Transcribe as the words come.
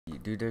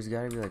Dude, there's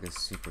gotta be like a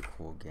super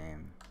cool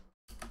game.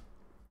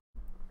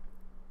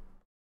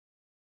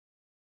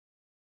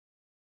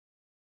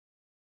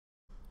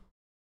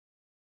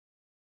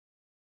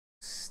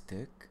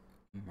 Stick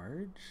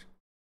merge?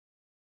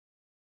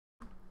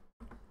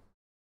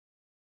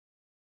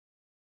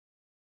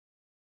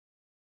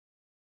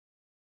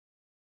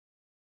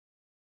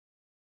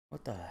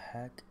 What the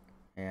heck?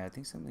 Yeah, I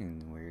think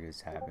something weird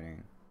is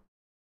happening.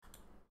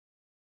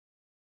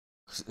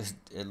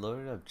 It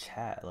loaded up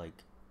chat,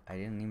 like, I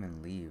didn't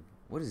even leave.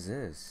 What is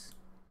this?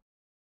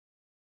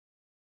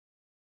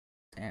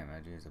 Damn,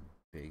 that dude has a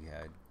big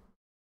head.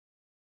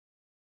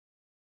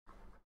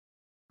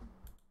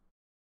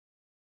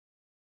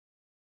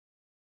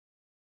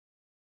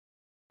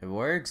 It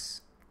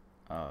works?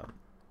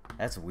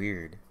 That's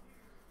weird.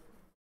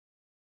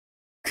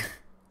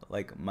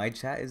 Like, my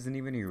chat isn't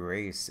even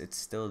erased, it's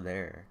still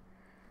there.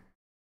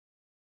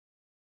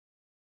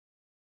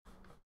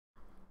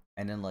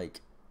 And then,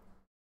 like,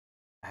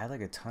 I had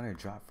like a ton of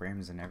drop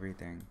frames and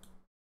everything.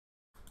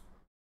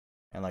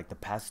 And like the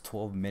past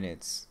 12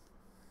 minutes,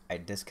 I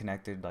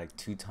disconnected like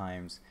 2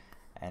 times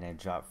and it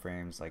dropped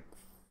frames like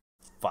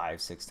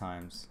 5, 6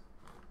 times.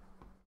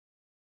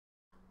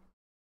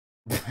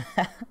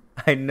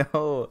 I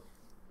know.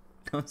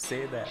 Don't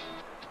say that.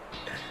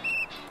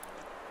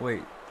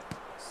 Wait.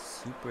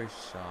 Super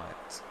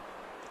shot.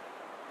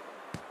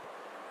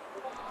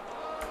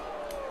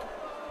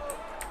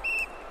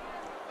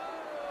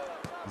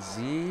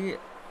 Z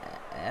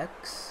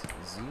X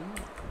Z.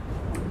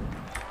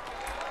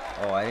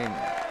 Oh, I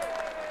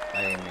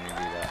didn't mean to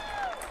do that.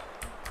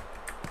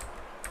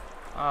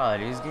 Oh,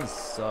 dude, these games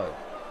suck.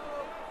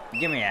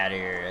 Get me out of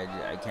here.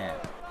 I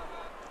can't.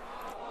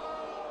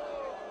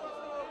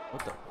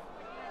 What the?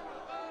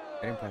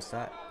 I didn't press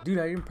that. Dude,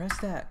 I didn't press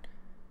that.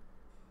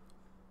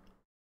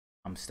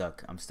 I'm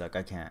stuck.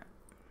 I can't.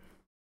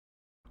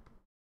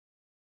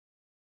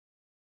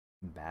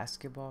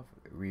 Basketball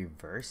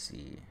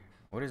reversey.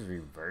 What is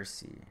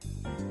reversey?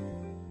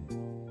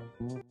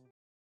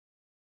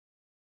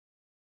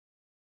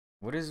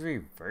 What is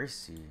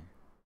reversey?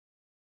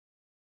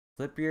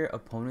 Flip your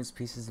opponent's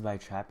pieces by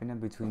trapping them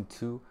between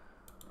 2.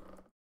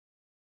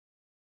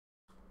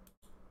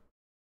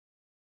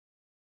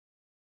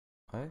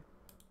 What?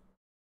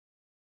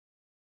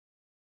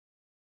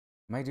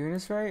 Am I doing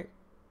this right?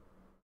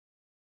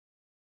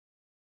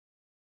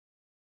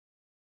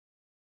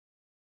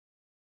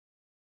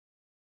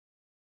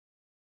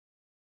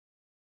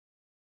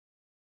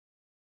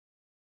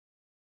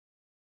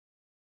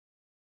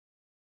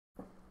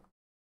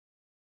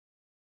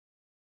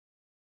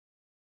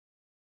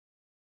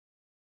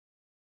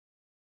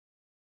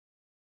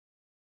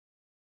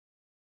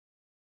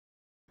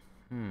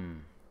 Hmm.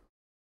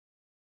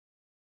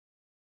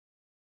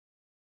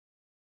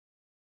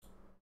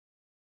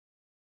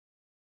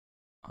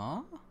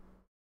 Huh?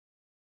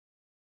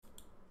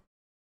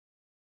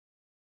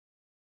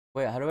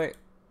 Wait, how do I...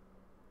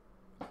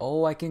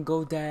 Oh, I can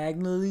go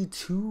diagonally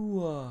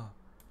too.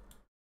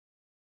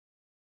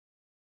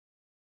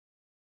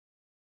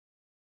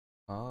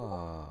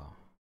 Oh.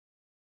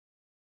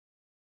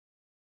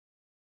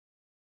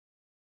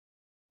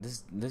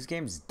 This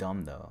game's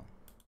dumb though.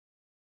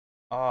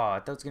 Oh, I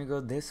thought it was gonna go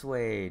this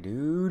way,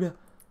 dude.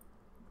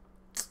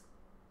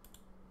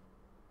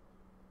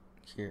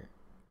 Here.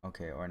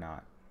 Okay, or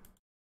not.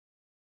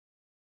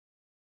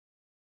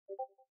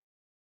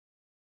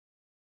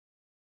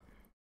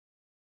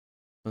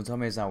 Don't tell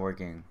me it's not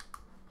working.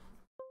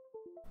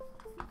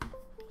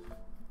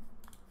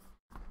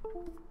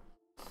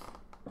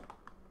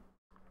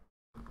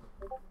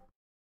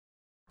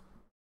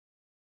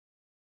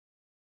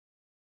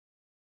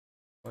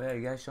 Oh yeah,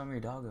 you guys show me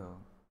your doggo.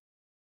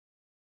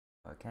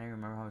 I can't even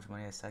remember how much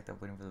money I stacked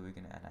up waiting for the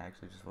weekend, and I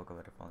actually just woke up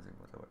at a phone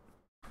signal with the work.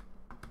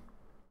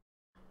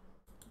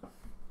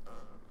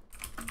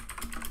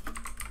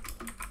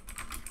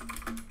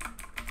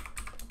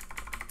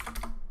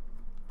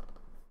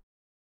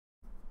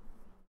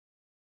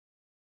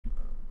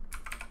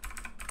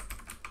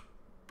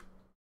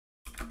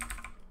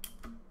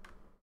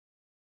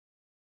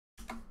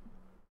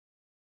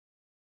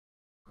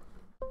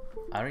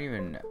 I don't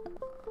even.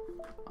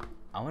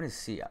 I want to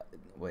see.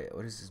 Wait,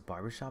 what is this?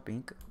 Barbershop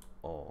Inc.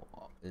 Oh,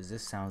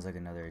 this sounds like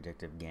another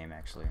addictive game,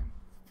 actually.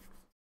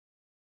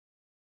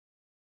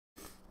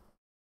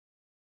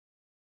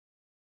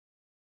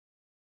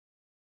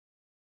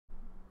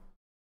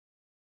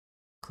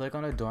 Click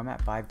on a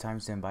doormat 5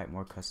 times to invite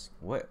more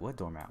customers. What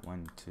doormat?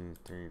 1, 2,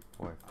 3,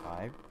 4,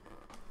 5.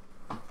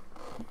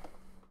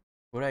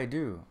 What do I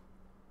do?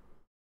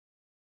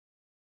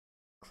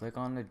 Click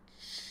on the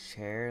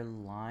chair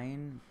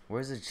line.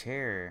 Where's the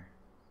chair?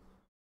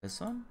 This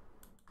one?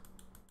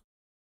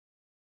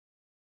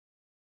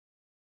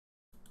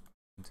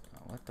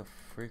 What the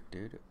freak,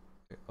 dude?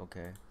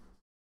 Okay.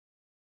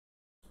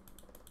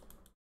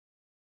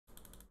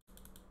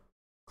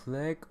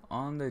 Click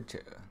on the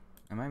chair.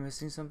 Am I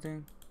missing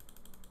something?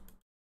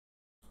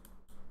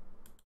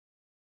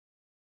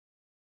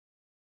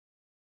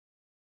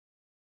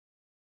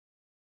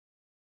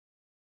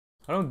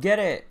 I don't get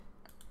it.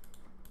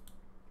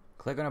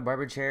 Click on a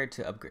barber chair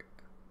to upgrade.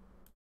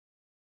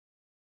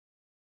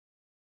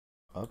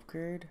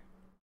 Upgrade?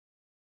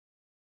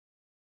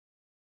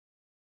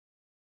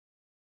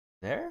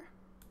 There?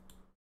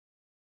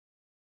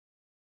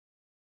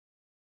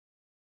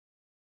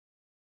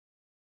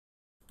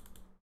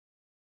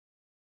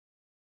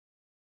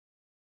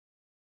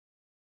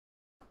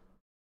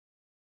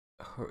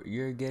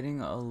 You're getting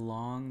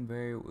along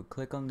very.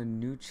 Click on the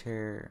new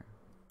chair.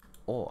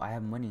 Oh, I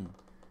have money.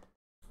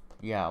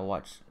 Yeah, I'll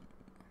watch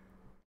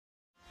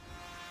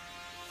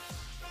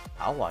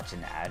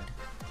an ad.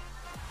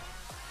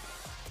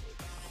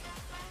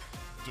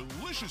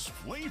 Delicious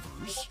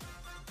flavors.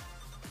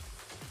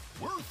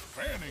 Worth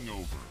fanning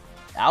over.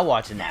 I'll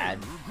watch an ad.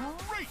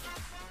 Great.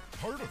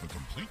 Part of a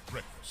complete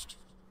breakfast.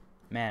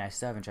 Man, I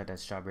still haven't tried that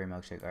strawberry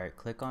milkshake. Alright,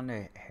 click on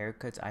the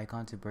haircuts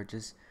icon to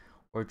purchase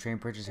or train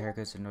purchase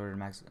haircuts in order to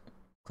max.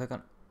 Click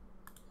on.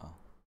 Oh.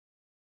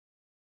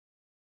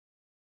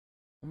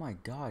 Oh my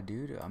god,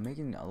 dude. I'm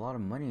making a lot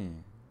of money.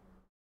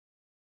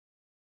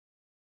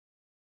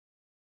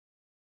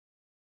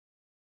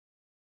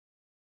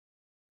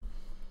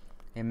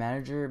 Hey,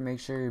 manager, make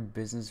sure your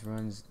business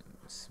runs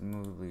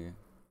smoothly.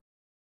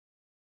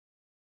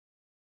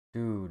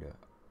 Dude,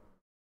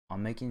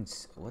 I'm making.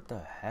 What the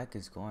heck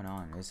is going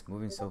on? It's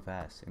moving so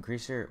fast.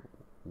 Increase your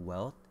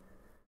wealth.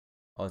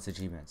 Oh, it's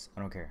achievements.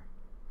 I don't care.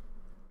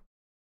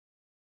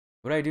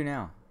 What do I do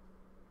now?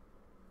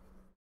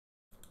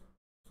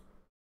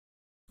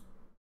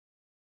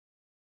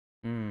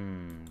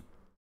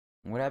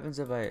 What happens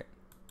if I...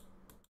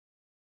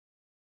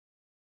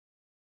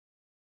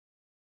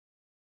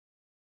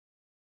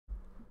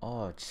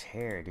 Oh,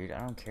 chair, dude. I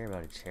don't care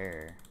about a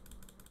chair.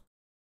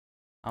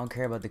 I don't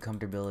care about the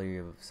comfortability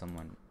of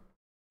someone.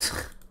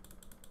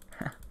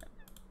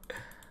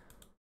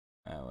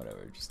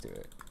 Whatever, just do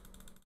it.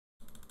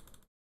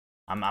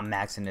 I'm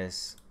maxing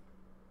this.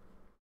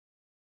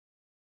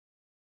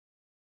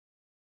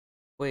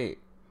 Wait.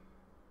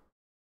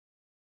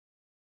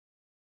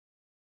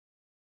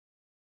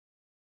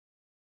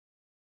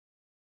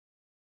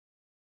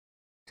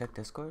 Check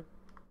Discord?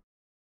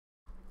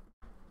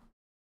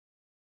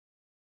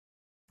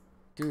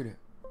 Dude.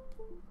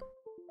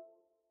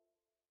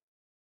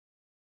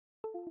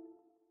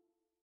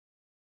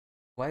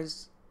 Why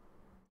does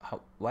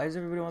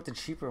everybody want the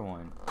cheaper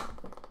one?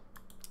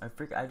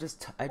 I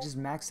just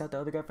maxed out the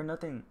other guy for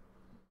nothing.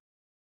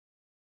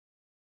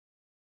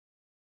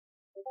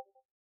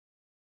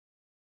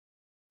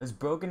 It's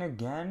broken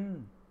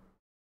again?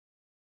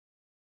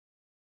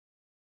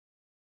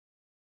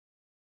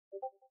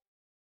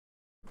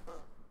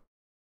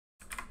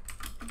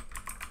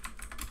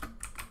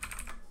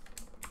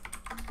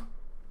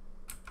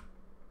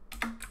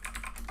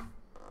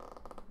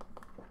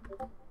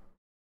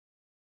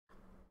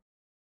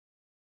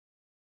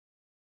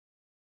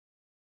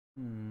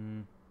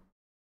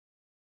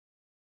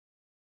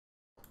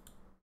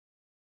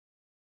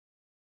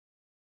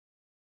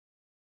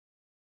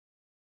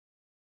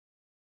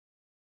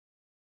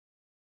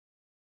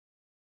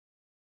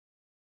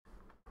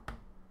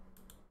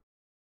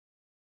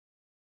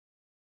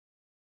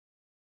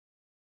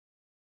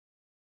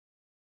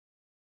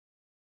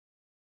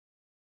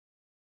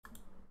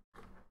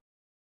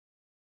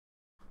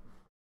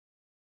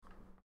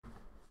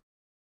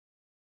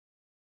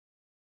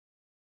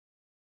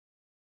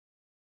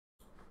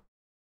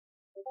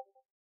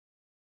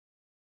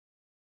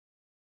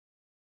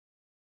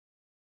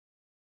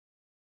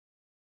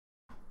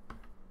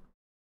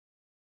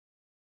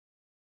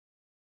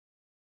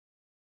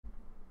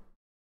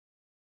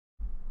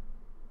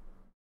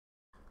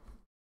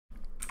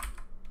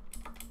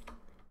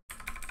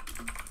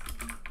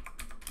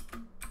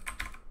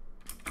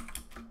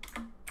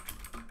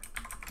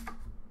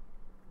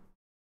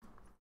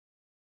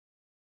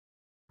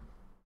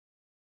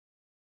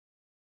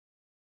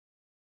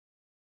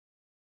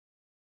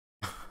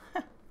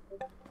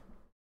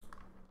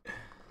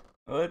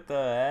 What the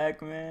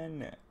heck,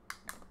 man?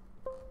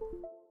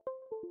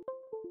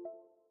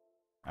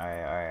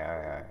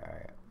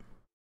 Alright.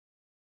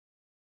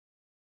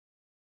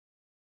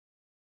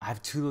 I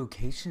have 2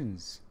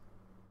 locations.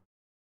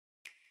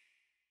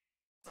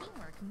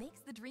 Teamwork makes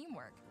the dream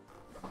work.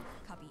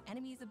 Copy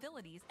enemies'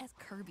 abilities as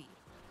Kirby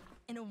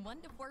in a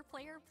 1 to 4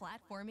 player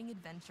platforming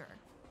adventure.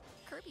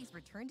 Kirby's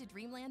Return to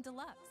Dreamland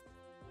Deluxe.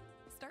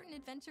 Start an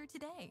adventure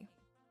today.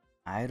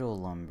 Idle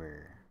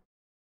lumber.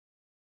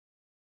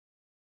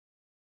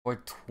 Or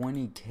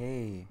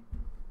 20k.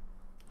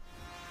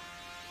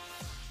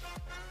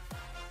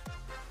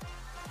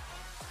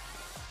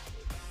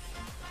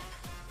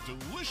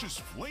 Delicious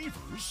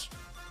flavors.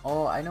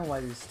 Oh, I know why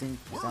this thing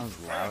sounds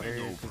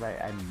louder, because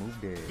I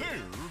moved it. They're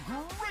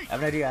great. I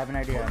have an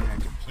idea.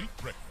 Complete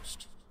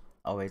breakfast.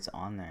 Oh, wait, it's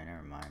on there.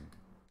 Never mind.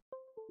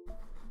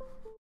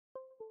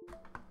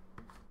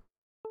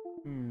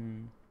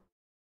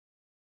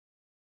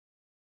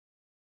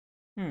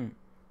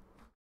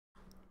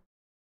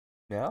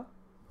 Yeah?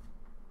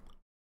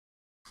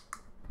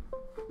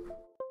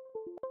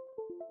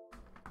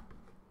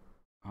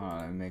 Hold on,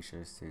 let me make sure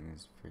this thing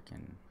is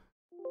freaking...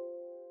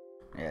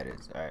 Yeah, it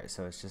is. All right,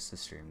 so it's just a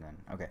stream then.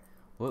 Okay.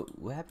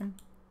 What happened?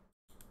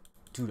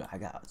 Dude, I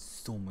got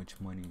so much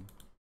money.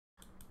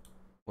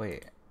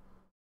 Wait.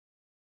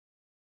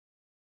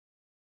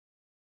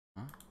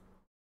 Huh?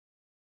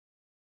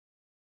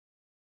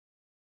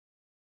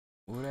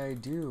 What did I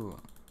do?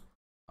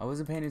 I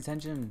wasn't paying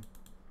attention.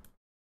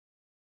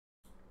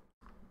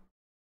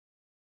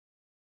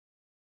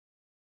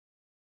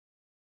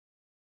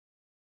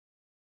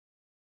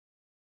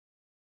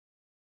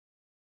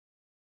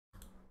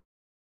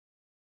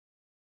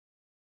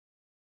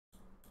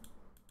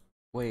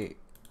 Wait.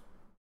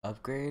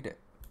 Upgrade?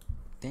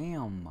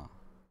 Damn.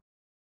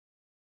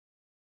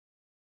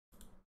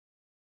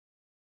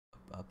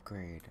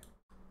 Upgrade.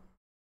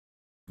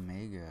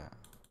 Mega.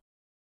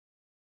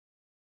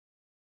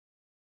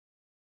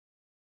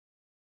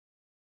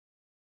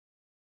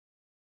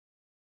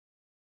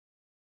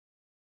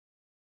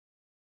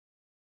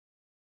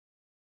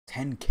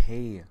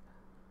 $10K.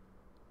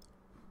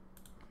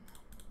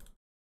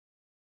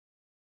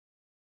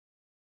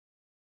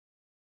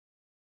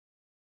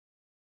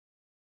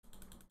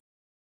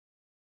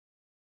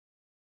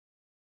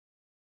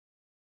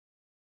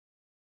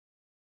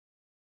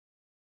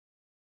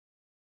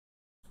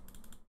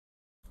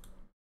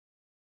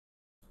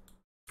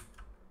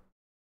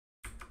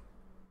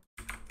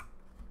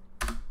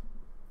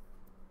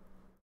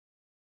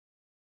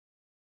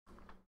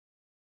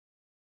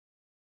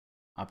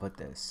 I'll put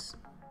this.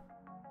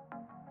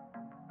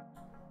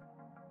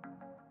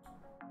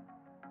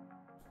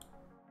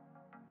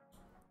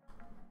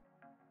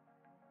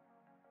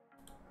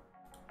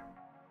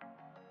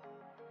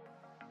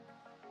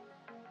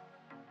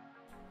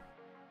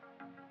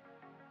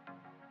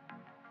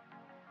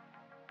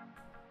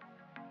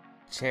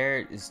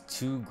 Chair is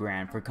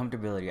 $2,000 for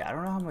comfortability. I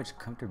don't know how much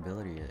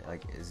comfortability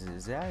like is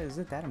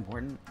it that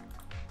important?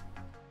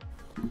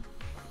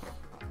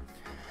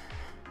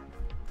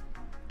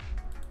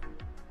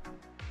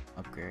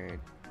 Upgrade.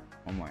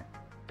 One more.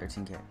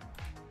 13K.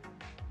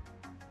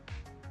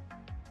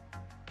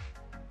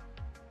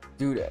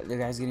 Dude, the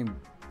guy's getting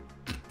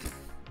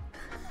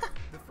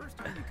The first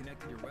time you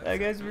connected your website that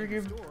guy's to your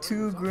freaking store was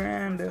 $2,000.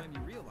 also the first time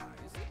you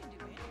realized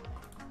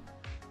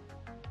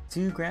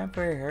 $2,000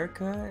 for a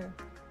haircut?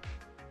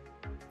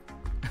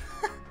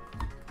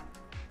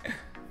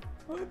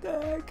 What the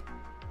heck?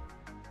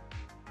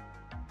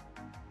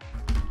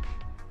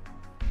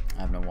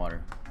 I have no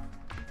water.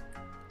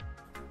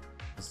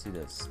 Let's do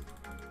this.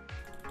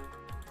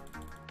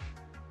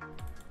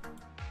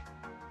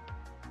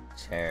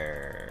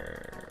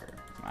 Chair.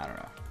 I don't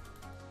know.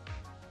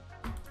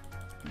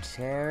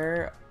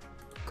 Chair.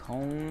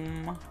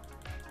 Comb.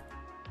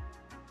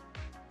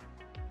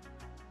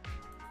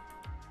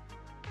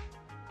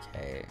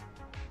 Okay.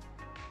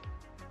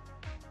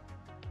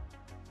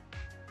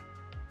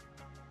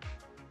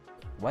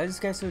 Why is this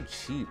guy so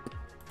cheap?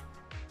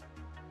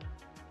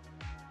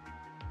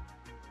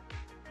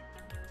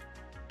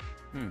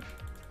 Can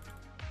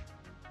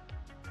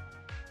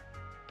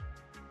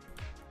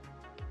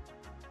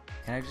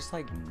I just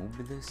like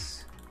move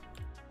this?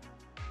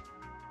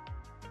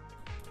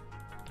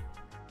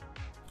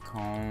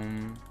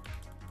 Comb.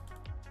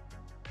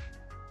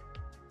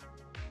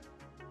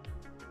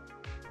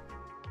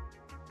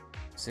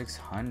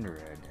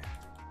 $600.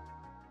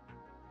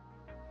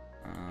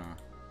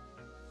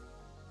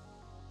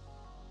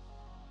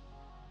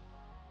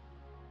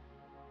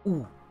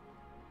 Ooh.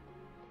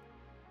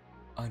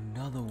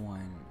 Another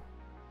one.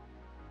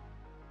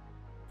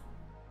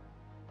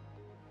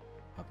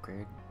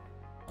 Upgrade.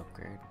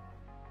 Upgrade.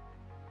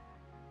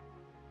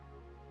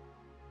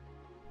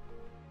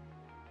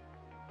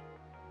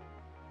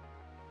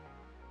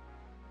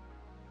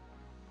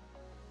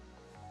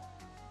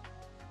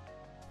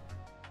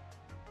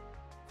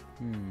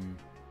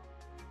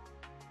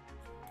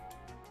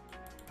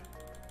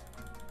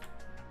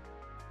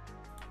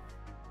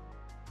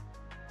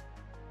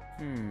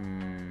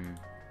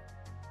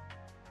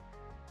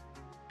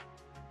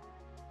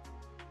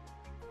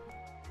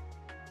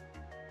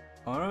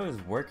 I wonder if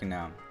it's working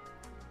now.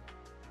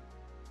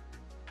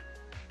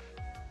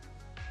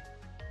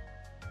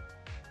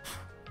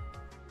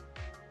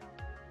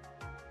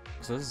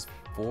 So this is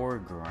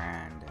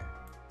 $4,000.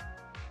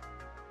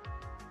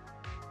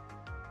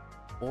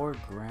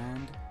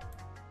 $4,000.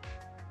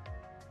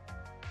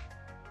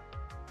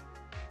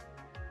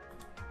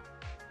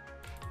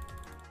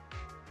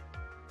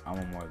 I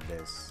want more of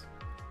this.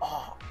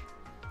 Oh.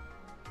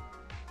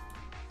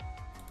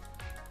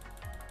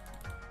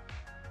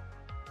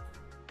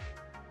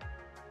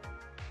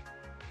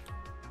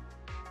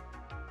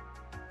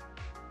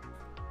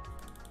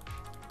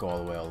 Go all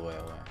the way, all the way,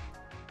 all the way.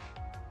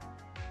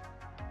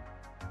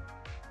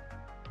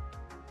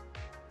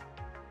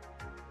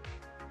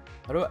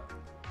 How do I?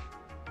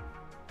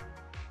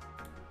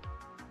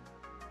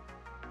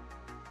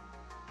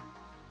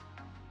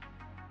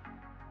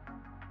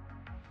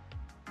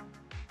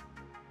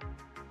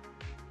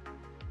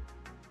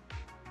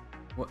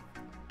 What?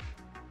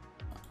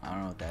 I don't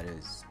know what that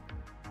is.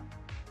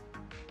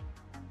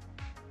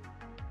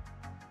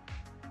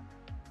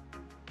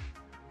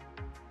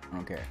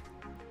 Okay.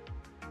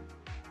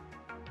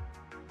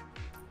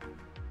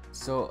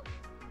 So,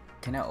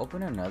 can I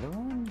open another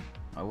one?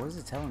 Or what is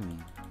it telling me?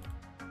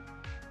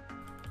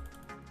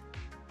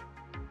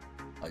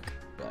 Like,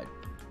 God.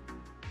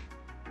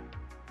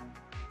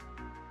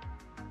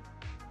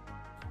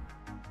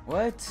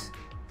 What?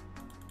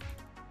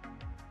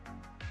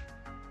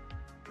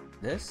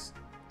 This?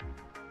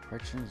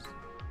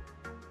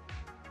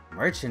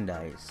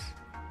 Merchandise.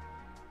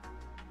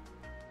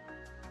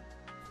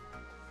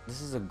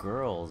 This is a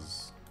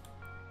girl's.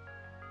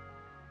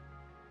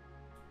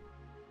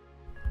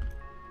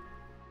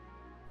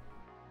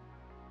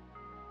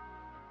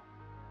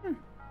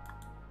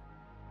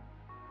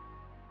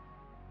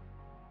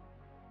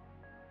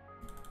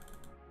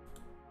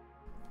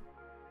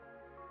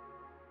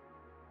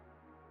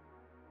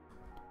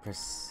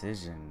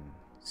 Precision,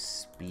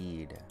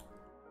 speed.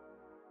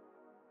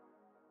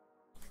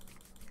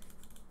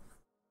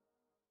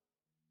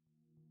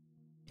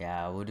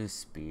 Yeah, we'll do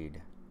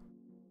speed.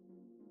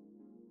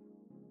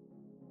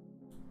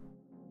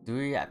 Do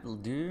we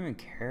even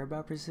care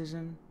about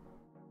precision?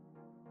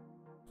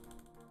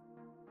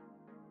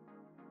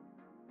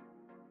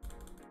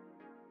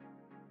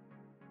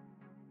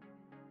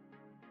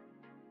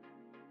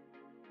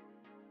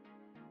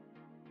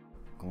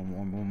 Go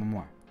one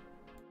more.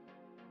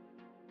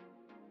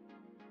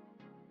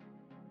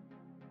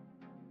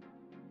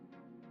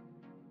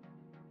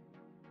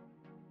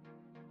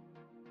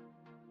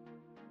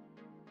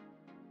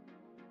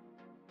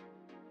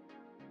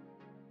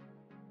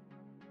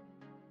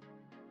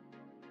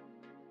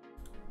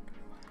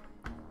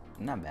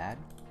 Not bad.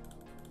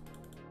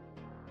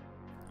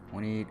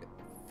 We need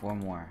 4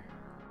 more.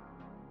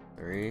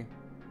 3.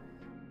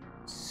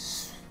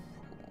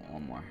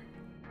 One more.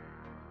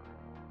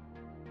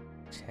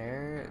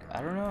 Chair.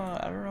 I don't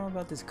know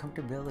about this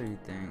comfortability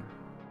thing.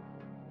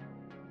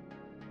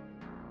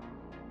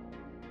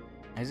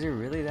 Is it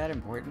really that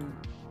important?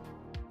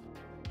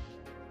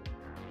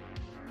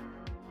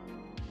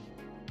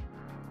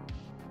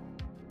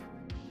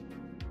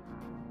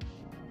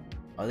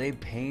 Are they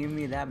paying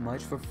me that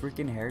much for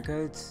freaking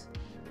haircuts?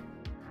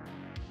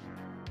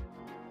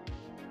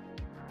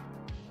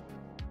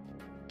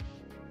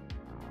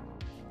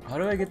 How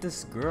do I get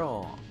this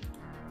girl?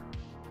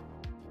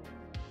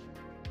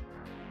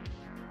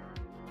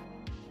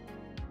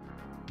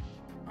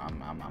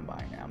 I'm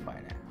buying it. I'm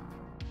buying it.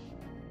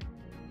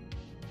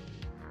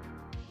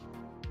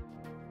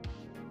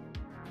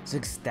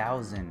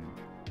 $6,000.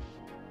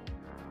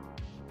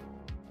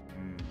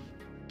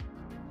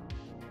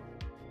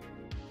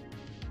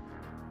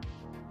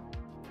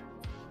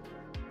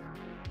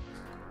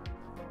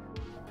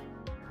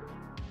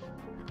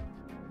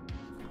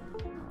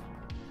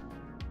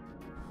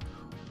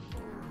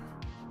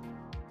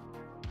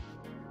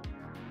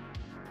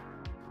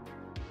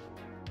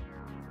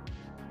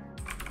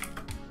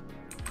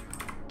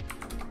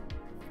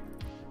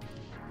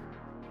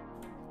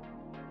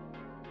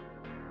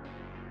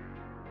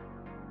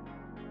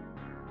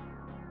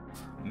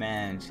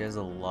 Man, she has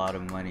a lot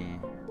of money.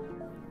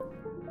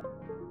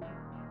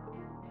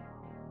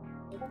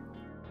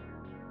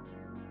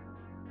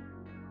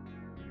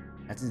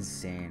 That's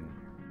insane.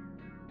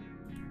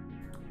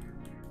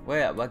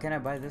 Wait, why can't I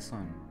buy this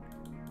one?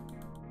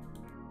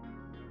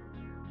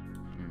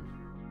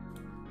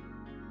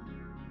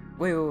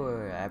 Wait.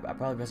 I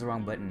probably pressed the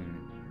wrong button.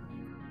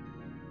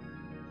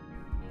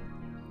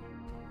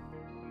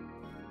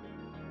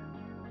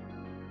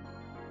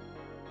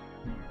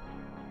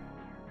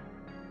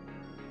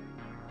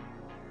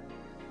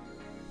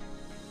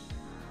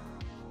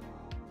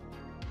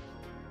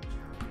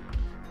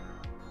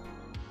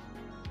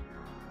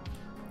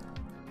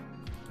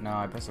 No,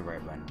 I pressed the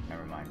right button.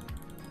 Never mind.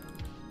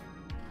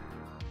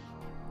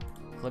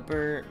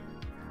 Clipper.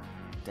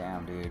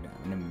 Damn, dude.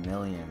 I'm in the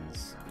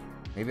millions.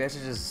 Maybe I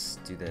should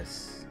just do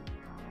this.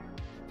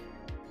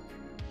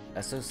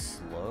 That's so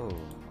slow.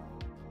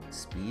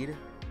 Speed?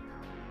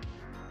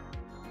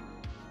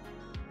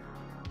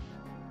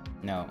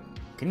 No.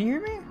 Can you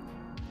hear me?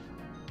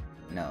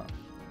 No.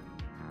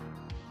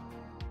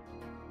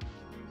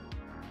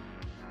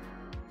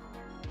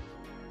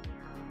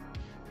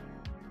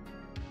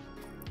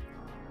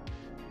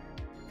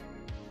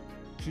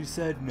 She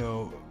said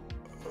no.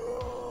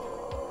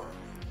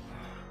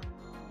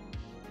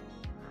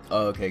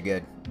 Oh, okay,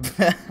 good.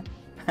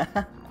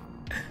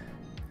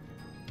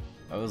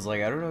 I was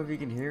like, I don't know if you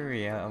can hear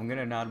me. I'm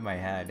gonna nod my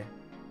head.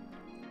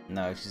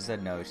 No, she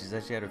said no. She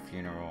said she had a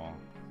funeral.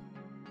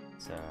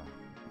 So,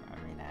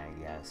 I mean, I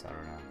guess. I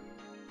don't know.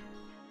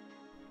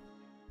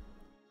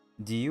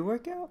 Do you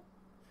work out?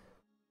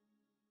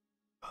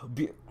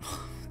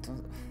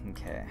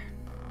 Okay.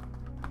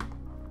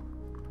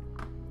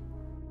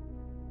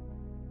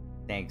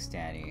 Thanks,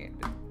 Danny.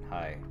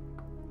 Hi.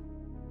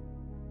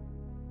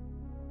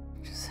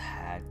 Just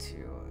had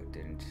to,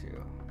 didn't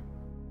you?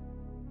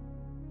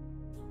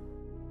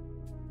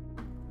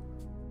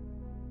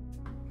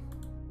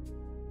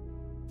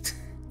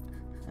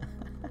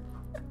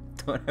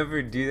 Don't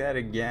ever do that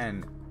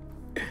again.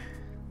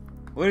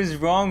 What is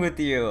wrong with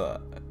you?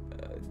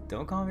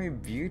 Don't call me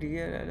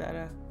beauty.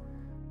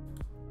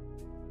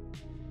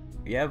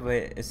 Yeah, but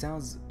it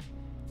sounds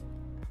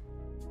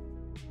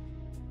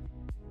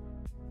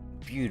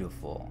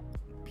beautiful.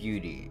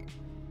 Beauty.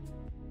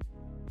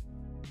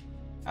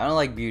 I don't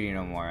like beauty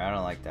no more. I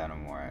don't like that no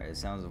more. It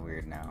sounds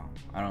weird now.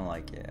 I don't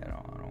like it. I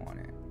don't want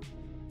it.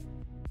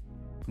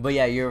 But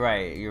yeah, you're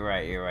right. You're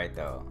right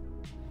though.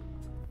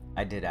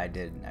 I did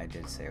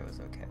say it was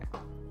okay.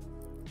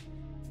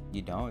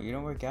 You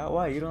don't work out?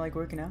 Why? You don't like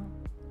working out?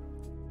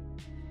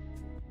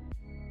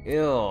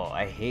 Ew,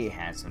 I hate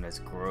handsome. That's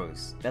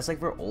gross. That's like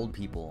for old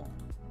people.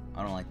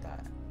 I don't like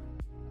that.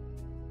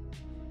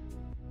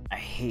 I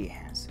hate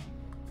handsome.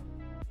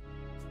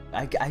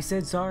 I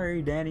said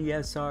sorry, Danny.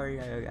 Yes, sorry.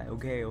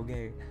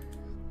 Okay.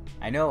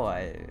 I know.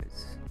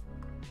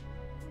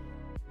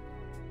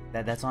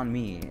 That's on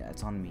me.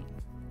 That's on me.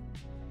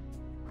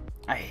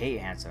 I hate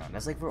handsome.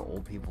 That's like for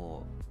old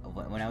people.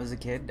 When I was a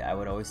kid, I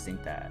would always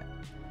think that.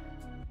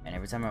 And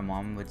every time my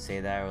mom would say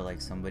that, or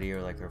like somebody,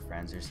 or like her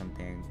friends or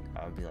something,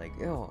 I would be like,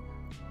 ew.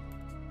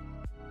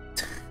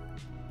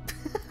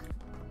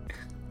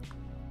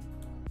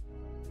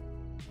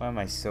 Why am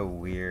I so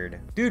weird?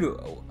 Dude,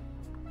 oh,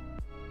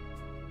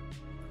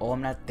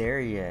 I'm not there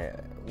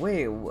yet.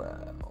 Wait,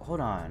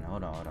 hold on. How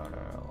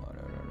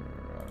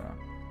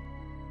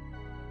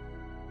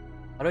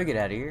do I get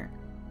out of here?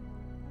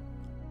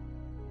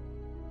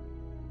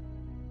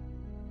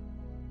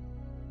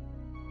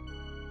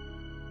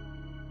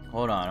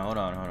 Hold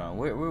on.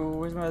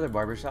 Where's my other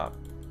barbershop?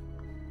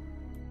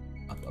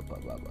 Up.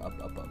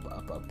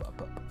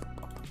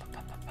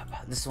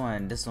 This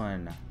one.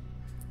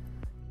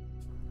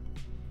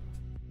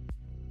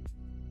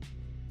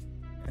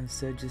 I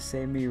said, just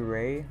say me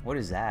Ray. What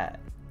is that?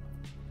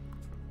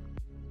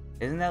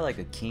 Isn't that like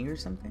a king or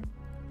something?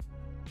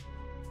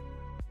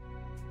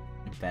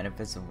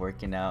 Benefits of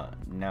working out?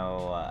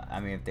 No, I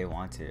mean if they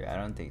want to. I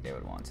don't think they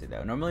would want to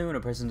though. Normally when a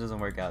person doesn't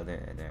work out,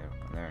 they're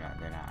not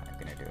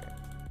gonna do it.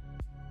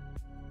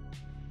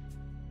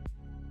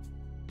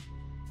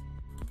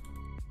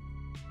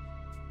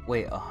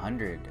 Wait,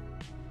 100.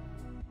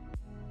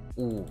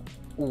 Ooh.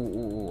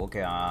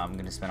 Okay, I'm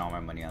gonna spend all my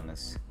money on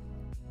this.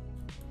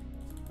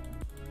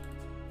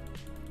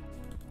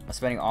 I'm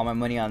spending all my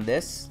money on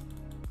this.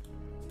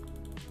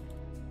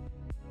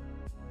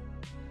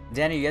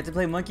 Danny, you have to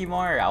play Monkey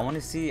more. I want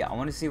to see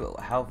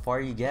how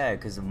far you get,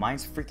 because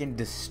mine's freaking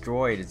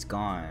destroyed. It's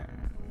gone.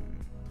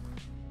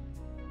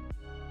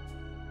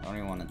 I don't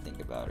even want to think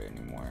about it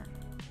anymore.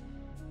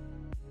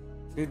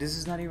 Dude, this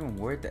is not even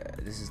worth it.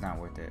 This is not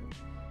worth it.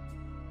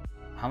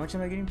 How much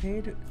am I getting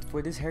paid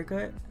for this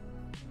haircut?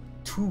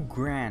 2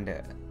 grand.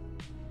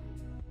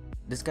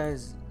 This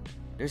guy's...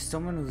 There's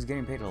someone who's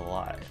getting paid a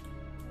lot.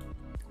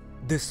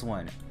 This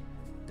one's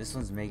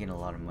making a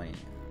lot of money.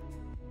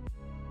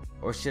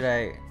 Or should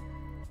I...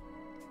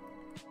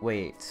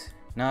 Wait.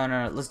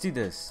 No. Let's do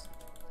this.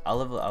 I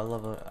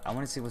want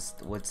to see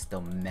what's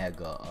the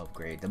mega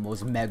upgrade. The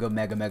most mega.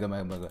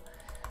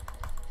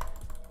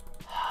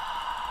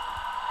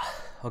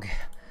 Okay.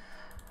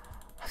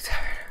 I'm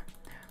tired.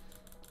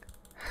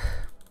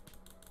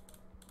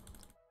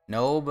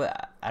 No,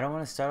 but I don't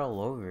want to start all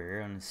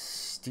over on a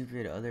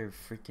stupid other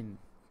freaking...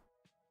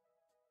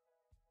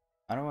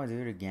 I don't want to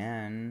do it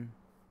again.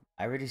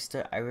 I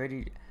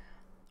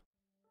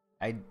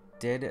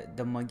did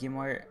the Monkey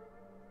Mart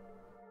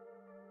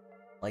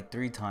like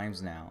 3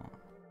 times now.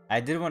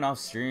 I did one off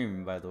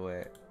stream, by the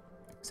way,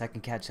 so I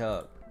can catch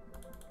up.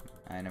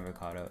 I never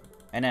caught up.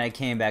 And then I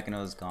came back and it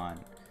was gone.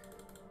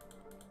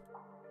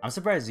 I'm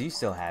surprised you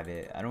still have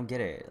it. I don't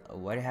get it.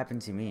 What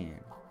happened to me?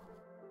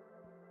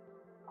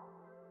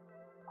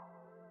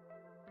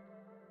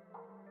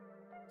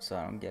 So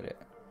I don't get it.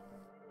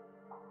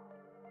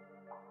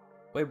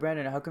 Wait,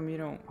 Brandon, how come you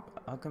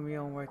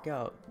don't work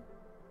out?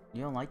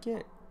 You don't like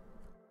it?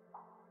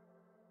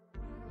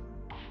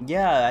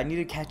 Yeah, I need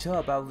to catch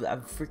up. I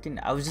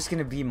was just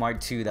gonna be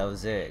Mart 2, that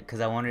was it, because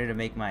I wanted to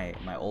make my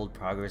old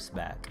progress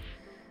back.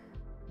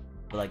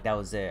 But like that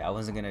was it. I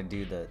wasn't gonna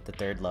do the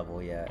 3rd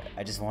level yet.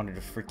 I just wanted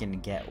to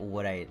freaking get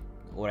what I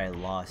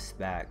lost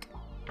back.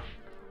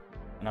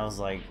 And I was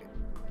like,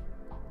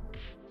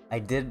 I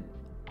did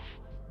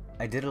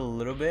a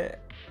little bit.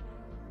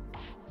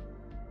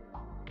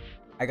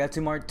 I got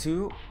to Mart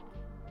 2,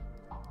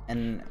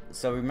 and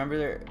so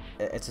remember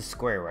it's a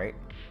square, right?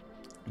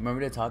 Remember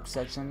the top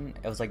section?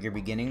 It was like your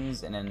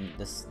beginnings, and then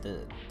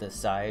the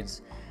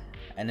sides,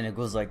 and then it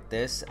goes like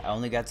this. I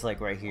only got to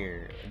like right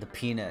here, the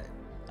peanut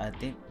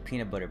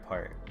butter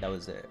part. That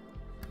was it.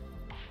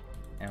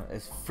 And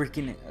it's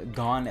freaking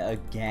gone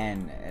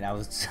again, and I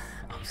was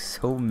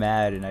so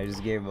mad, and I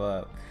just gave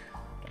up.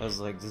 I was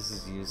like, this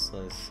is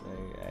useless.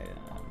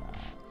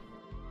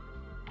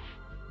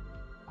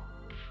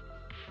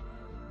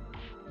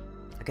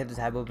 I kept the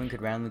tab open,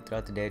 could randomly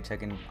throughout the day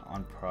checking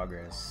on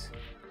progress.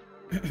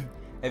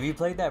 Have you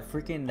played that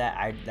freaking that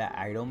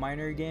idle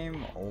miner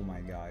game? Oh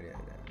my god, yeah,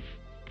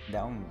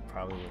 that one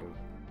probably would have.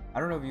 I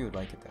don't know if you would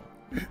like it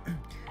though.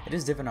 It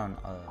is different on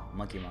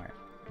Monkey Mart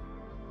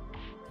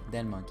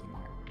than Monkey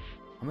Mart.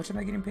 How much am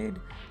I getting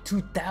paid?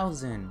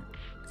 $2,000.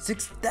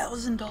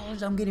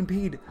 $6,000 I'm getting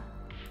paid.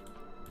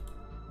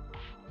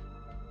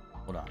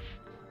 Hold on.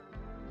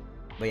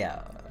 But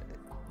yeah,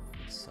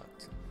 it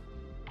sucked.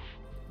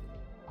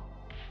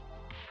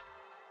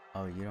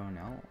 Oh, you don't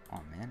know? Oh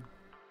man.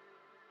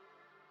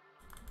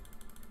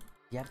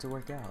 You have to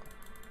work out.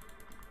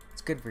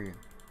 It's good for you.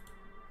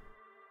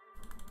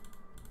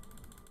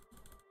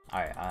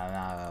 Alright,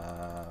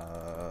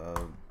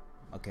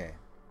 okay.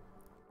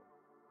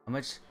 How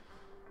much?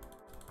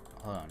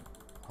 Hold on.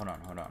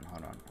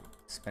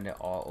 Spend it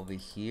all over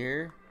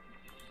here.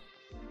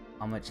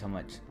 How much?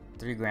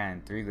 3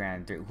 grand.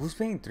 Who's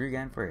paying 3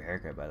 grand for a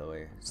haircut, by the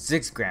way?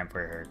 6 grand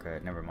for a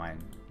haircut. Never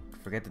mind.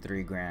 Forget the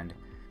 3 grand.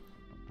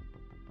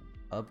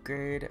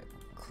 Upgrade.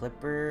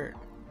 Clipper.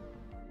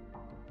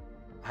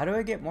 How do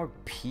I get more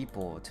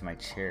people to my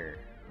chair?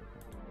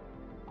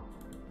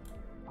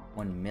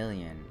 1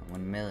 million.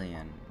 1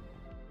 million.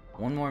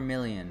 1 more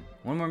million.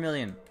 1 more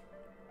million.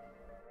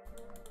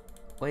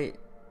 Wait.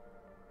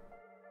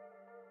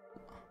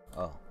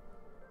 Oh.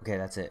 Okay,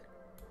 that's it.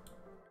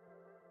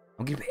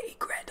 I'm gonna pay 8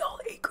 grand. All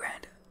 8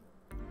 grand.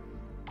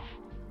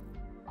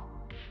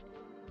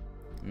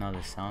 No,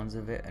 the sounds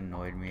of it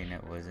annoyed me and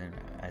it wasn't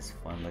as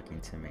fun looking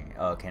to me.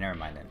 Oh, okay, never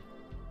mind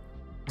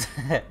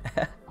then.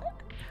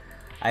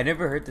 I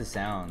never heard the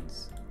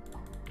sounds.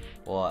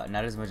 Well,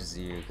 not as much as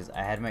you, because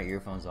I had my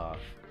earphones off.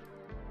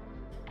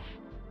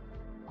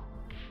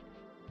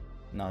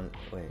 No,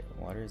 wait,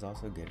 water is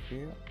also good for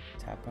you?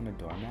 Tap on a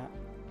doormat?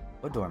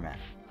 What doormat?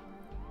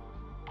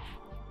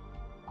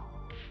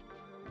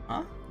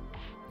 Huh?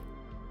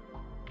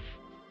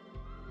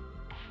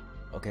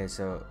 Okay,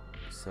 so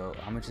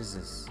how much is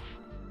this?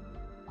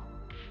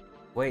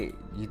 Wait,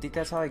 you think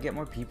that's how I get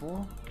more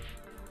people?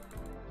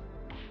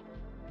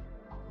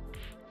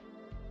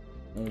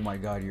 Oh my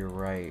god, you're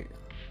right.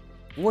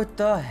 What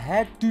the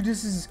heck, dude?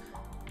 This is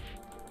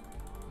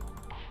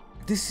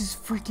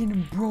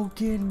freaking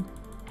broken.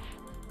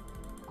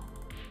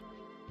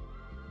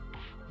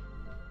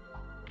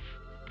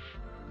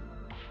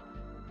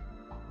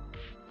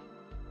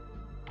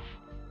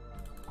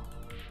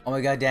 Oh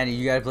my god, Danny,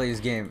 you gotta play this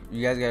game.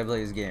 You guys gotta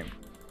play this game.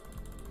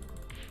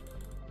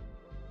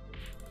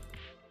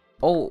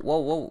 Oh,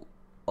 whoa.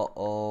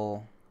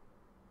 Uh-oh.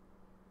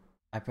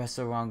 I pressed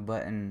the wrong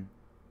button.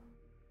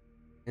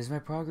 Is my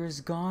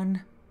progress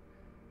gone?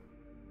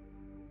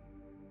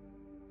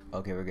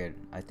 Okay, we're good.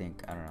 I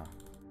think. I don't know.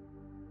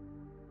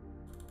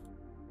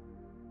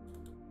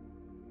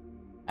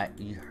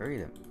 You hurry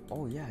them.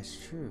 Oh yeah,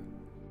 it's true.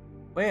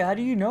 Wait, how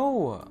do you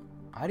know?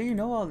 How do you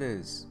know all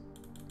this?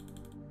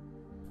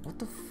 What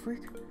the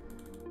freak?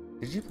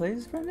 Did you play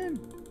this, Brendan?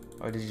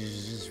 Or did you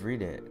just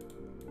read it?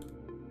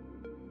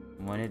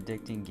 One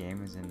addicting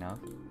game is enough?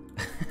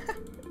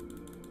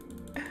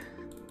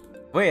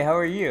 Wait, how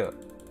are you?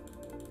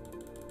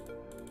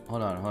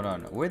 Hold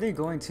on. Where are they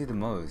going to the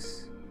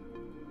most?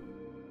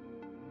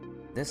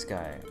 This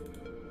guy.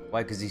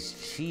 Why? Because he's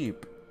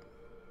cheap.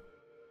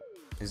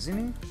 Isn't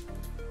he?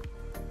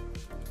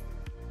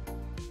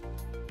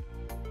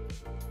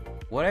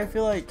 What I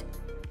feel like...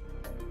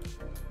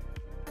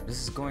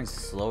 This is going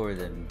slower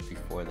than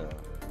before though.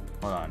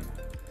 Hold on.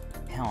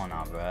 Hell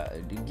no, bro.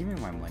 Dude, give me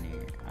my money.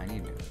 I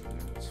need to...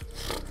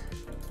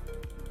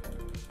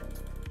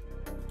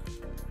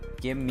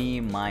 Give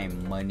me my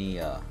money.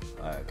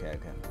 Okay.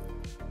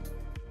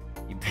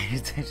 You paid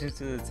attention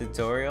to the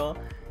tutorial?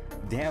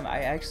 Damn, I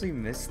actually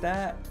missed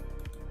that.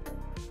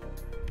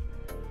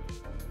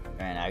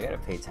 Man, I gotta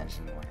pay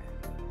attention more.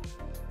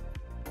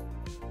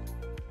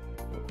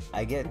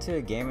 I get into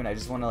a game and I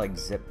just want to like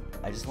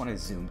I just want to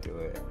zoom through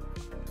it.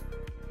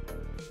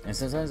 And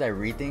sometimes I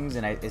read things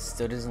and it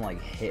still doesn't like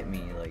hit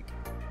me, like,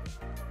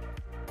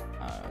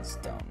 I don't know, it's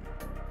dumb.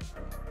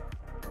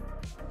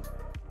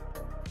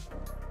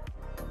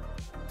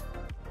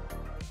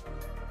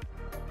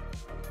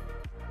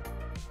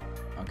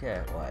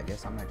 Okay, well I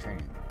guess I'm not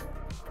training.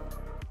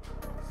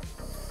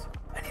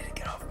 I need to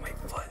get off my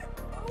foot.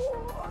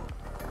 Oh.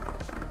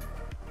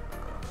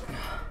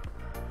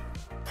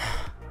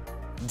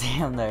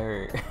 Damn, that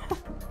hurt.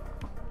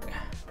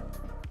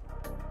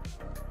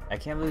 I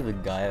can't believe the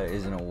guy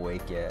isn't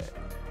awake yet.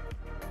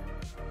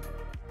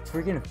 It's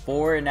freaking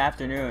 4 in the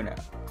afternoon.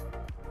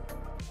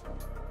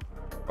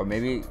 Or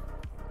maybe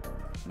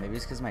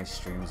it's because my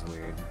stream's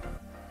weird.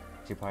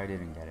 She probably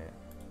didn't get it.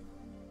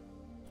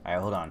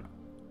 Alright, hold on.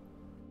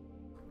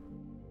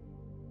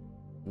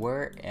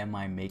 Where am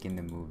I making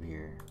the move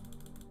here?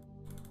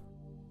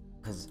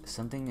 Because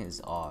something is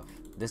off.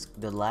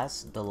 The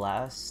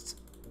last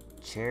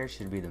chair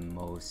should be the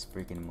most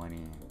freaking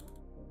money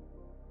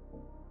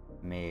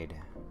made.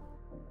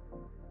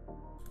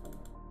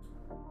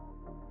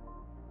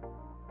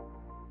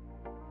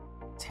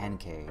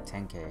 $10K.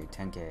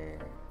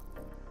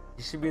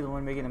 You should be the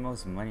one making the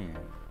most money.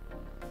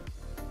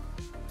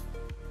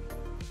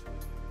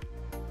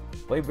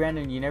 Wait,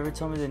 Brandon, you never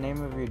told me the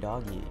name of your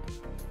doggy.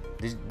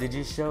 Did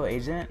you show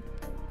Agent?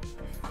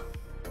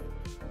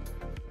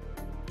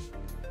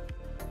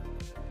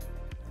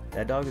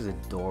 That dog is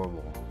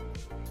adorable.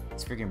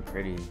 It's freaking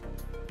pretty.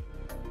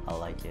 I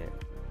like it.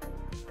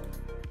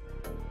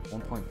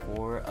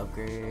 1.4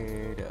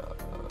 upgrade.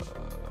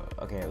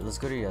 Okay, let's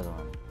go to the other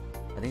one.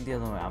 I think the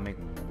other one I'll make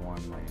more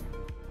money.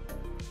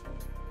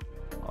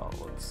 Oh,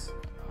 whoops.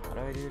 How do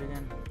I do it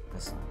again?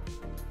 This one.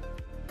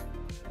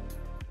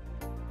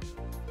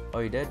 Oh,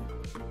 you did?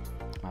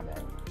 My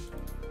bad.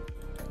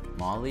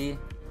 Molly?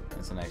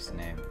 That's a nice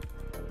name.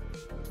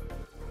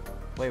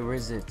 Wait, where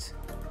is it?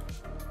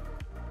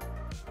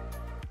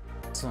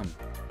 This one.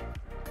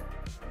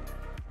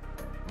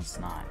 It's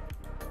not.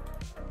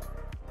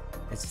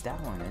 It's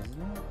that one,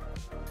 isn't it?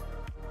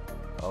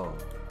 Oh.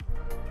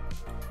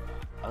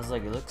 I was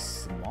like, it looks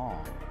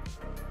small.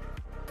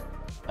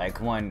 Like,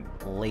 come on,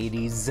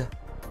 ladies. I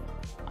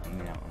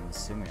mean, I'm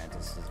assuming that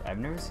this is... I've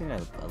never seen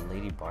a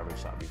lady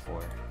barbershop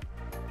before.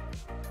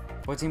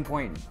 14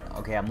 point...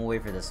 Okay, I'm gonna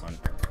wait for this one.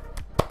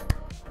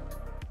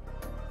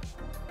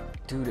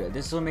 Dude,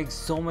 this will make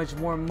so much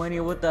more money.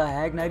 What the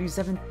heck?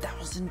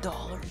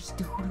 $97,000,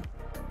 dude.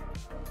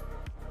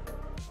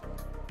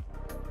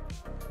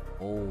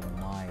 Oh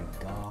my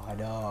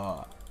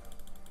god.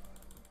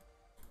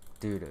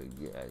 Dude,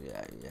 yeah.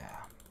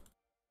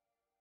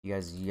 You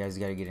guys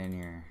gotta get in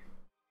here.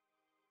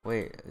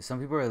 Wait, some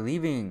people are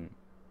leaving.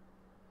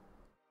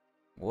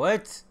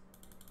 What?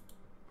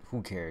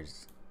 Who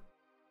cares?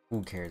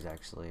 Who cares,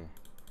 actually?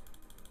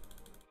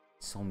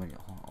 So many.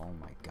 Oh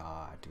my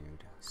god,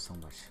 dude. So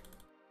much.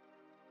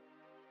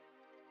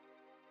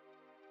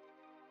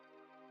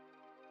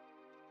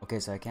 Okay,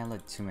 so I can't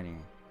let too many.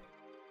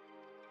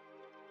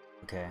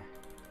 Okay.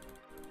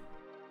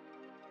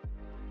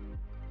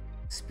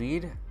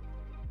 Speed?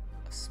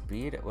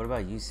 Speed? What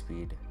about you,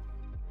 speed?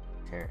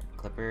 Here,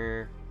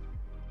 clipper.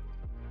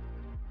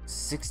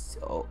 6.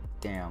 Oh,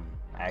 damn.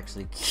 I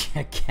actually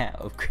can't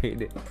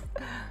upgrade it.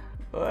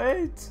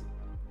 What?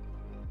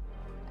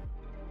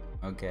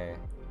 Okay.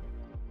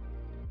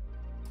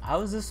 How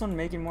is this one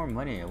making more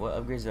money? What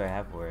upgrades do I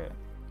have for it?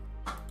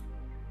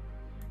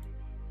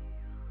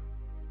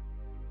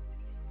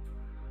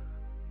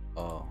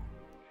 Oh.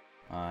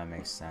 That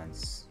makes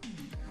sense.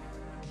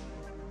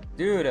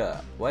 Dude,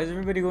 why is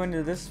everybody going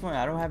to this one?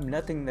 I don't have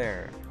nothing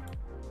there.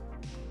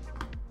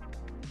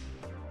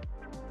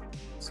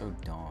 So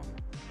dumb.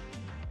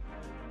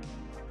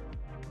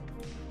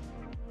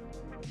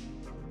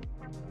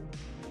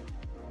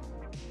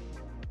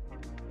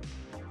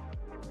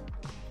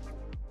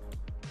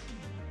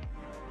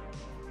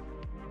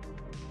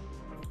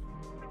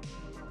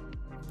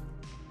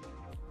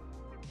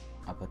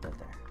 I'll put that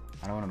there.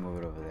 I don't want to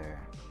move it over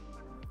there.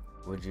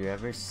 Would you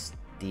ever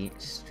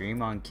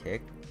stream on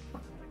Kick?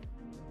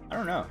 I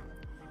don't know.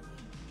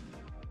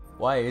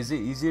 Why? Is it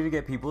easier to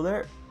get people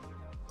there?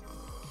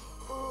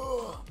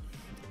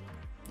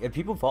 If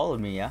people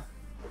followed me, yeah.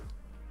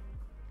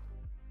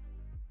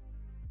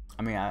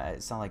 I mean,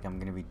 it's not like I'm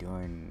gonna be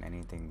doing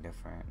anything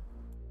different.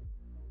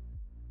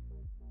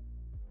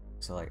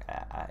 So like,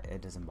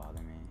 it doesn't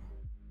bother me.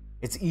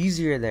 It's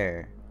easier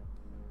there.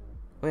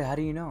 Wait, how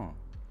do you know?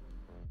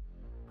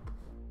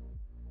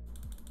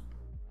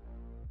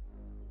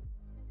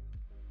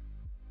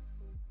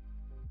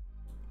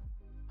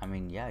 I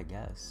mean, yeah, I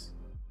guess.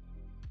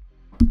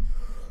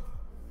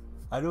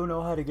 I don't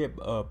know how to get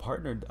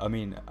partnered. I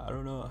mean, I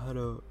don't know how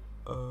to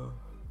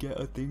get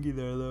a thingy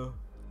there though.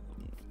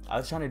 I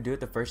was trying to do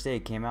it the first day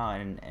it came out,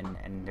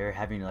 and they're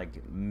having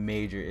like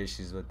major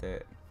issues with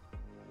it.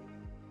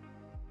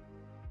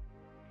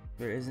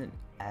 There isn't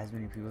as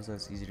many people, so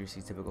it's easier to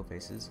see typical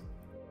faces.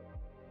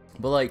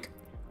 But like,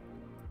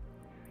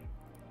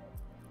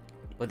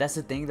 but that's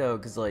the thing though,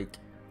 cause like,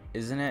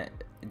 isn't it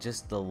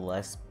just the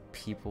less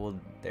people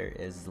there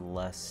is,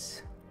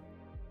 less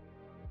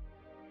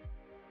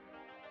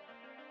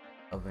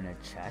of an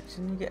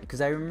attraction you get?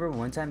 Because I remember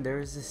one time there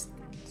was this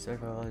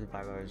 5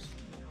 hours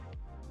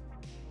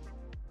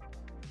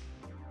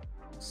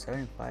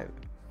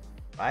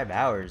 5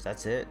 hours,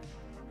 that's it,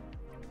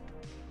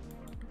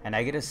 and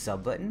I get a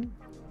sub button.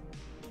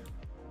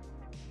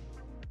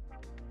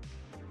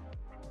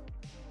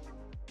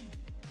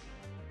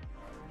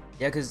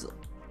 Yeah, because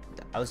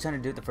I was trying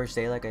to do it the first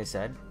day, like I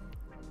said.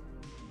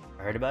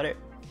 I heard about it,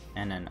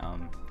 and then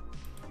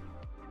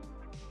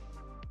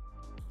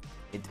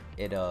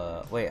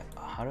wait,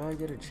 how do I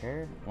get a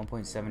chair?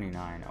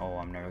 1.79. Oh,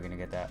 I'm never gonna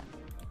get that.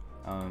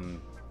 And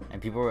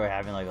people were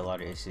having like a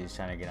lot of issues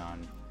trying to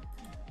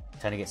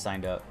get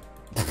signed up.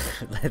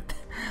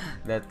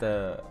 that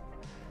the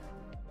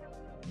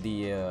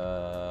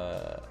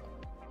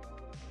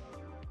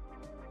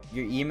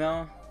your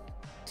email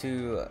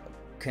to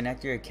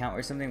connect your account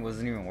or something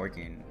wasn't even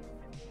working,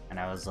 and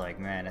I was like,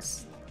 man,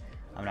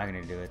 I'm not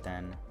gonna do it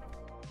then.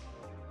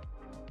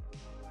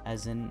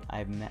 As in,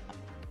 I've met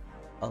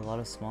a lot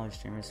of smaller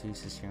streamers who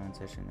used to stream on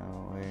Twitch,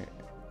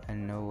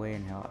 and no way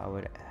in hell I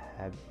would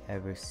have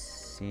ever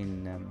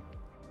seen them.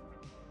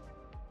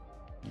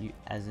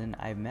 As in,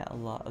 I've met a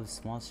lot of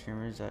small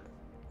streamers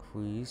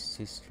who used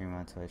to stream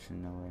on Twitch,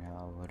 and no way in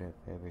hell I would have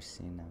ever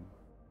seen them.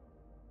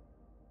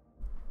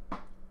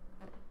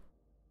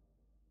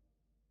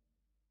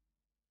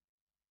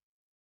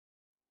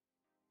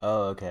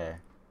 Oh, okay.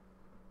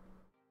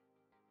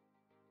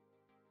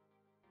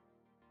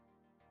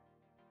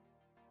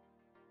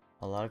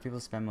 A lot of people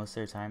spend most of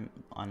their time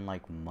on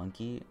like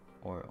Monkey,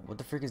 or what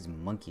the frick is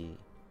Monkey?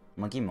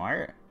 Monkey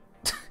Mart?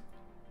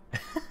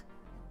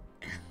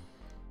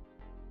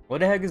 What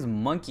the heck is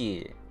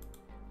Monkey?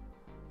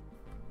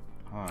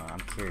 Hold on, I'm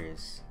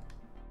curious.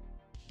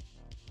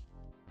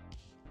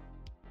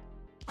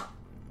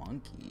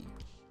 Monkey.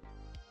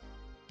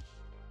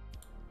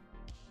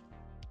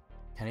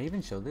 Can I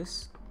even show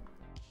this?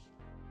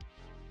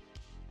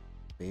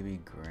 Baby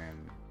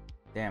Grim.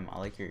 Damn, I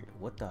like your.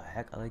 What the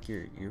heck? I like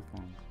your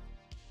earphone.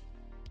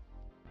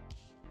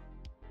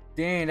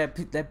 Dang, that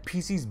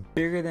PC's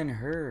bigger than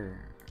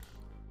her.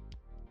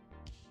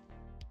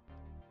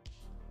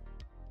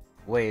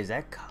 Wait, is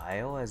that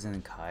Kyle? As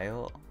in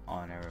Kyle?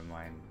 Oh, never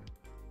mind.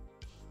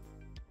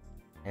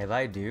 If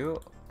I do,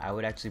 I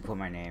would actually put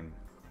my name.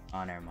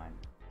 Oh, never mind.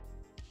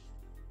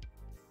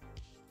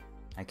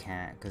 I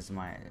can't, cause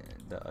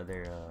the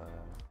other.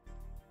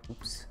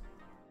 Oops.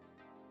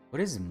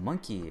 What is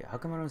Monkey? How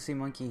come I don't see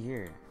Monkey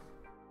here?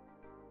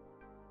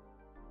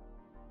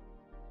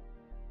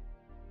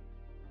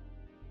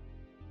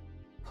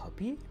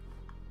 Puppy?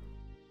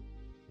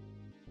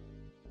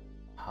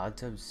 Hot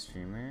tub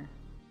streamer?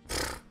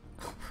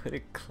 What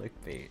a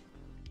clickbait.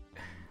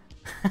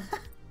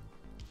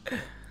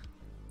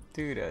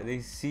 Dude, they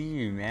see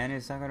you, man.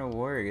 It's not gonna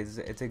work.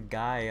 It's a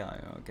guy.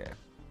 Okay.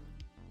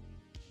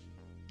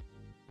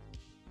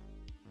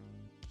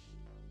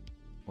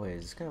 Wait,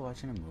 is this guy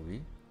watching a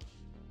movie?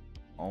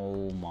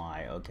 Oh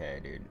my, okay,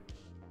 dude.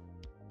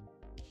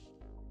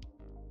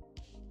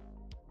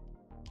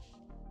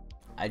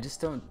 I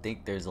just don't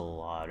think there's a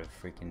lot of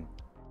freaking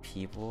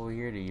people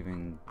here to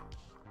even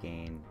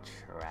gain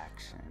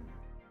traction.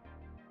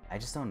 I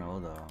just don't know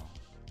though.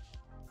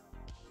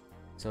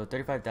 So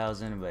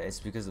 35,000, but it's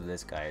because of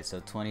this guy.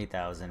 So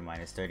 20,000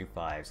 minus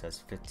 35, so that's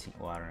 15.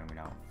 Well, I don't even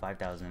know.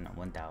 5,000,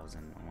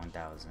 1,000,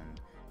 1,000.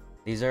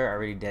 These are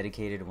already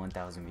dedicated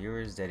 1,000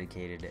 viewers.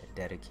 Dedicated.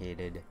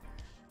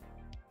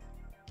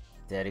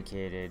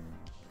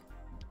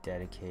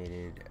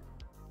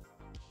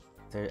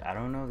 I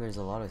don't know. There's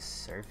a lot of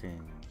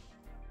surfing.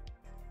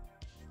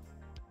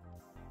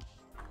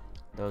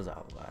 Those I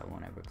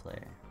won't ever play.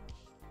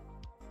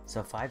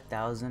 So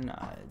 5,000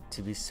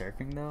 to be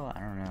surfing though. I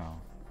don't know.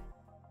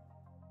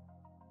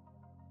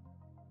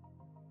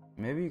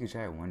 Maybe you could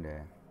try it one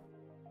day.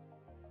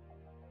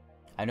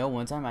 I know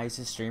one time I used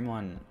to stream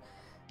on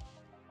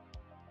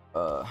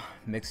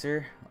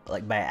Mixer,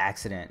 like by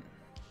accident,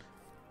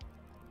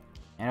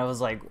 and I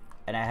was like,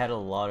 and I had a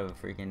lot of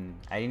freaking,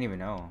 I didn't even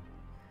know,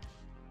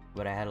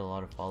 but I had a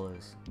lot of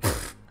follows.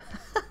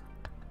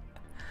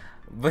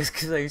 But it's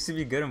because I used to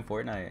be good in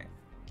Fortnite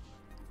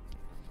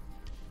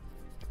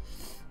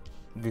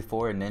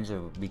before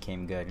Ninja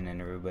became good, and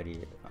then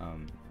everybody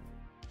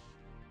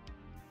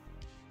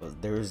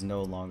there was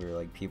no longer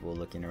like people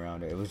looking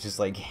around it. It was just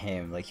like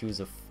him, like he was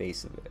the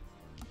face of it.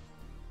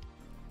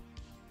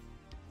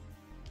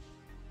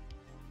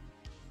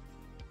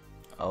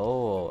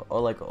 Oh,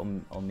 like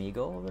Omegle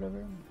or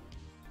whatever.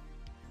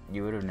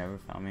 You would have never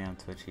found me on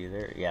Twitch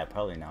either. Yeah,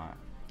 probably not.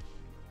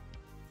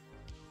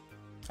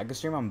 I can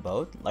stream on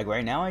both. Like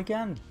right now, I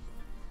can.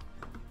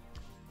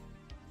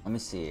 Let me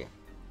see.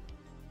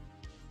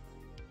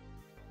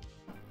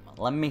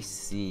 Let me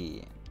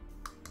see.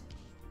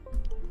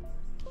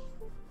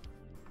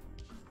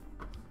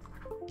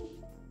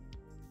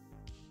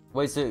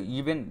 Wait, so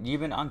you've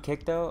been on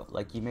Kick though?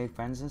 Like you made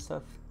friends and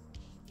stuff?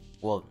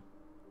 Well,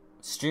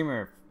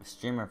 streamer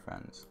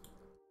friends.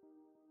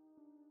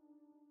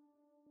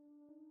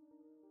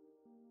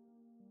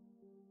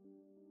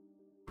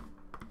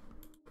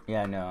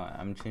 Yeah, no,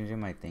 I'm changing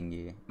my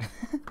thingy.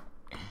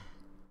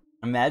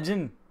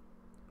 Imagine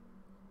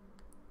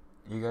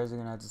you guys are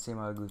gonna have to see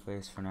my ugly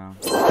face for now.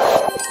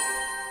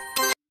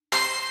 Oh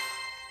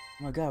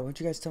my god, why don't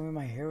you guys tell me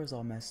my hair was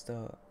all messed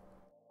up?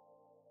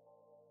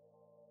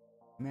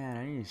 Man,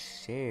 I need to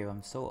shave.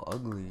 I'm so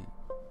ugly.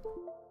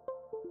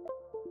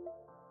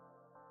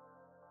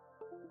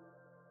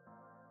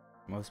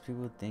 Most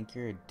people think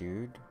you're a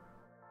dude.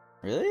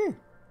 Really?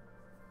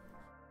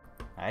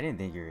 I didn't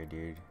think you were a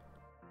dude.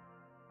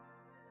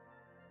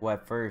 Well,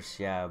 at first,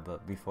 yeah,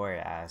 but before I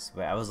asked,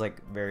 but I was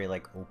like very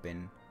like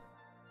open.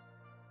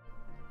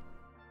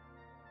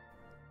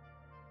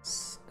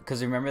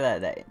 Cause remember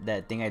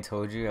that thing I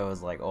told you? I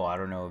was like, oh, I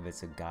don't know if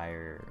it's a guy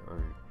or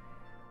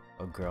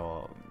a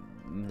girl.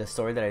 The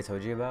story that I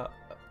told you about,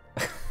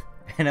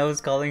 and I was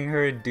calling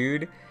her a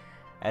dude,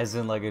 as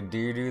in like a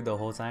dude the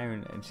whole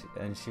time,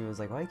 and she was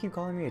like, why do you keep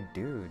calling me a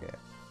dude?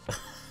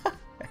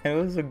 And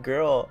it was a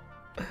girl,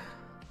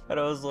 and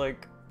I was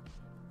like,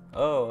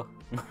 oh.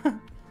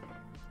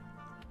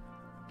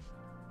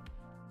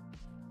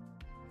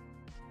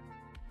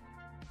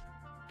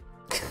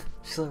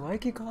 She's like, why do you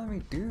keep calling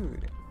me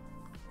dude?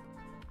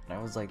 And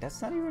I was like,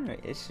 that's not even an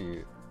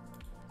issue.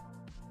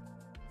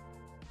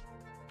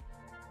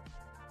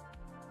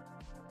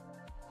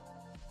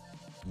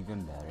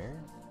 Even better?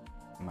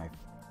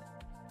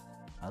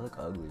 I look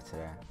ugly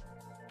today.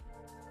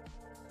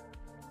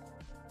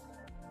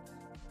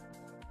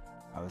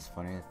 I was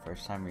funny the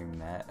first time we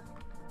met.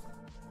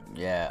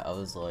 Yeah, I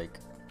was like,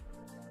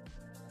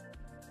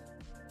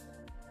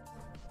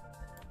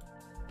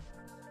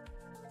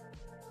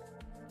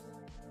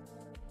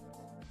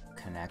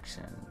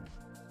 connection.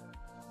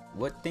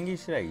 What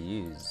thingy should I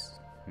use?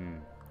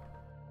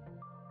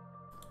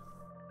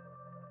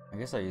 I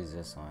guess I'll use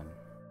this one.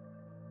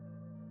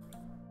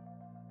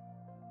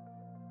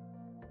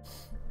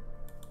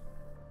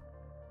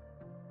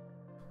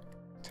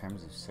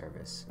 Terms of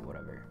service,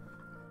 whatever.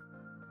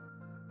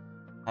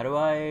 How do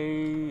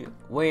I...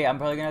 Wait, I'm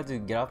probably gonna have to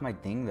get off my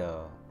thing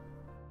though.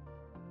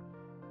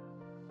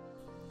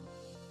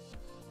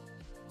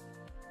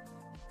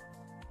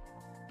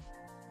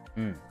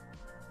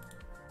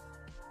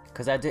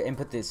 Because I had to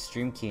input this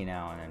stream key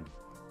now and then...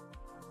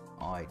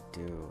 Oh, I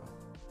do.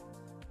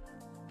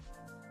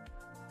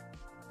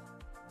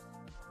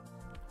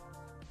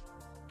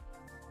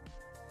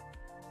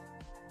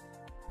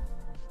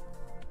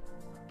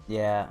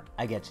 Yeah,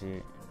 I get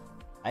you.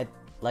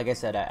 Like I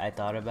said, I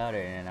thought about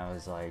it and I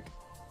was like,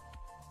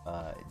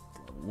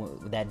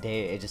 that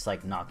day it just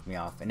like knocked me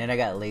off, and then I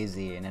got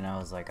lazy, and then I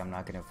was like, I'm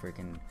not gonna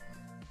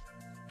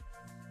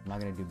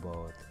do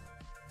both.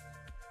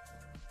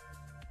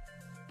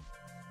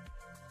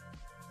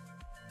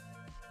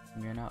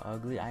 You're not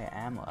ugly. I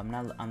am. I'm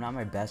not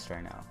my best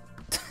right now.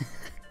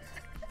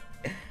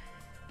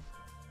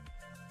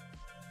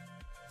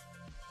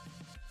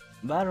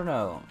 But I don't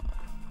know.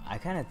 I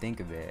kind of think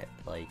of it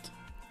like,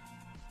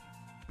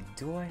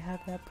 do I have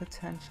that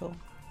potential?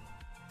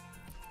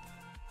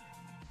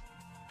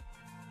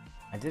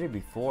 I did it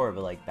before,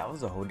 but like that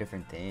was a whole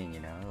different thing, you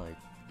know? Like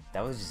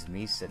that was just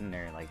me sitting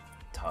there like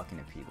talking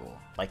to people.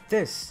 Like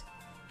this.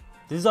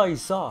 This is all you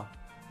saw.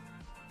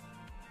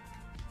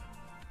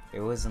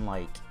 It wasn't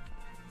like,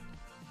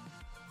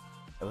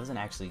 it wasn't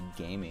actually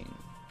gaming.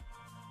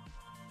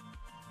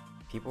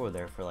 People were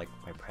there for like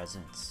my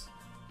presence.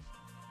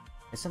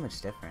 It's so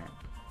much different.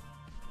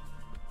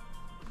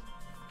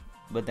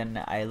 But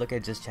then I look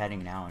at just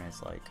chatting now and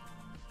it's like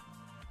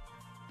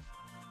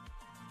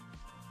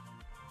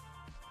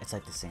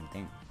the same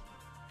thing.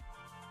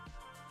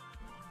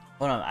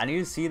 Hold on, I need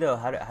to see though,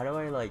 how do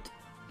I like...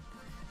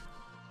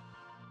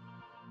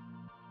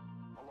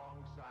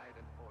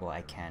 Well,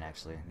 I can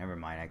actually. Never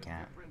mind, I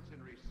can't.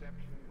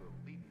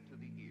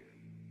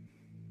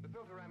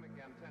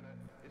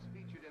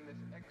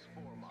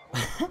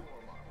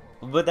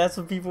 But that's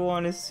what people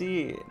want to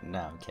see. No,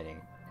 I'm kidding.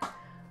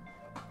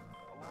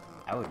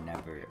 I would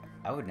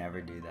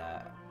never do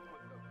that.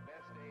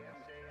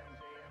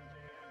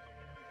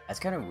 That's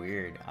kind of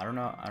weird. I don't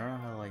know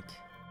how like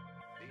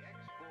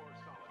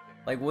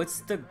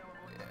what's the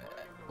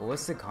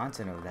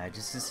content of that?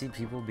 Just to see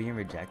people being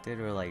rejected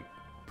or like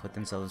put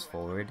themselves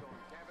forward?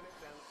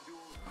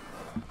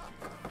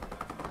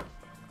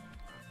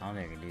 I don't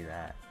think I can do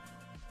that.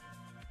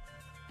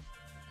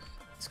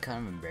 It's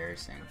kind of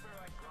embarrassing.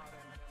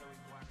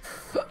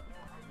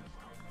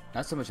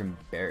 Not so much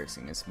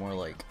embarrassing, it's more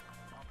like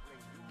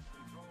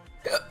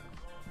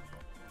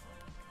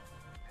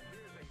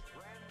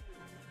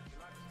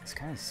it's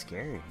kind of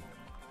scary.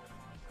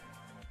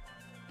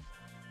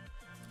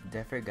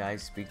 Different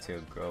guys speak to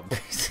a girl.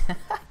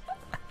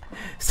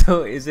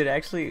 So is it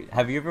actually,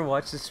 have you ever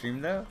watched the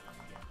stream though?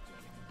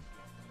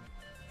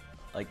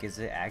 Like, is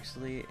it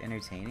actually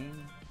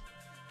entertaining?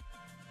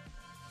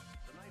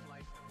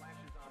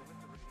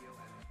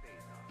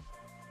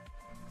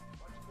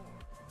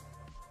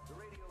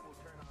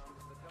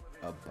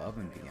 Above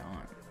and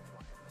beyond.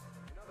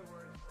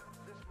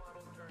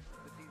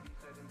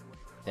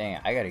 Dang,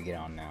 I gotta get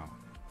on now.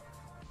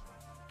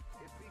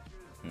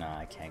 Nah,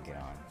 I can't get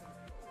on.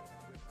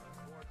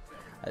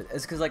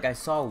 It's cause like I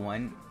saw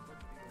one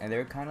and they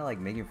were kind of like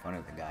making fun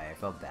of the guy. I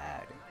felt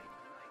bad.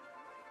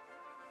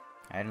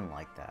 I didn't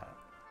like that.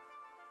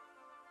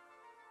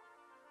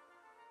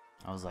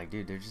 I was like,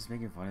 dude, they're just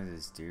making fun of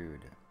this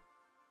dude.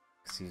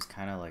 Cause he was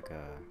kind of like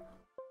a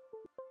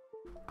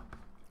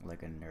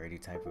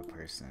nerdy type of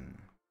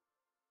person.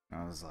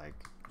 And I was like,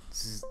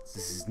 this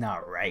is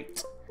not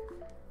right.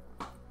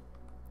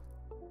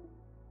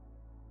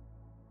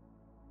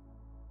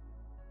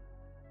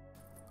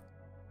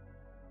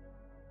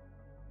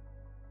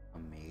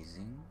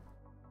 Amazing.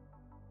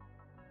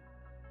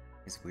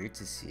 It's weird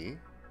to see.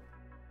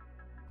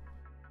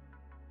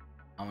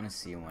 I want to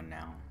see one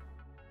now.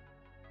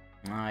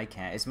 No, I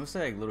can't. It's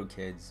mostly like little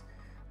kids.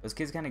 Those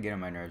kids kind of get on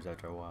my nerves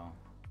after a while.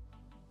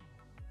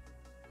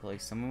 But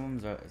like some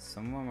of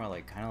them are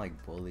like kind of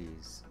like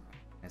bullies.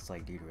 It's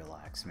like, dude,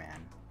 relax,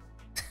 man.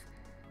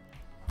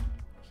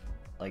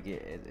 Like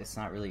it's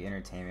not really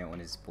entertainment when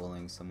it's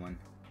bullying someone.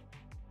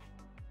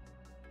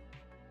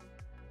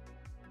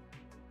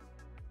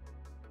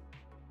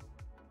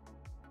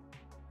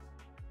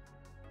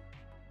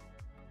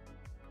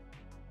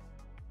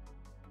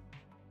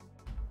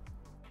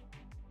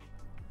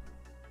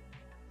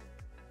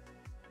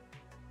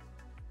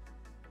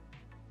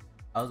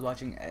 I was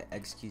watching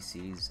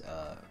XQC's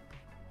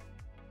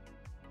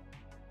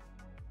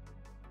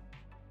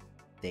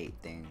date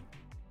thing.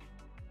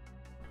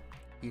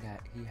 He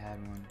had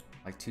one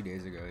like 2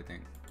 days ago, I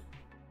think.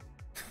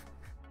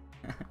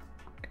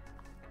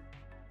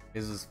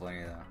 This was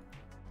funny though.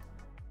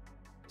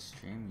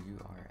 Stream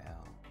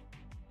URL.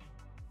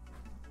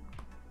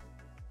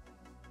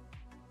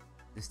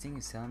 This thing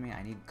is telling me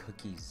I need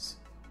cookies.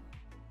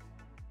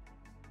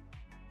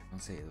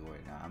 Don't say the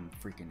word now. I'm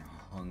freaking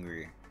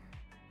hungry.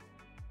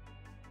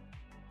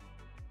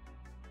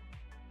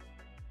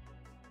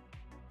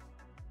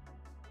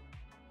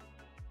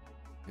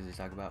 Because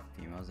they talk about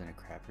females in a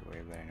crappy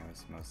way, but I know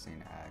it's mostly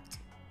an act.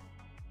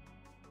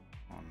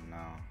 Oh no.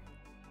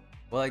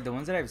 Well, like the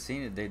ones that I've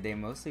seen, they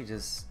mostly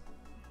just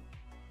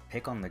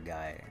pick on the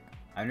guy.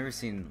 I've never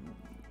seen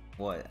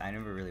what I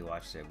never really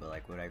watched it, but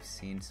like what I've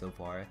seen so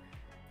far,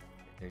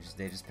 they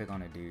just pick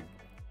on a dude.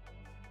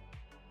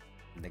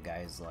 The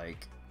guy's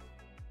like,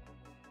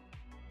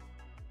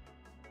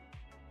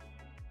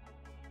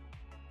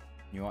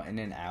 you want in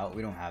and out?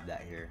 We don't have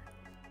that here.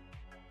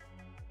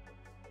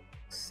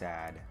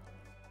 Sad.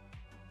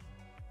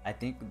 I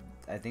think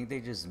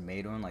they just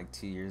made one like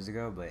 2 years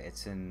ago, but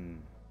it's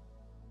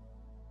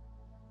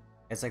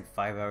like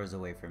 5 hours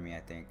away from me. I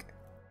think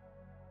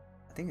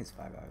it's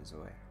 5 hours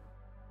away.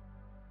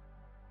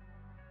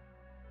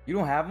 You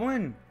don't have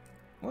one?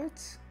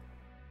 What?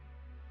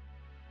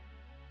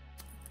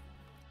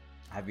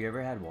 Have you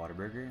ever had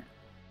Whataburger?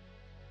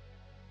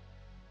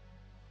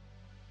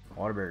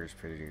 Whataburger's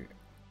pretty good.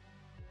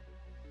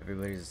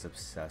 Everybody's just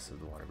obsessed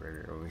with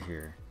Whataburger over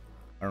here.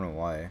 I don't know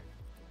why.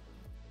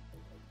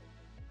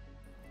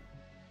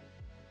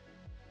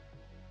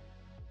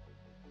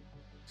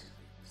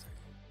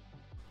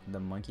 The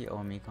monkey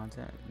OME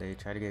content, they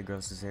try to get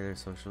girls to say their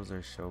socials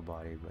or show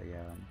body, but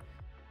yeah.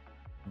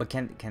 But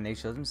can they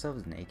show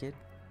themselves naked?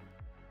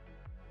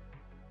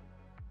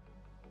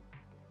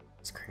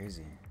 It's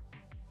crazy.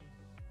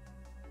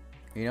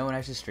 You know when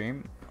I should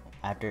stream?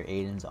 After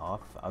Aiden's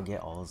off, I'll get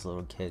all those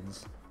little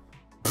kids.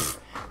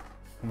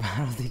 I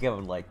don't think I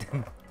would like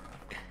them.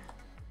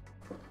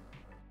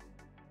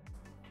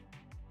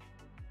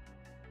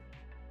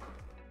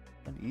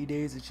 On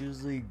E-days, it's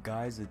usually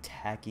guys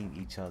attacking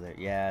each other.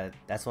 Yeah,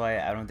 that's why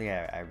I don't think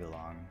I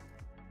belong.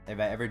 If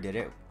I ever did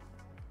it,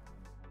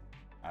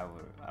 I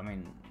would. I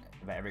mean,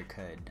 if I ever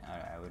could,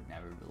 I would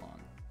never belong.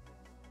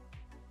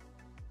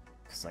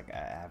 Cause like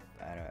I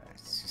don't.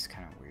 It's just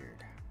kind of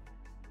weird.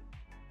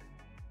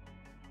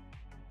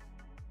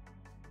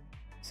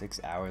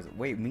 6 hours.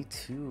 Wait, me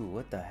too.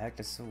 What the heck?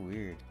 That's so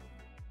weird.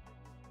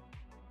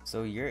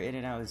 So your in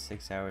and out is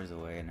 6 hours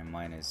away, and then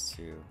mine is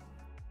 2.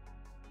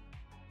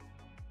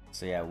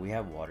 So yeah, we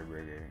have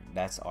Whataburger.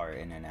 That's our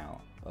in and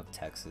out of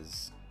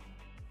Texas.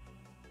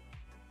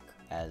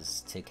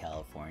 As to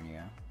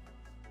California.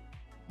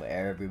 But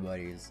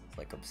everybody's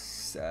like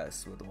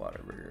obsessed with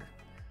Whataburger.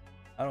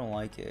 I don't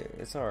like it.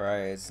 It's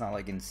alright. It's not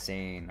like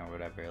insane or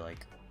whatever.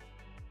 Like,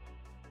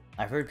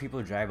 I've heard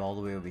people drive all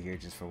the way over here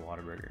just for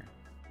Whataburger.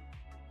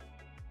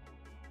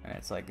 And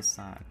it's like it's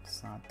not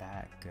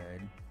that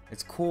good.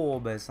 It's cool,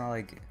 but it's not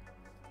like.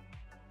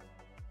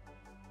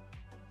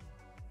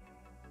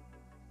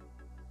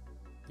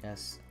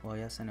 Yes, well,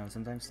 yes, I know.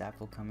 Sometimes staff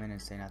will come in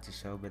and say not to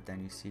show, but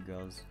then you see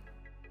girls.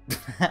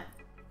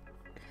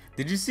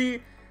 Did you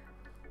see?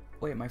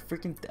 Wait, my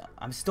freaking.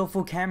 I'm still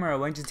full camera.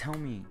 Why didn't you tell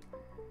me?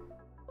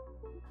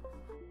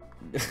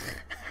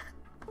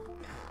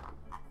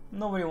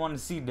 Nobody want to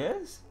see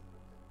this.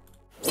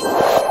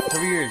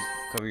 Cover yours.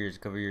 Cover yours.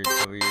 Cover yours.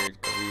 Cover yours.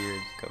 Cover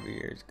yours. Cover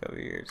yours. Cover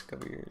yours.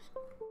 Cover yours.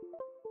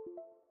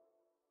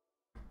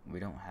 We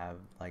don't have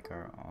like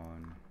our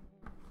own.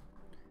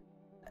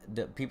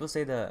 The people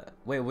say the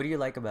wait. What do you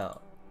like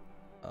about?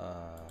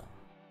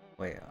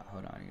 Wait.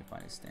 Hold on. You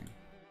find this thing.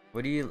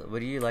 What do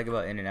you like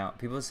about In-N-Out?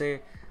 People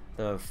say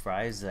the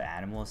fries, the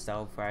animal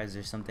style fries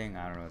or something.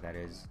 I don't know what that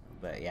is,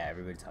 but yeah,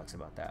 everybody talks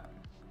about that.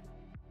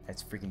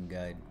 That's freaking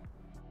good.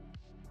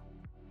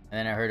 And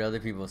then I heard other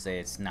people say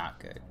it's not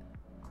good.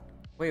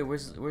 Wait,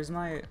 where's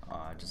my?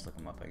 Oh, just look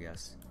them up, I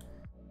guess.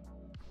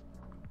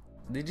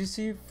 Did you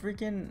see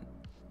freaking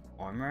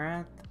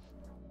Armorath?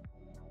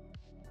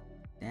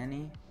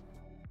 Danny?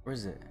 Where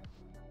is it?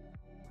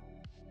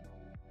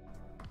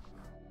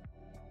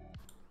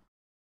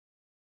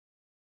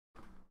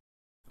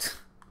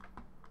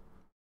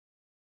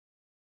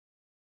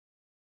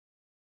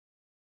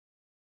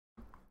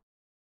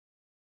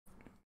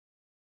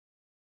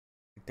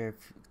 They're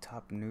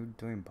top nude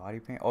doing body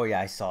paint. Oh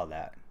yeah, I saw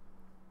that.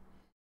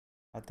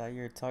 I thought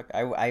you were talking.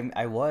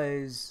 I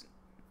was,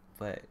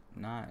 but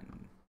not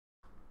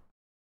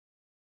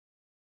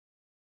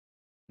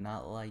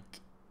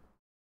like.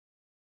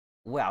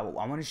 Wow,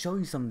 I want to show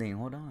you something.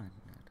 Hold on.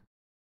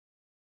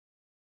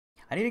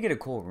 I need to get a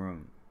cool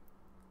room.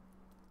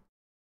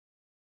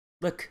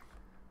 Look.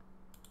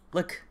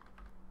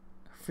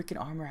 Freaking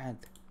Armorhead.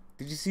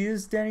 Did you see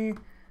this, Danny?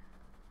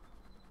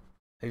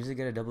 I usually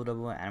get a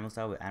double animal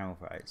style with animal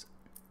fries.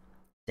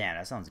 Damn,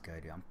 that sounds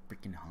good, dude. I'm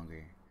freaking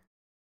hungry.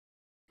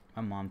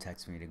 My mom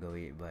texted me to go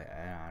eat, but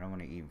I don't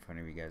want to eat in front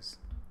of you guys.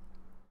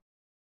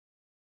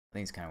 I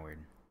think it's kind of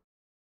weird.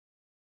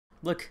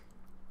 Look.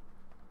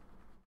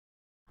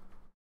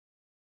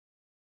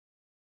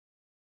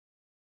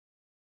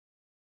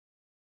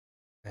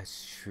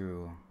 That's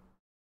true.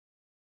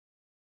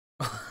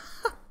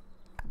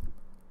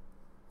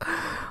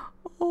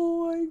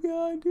 Oh my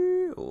god,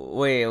 dude.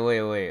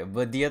 Wait.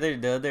 But the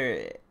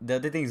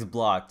other thing's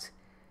blocked.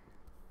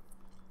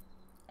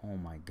 Oh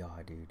my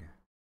god, dude.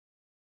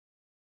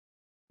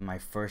 My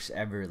first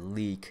ever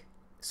leak,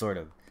 sort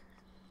of.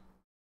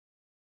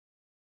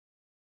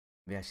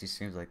 Yeah, she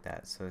streams like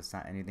that, so it's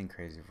not anything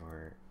crazy for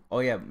her. Oh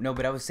yeah, no,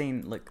 but I was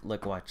saying, look,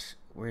 watch.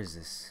 Where is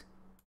this?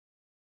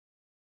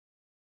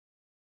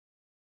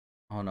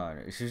 Hold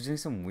on, she was doing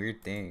some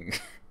weird thing.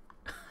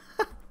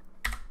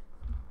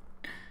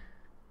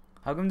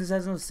 How come this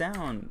has no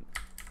sound?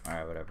 All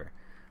right, whatever.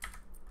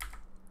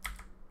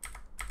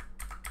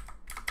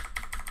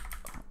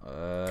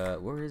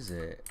 Where is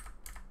it?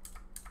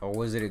 Or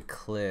was it a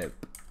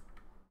clip?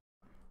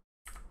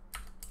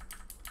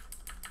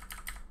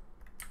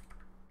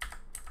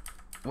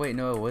 Wait,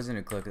 no, it wasn't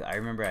a clip. I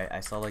remember I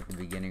saw like the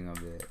beginning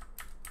of it.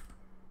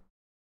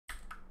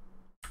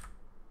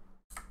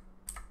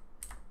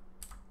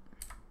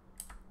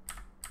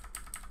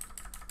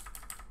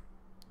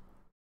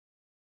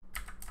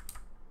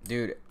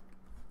 Dude,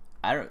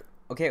 I don't.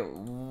 Okay,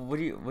 what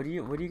do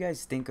you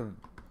guys think of?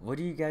 What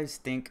do you guys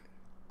think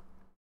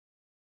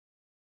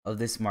of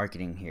this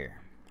marketing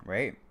here,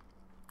 right?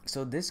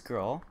 So this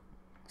girl,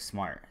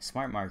 smart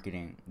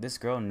marketing. This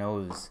girl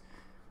knows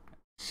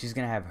she's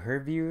gonna have her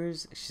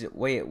viewers. I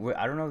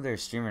don't know if they're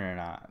streaming or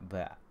not,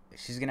 but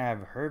she's gonna have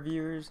her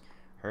viewers,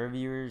 hers,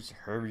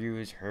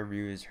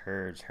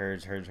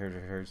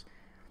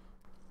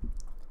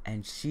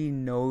 and she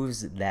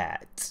knows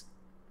that.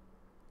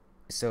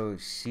 So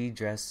she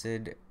dressed.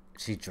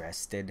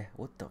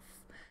 What the?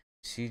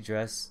 She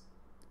dressed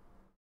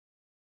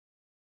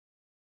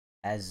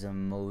as the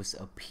most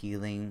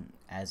appealing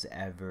as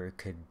ever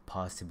could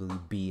possibly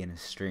be in a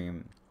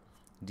stream.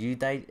 Do you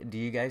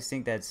guys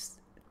think that's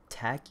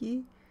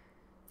tacky?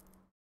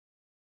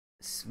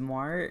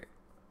 Smart?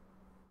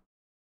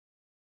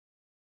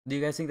 Do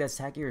you guys think that's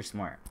tacky or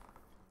smart?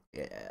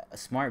 Yeah, a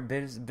smart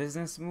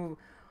business move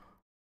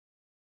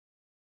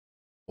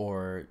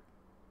or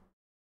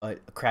a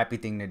crappy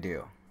thing to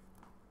do?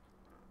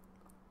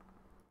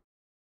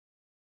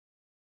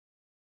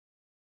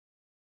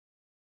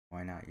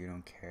 Why not? You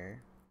don't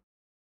care?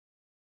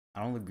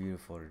 I don't look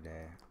beautiful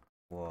today.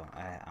 Well,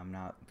 I'm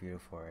not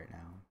beautiful right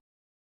now.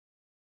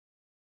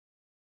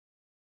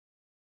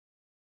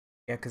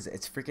 Yeah, cause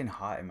it's freaking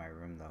hot in my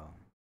room though.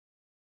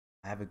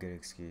 I have a good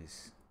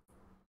excuse.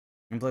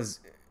 And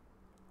plus,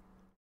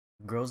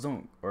 girls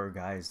don't or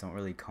guys don't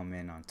really come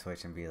in on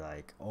Twitch and be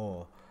like,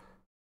 "Oh,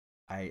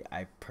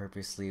 I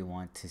purposely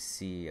want to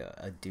see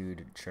a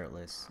dude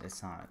shirtless."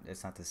 It's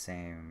not the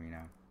same, you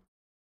know.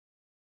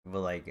 But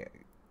like,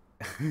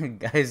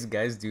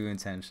 guys do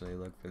intentionally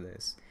look for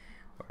this,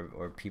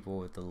 or people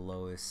with the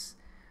lowest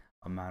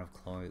amount of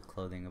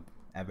clothing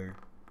ever,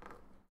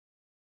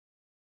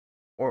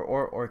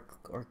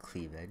 or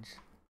cleavage.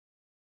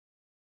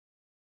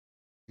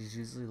 She's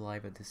usually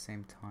live at the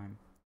same time.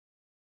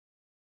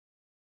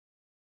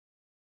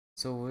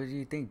 So what do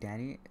you think,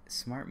 Danny?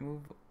 Smart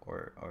move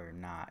or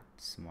not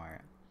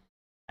smart?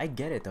 I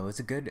get it though. It's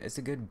a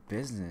good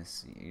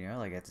business. You know,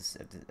 like at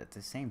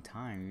the same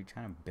time, you're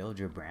trying to build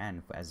your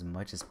brand as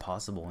much as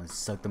possible and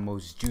suck the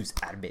most juice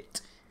out of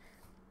it.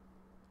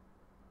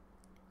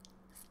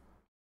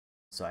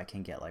 So I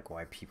can get like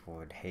why people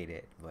would hate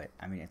it, but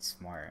I mean it's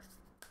smart.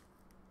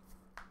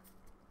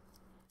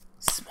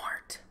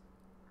 Smart.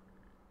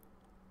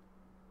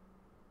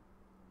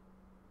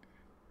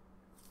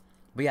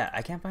 But yeah,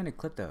 I can't find a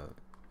clip though.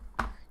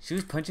 She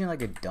was punching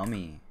like a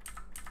dummy.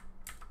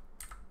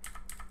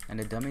 And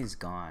the dummy's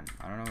gone.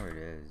 I don't know where it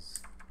is.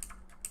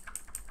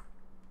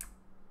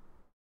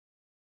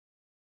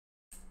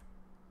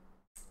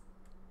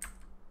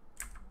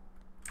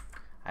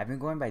 I've been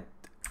going by...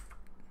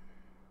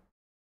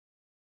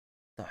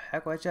 The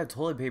heck? Why'd you have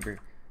toilet paper?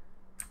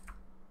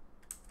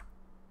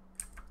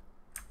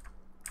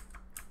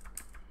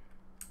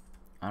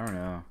 I don't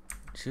know.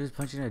 She was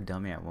punching a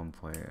dummy at one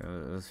point.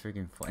 It was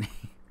freaking funny.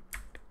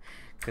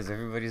 Because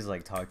everybody's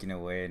like talking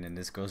away and then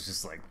this girl's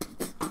just like...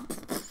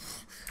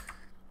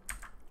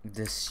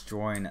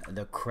 destroying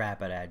the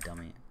crap out of that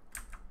dummy.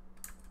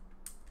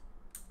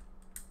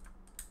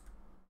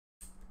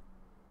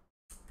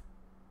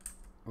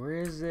 Where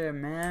is it,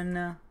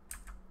 man?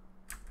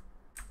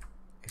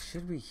 It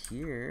should be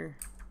here.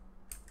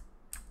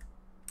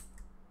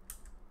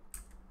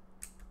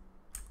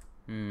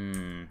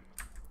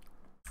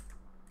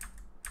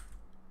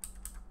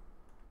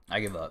 I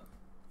give up.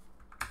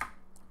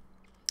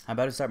 I'm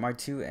about to start Mark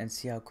 2 and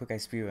see how quick I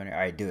speedrun it.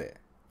 Alright, do it.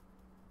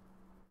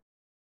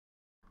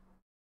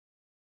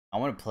 I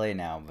want to play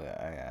now, but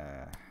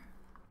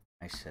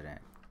I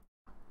shouldn't.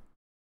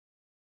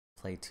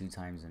 Play 2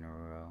 times in a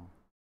row.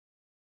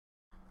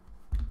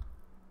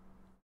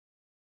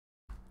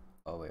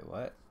 Oh wait,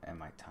 what? And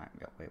my time.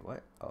 Wait,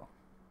 what? Oh.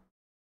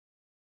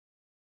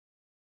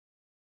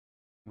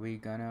 What were you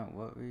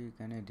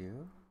gonna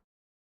do?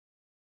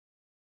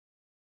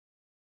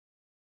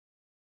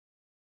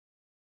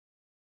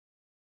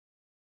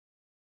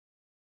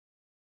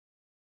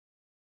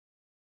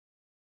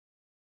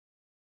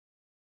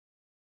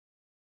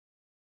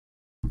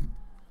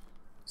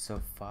 So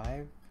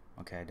 5?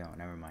 Okay, I don't.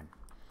 Never mind.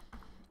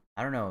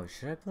 I don't know.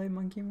 Should I play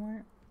Monkey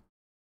more?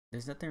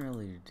 There's nothing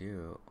really to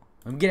do.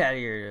 Get out of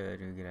here,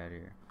 dude. Get out of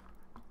here.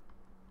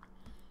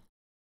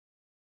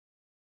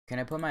 Can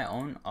I put my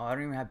own? Oh, I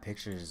don't even have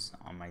pictures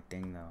on my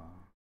thing though.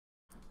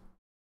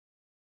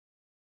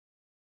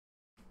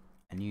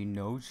 And you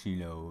know she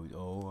knows.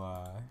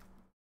 Oh,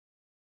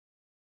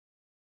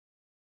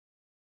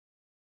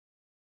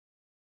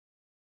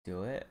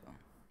 do it.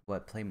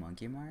 What? Play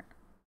Monkey Mart?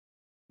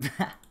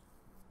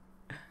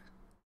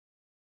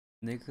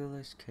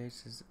 Nicholas Cage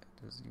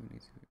doesn't even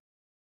need to be.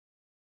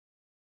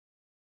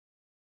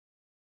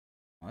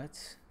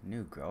 What?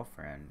 New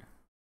girlfriend?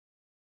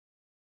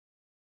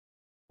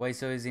 Wait,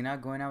 so is he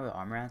not going out with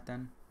Amaranth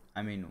then?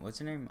 I mean, what's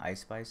her name?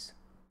 Ice Spice?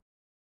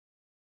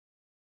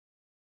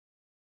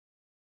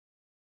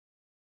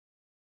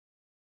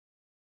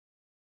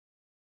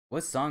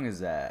 What song is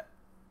that?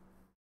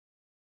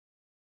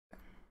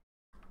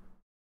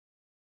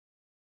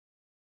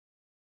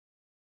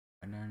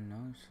 And I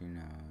know she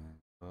knows.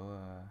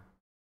 Oh,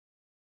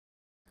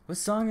 what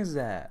song is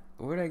that?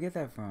 Where did I get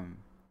that from?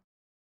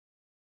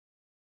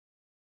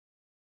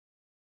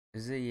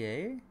 Is it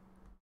Yay?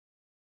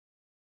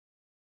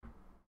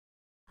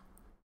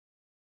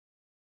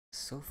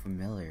 So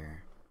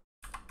familiar.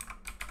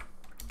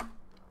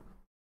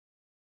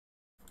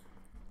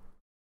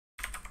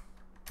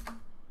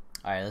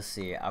 All right, let's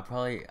see. I'll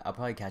probably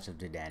catch up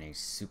to Danny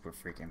super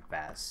freaking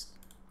fast.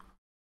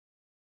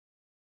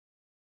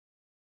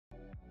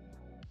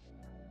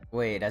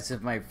 Wait, that's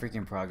if my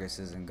freaking progress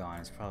isn't gone.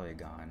 It's probably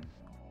gone.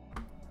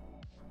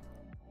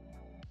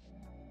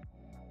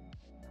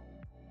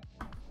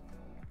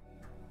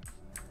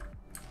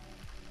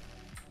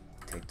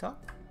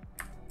 TikTok?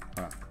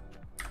 Hold on.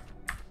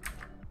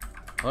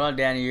 Hold on,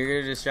 Danny.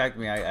 You're gonna distract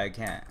me. I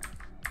can't.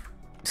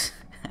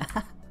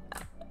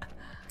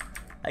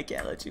 I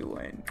can't let you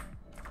win.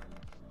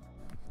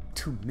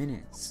 2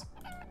 minutes.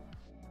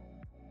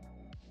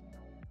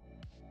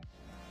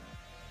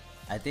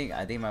 I think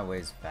my way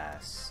is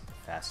faster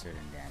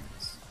than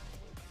Danny's.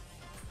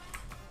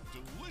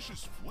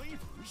 Delicious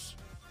flavors.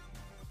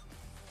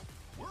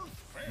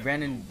 Worth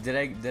Brandon, did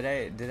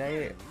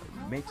I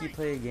make you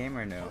play a game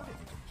or no? part of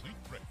a complete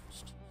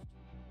breakfast.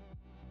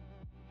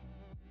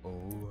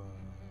 Oh,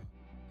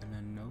 and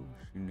I know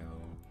she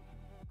knows.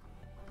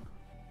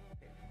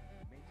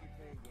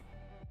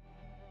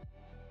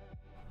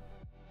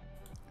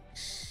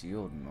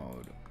 Shield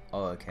mode.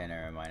 Oh, okay,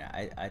 never mind.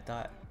 I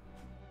thought.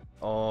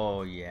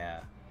 Oh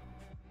yeah.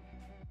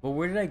 But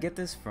where did I get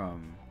this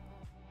from?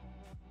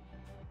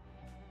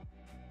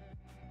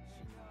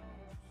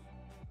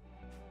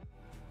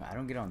 I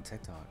don't get on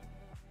TikTok.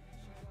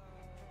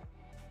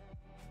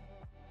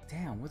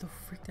 Damn, where the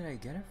freak did I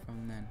get it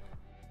from then?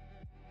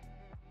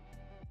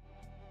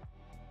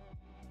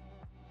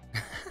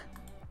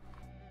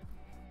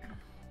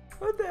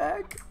 What the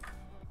heck?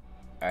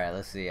 Alright,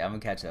 let's see. I'm gonna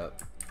catch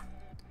up.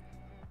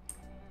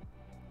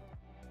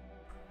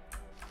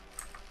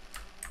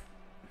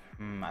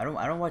 I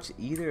don't watch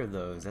either of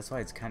those. That's why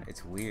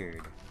it's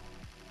weird.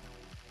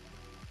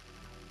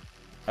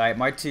 Alright,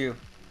 Mark 2.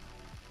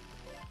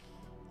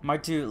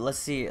 Mark 2, let's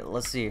see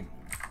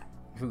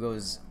who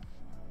goes.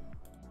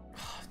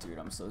 Oh, dude,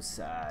 I'm so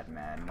sad,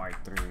 man.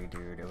 Mark 3,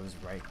 dude, it was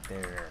right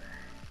there.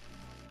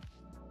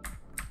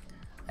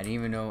 I didn't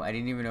even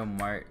know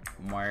Mark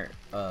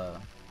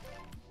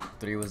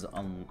 3 was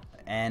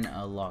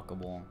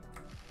unlockable.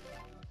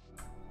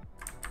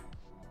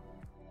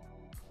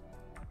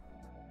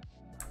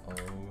 Oh,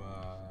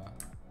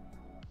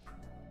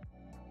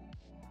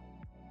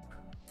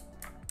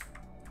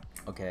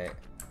 okay,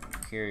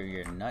 here are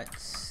your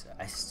nuts.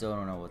 I still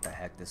don't know what the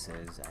heck this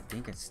is. I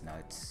think it's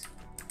nuts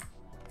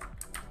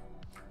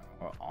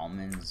or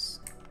almonds,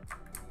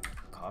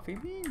 coffee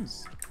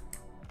beans.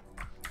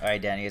 All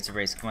right, Danny, it's a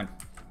race. Come on,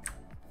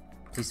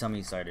 please tell me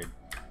you started,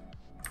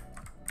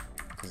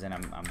 because then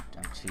I'm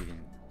cheating.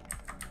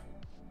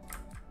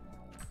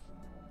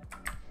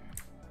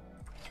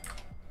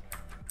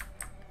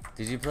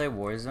 Did you play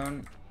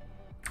Warzone,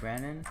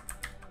 Brandon?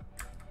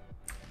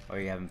 Or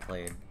you haven't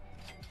played?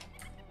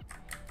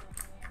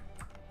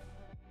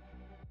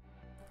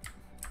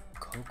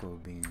 Cocoa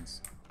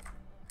beans.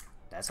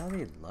 That's how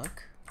they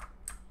look?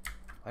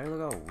 Why do they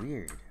look all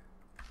weird?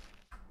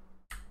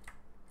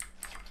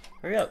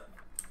 Hurry up!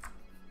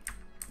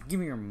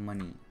 Give me your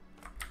money.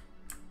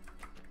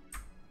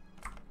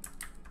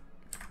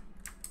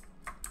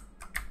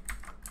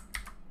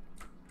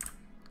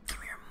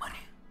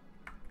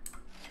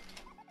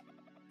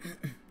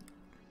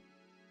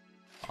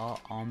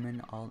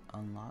 Almond all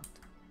unlocked.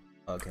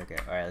 Okay.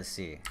 All right. Let's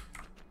see.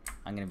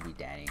 I'm gonna be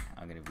Danny.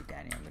 I'm gonna be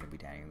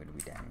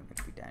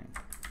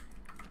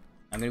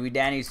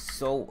Danny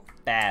so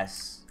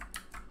fast.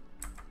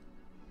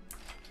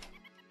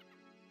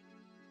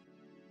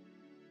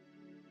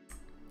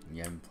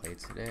 You haven't played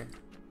today?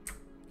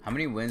 How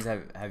many wins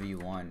have you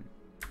won?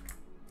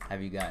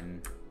 Have you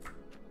gotten?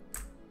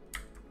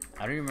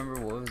 I don't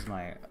remember what was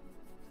my.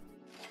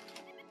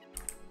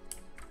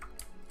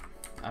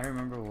 I don't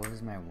remember what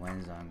was my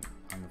wins on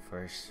on the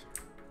first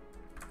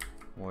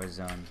war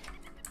zone.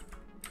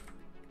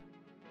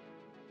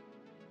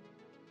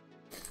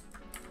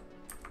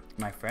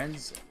 My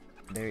friends,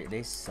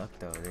 they suck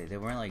though. They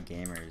weren't like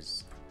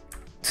gamers,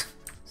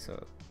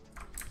 so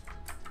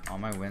all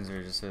my wins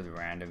are just with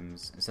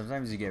randoms.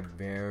 Sometimes you get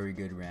very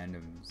good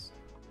randoms.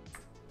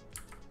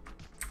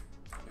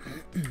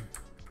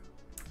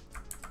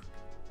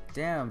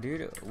 Damn,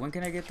 dude, when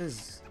can I get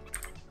this?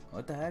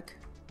 What the heck?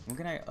 When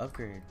can I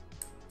upgrade?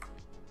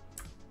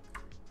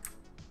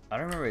 I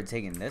don't remember it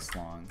taking this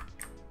long.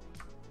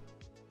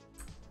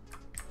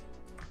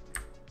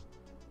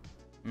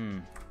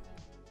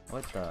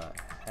 What the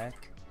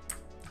heck?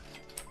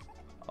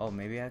 Oh,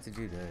 maybe I have to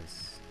do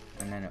this.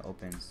 And then it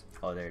opens.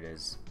 Oh, there it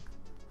is.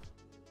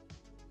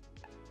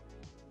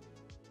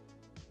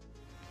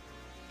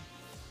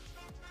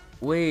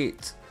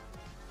 Wait,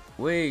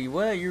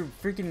 what? You're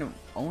freaking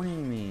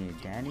owning me,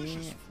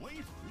 Danny.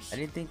 I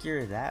didn't think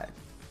you're that.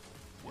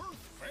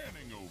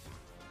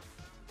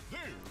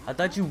 I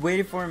thought you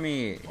waited for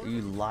me,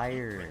 you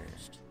liar.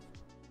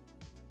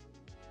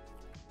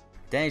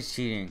 Danny's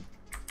cheating.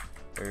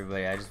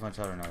 Everybody, I just want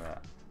y'all to know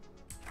that.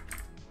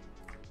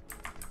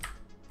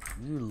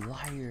 You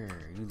liar.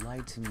 You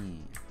lied to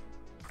me.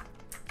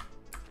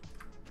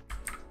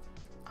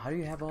 How do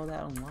you have all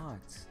that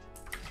unlocked?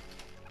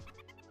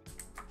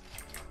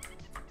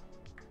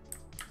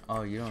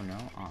 Oh, you don't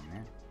know? Oh,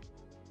 man.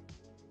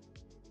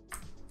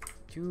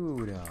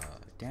 Dude,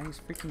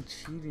 Danny's freaking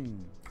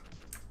cheating.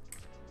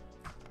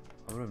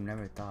 I would have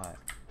never thought.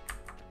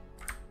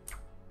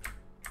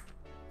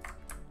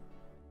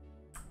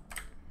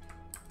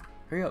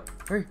 Hurry up.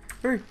 Hurry.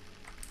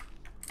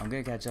 I'm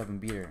gonna catch up and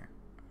beat her.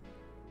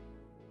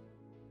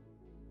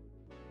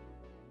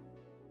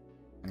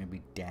 I'm gonna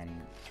be Danny.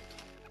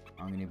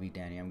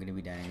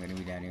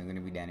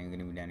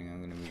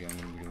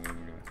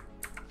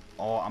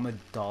 Oh, I'm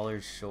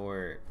 $1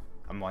 short.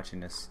 I'm watching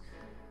this.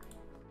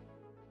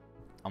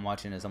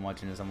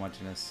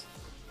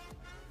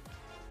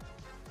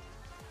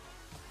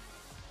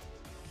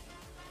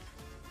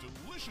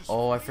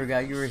 Oh, I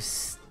forgot you were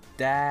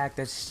stacked.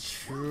 That's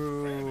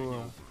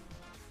true.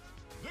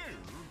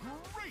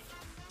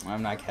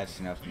 I'm not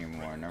catching up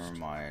anymore. Never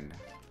mind.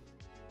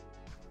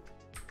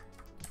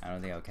 I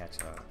don't think I'll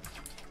catch up.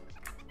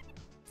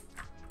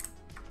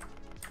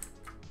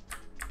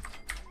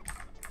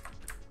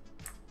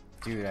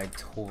 Dude, I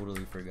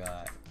totally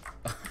forgot.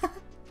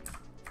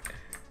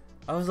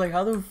 I was like,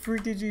 how the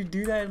freak did you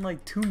do that in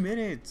like 2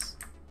 minutes?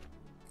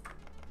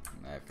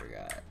 I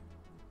forgot.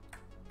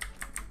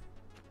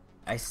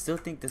 I still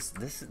think this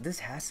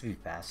has to be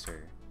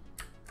faster.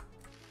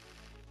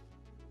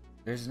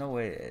 There's no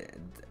way.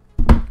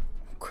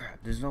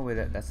 Crap. There's no way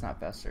that's not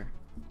faster.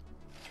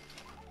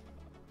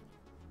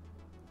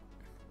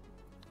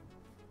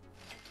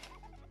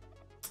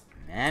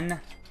 Man.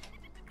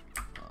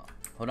 Oh,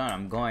 hold on.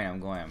 I'm going.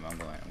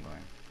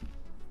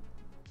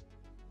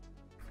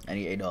 I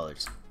need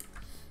 $8.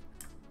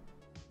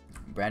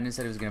 Brandon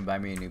said he was gonna buy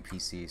me a new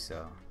PC,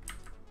 so.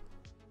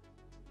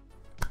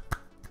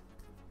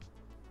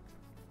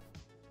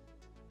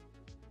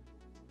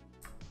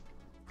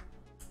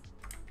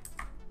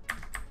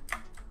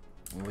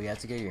 Well, you have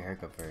to get your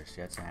haircut first.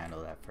 You have to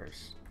handle that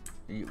first.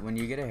 When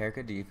you get a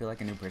haircut, do you feel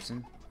like a new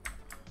person?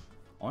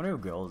 I wonder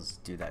if girls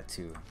do that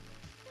too.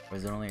 Or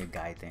is it only a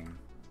guy thing?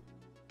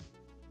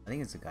 I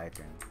think it's a guy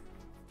thing.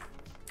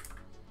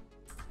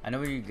 I know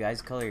when you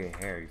guys color your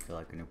hair, you feel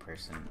like a new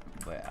person.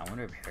 But I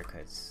wonder if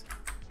haircuts...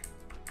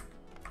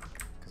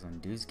 Because when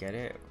dudes get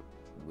it,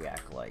 we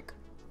act like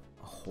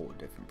a whole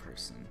different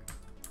person.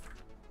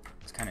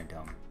 It's kind of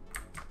dumb.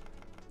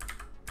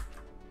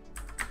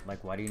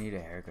 Like, why do you need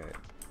a haircut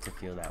to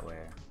feel that way?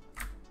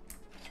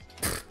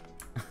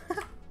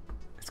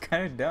 It's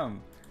kind of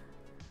dumb.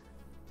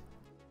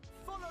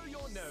 Follow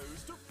your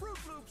nose to Fruit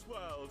Loops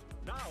World.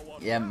 Now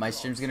yeah, my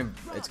stream's gonna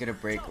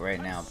break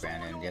right now,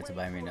 Brandon. You have to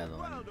buy me another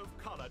one.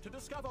 To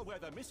discover where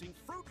the missing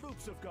Fruit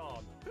Loops have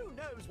gone. Who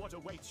knows what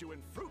awaits you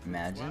in Fruit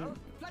Loops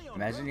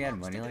Imagine you had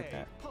money like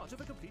that. Part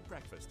of a complete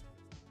breakfast.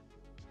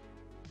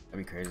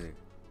 That'd be crazy.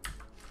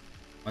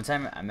 One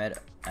time I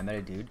met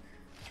a dude.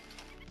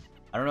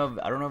 I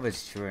don't know if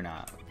it's true or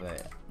not,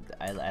 but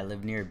I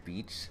live near a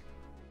beach.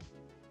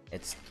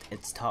 It's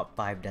top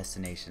 5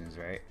 destinations,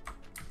 right?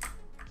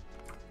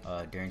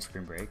 During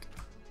spring break.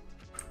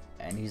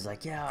 And he's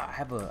like, yeah, I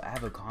have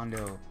a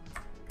condo.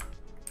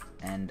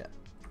 And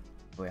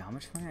wait, how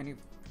much money I need?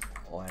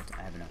 Oh, I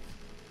have enough.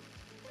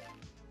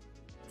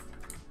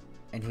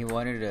 And he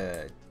wanted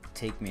to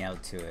take me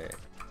out to it,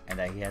 and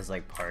that he has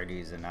like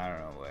parties and I don't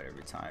know what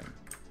every time.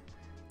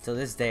 Till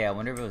this day, I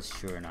wonder if it was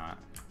true or not.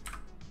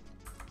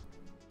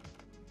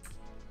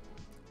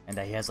 And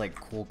that he has like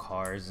cool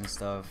cars and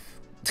stuff.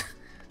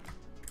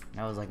 And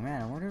I was like,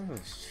 man, I wonder if it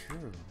was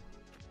true.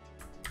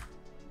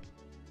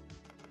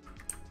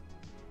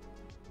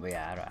 But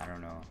yeah, I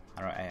don't know.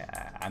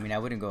 I mean, I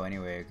wouldn't go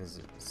anyway because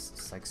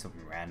it's like some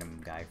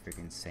random guy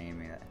freaking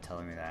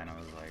telling me that, and I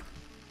was like,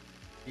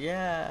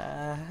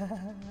 yeah.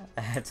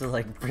 I had to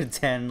like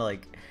pretend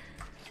like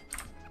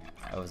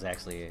I was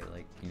actually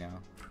like, you know,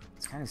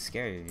 it's kind of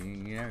scary.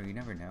 You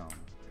never know.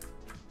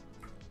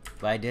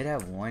 But I did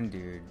have one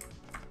dude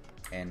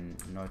in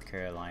North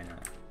Carolina,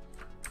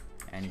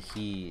 and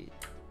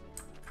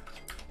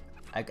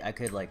I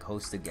could like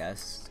host a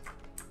guest,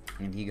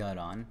 and he got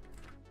on,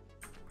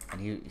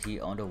 and he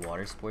owned a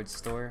water sports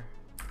store,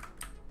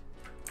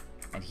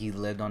 and he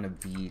lived on a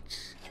beach.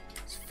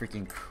 It's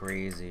freaking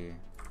crazy.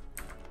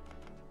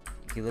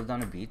 He lived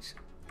on a beach,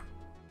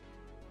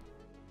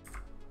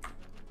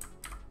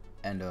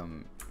 and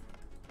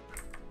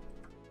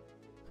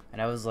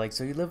I was like,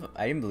 so you live,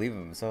 I didn't believe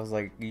him, so I was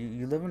like,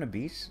 you live on a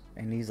beach?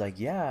 And he's like,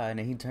 yeah. And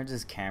then he turns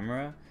his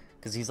camera,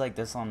 because he's like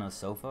this on a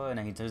sofa, and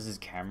then he turns his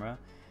camera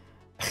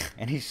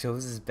and he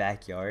shows his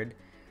backyard,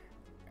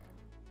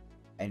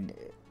 and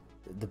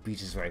the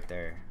beach is right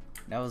there.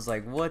 And I was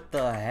like, what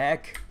the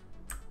heck?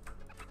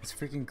 It's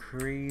freaking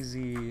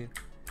crazy.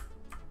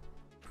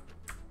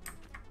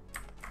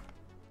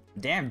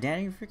 Damn,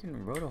 Danny, you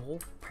freaking wrote a whole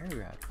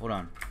paragraph. Hold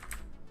on,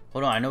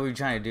 I know what you're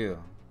trying to do.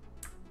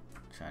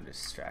 You're trying to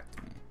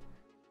distract me.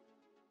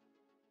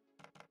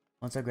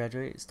 Once I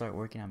graduate, start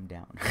working, I'm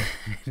down.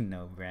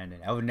 No,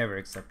 Brandon, I would never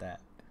accept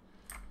that.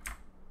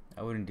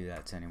 I wouldn't do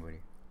that to anybody.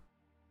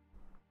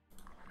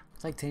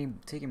 It's like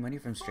taking money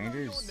from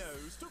strangers. Follow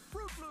your nose to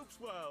Fruit Loops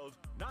World.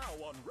 Now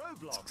on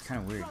Roblox. It's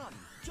kind of weird. Run,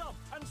 jump,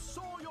 and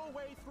soar your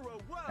way through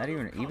a world Not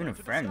even of color a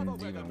to friend discover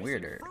is where even the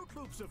weirder. missing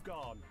Fruit Loops have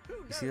gone. Who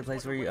You see the knows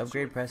place what where you awaits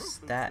upgrade, in press Fruit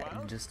Loops that, World?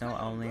 and just know I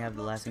Now only on have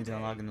the last thing to Roblox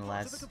unlock in the today,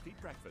 part of last. a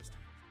complete breakfast.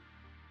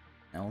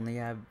 I only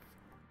have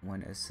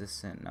one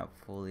assistant, not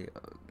fully.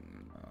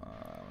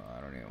 I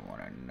don't even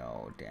want to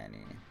know,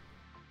 Danny.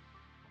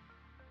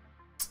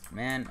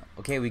 Man,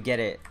 okay, we get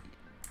it.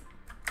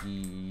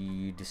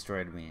 You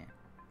destroyed me.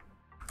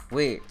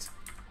 Wait.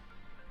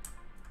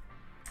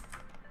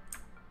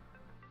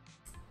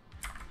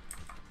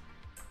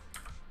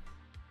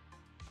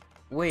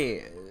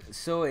 Wait,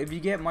 so if you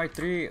get Mark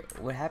 3,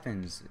 what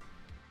happens?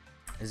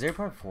 Is there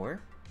part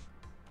 4?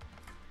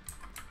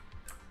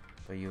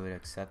 But you would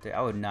accept it?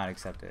 I would not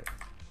accept it.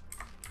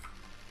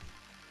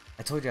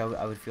 I told you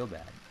I would feel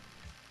bad.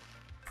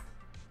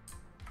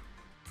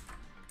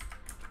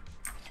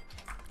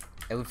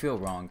 It would feel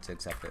wrong to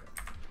accept it.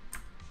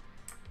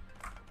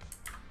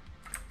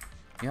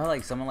 You know how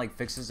like someone like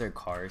fixes their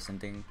car or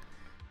something?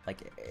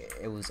 Like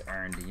it was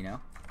earned, you know?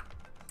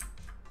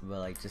 But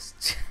like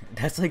just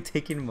that's like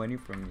taking money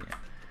from me.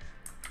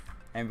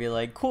 And be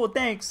like, cool,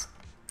 thanks.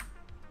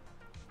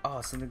 Oh,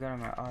 something got on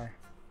my eye.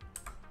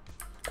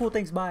 Cool,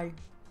 thanks, bye.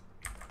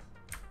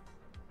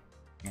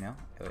 You know?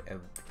 It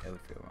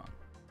would feel wrong.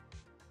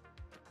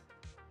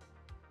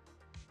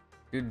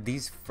 Dude,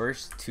 these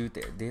first two,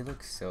 they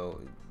look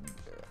so...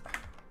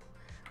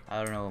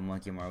 I don't know what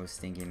Monkey Mar was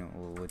thinking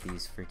with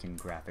these freaking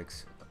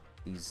graphics.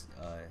 These,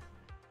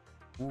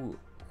 who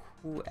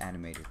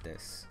animated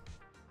this?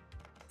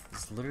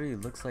 This literally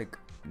looks like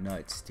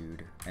nuts,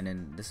 dude. And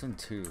then this one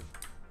too.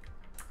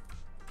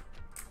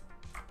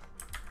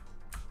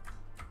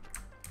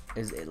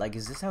 Is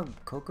this how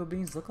cocoa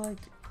beans look like?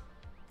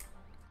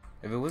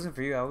 If it wasn't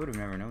for you, I would have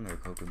never known they were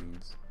cocoa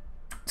beans.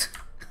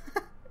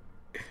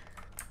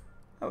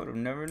 I would have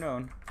never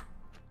known.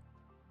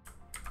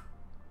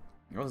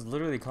 I was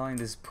literally calling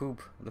this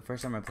poop the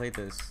first time I played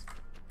this,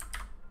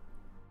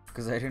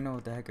 because I didn't know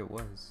what the heck it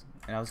was.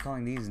 And I was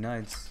calling these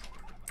nuts.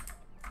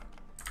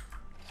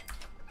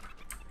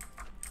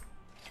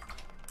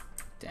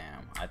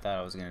 Damn, I thought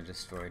I was gonna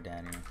destroy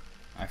Danny.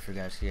 I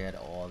forgot she had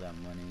all that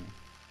money.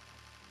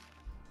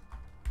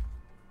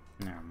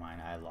 Never mind,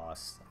 I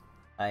lost.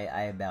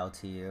 I bow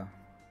to you.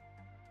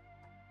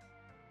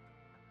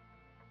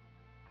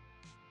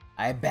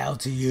 I bow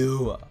to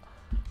you.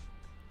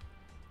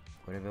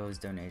 What if it was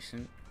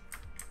donation?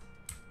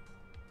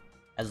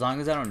 As long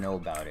as I don't know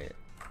about it,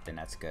 then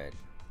that's good.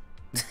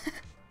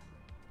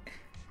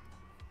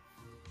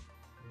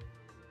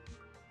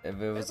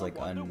 If it was like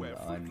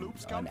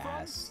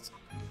unasked.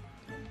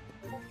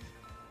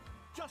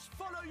 Just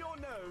follow your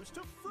nose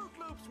to Fruit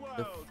Loops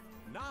World.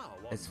 Now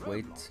on It's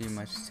way Roblox. too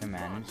much to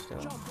manage though.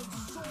 Jump and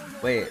soar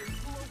your Wait. way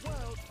through a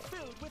world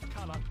filled with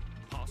color.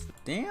 Past the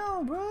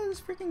Damn, bro, this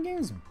freaking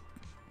game's...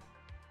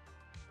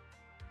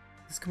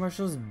 This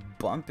commercial's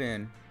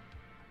bumping.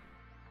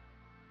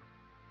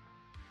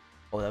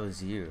 Oh, that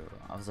was you.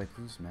 I was like,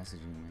 who's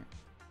messaging me?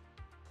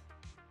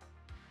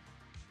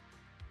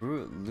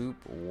 Fruit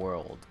Loop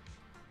World.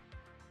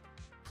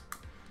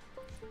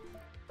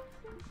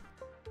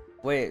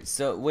 Wait,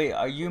 so wait,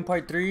 are you in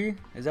part 3?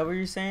 Is that what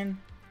you're saying?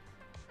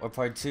 Or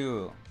part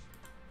 2?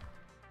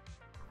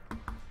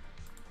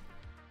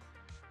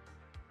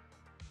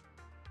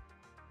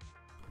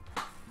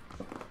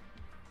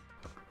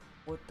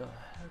 What the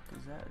heck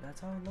is that?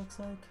 That's how it looks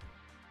like?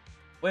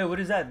 Wait, what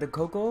is that? The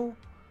cocoa?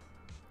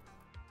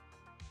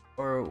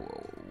 Or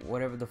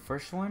whatever, the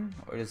first one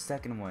or the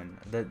second one?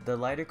 The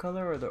lighter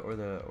color or the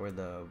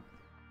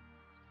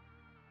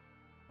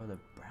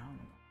brown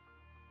one?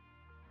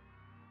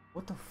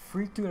 What the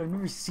freak, dude? I've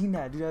never seen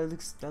that, dude.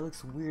 That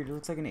looks weird. It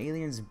looks like an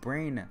alien's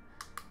brain.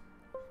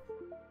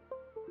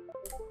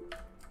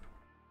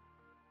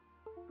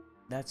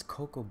 That's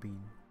cocoa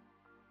bean.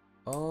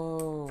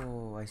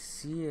 Oh, I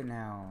see it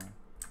now.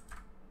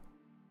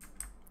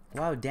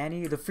 Wow,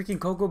 Danny, the freaking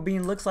cocoa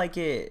bean looks like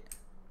it.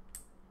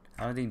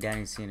 I don't think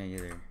Danny's seen it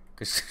either,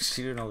 cause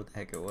she didn't know what the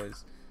heck it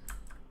was.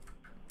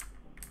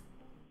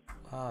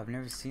 Wow, I've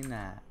never seen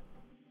that.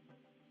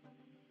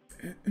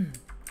 Yeah,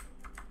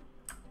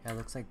 it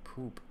looks like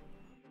poop.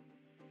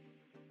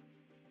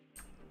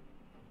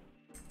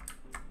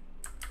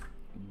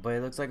 But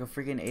it looks like a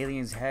freaking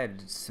alien's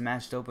head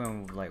smashed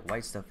open with like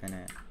white stuff in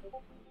it.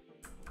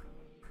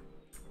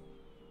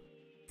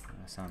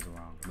 That sounds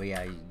wrong. But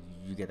yeah,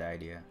 you get the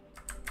idea.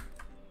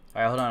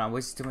 Alright, hold on. I'm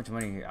wasting too much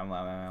money here. No.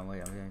 I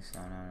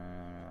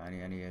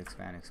need to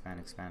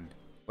expand.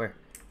 Where?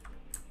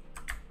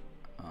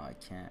 Oh, I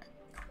can't.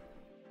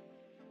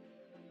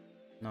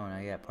 No, not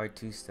yet. Part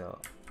 2 still.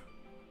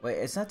 Wait,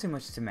 it's not too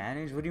much to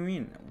manage? What do you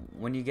mean?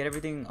 When you get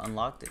everything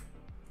unlocked?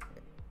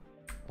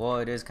 Well,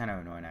 it is kind of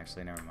annoying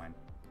actually. Never mind.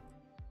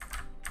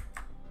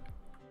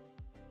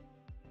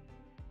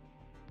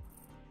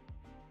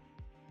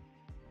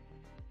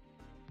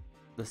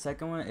 The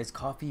second one is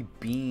coffee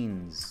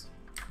beans.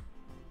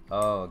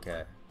 Oh,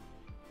 okay.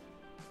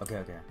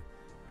 Okay.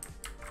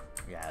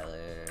 Yeah,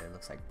 it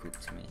looks like poop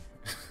to me.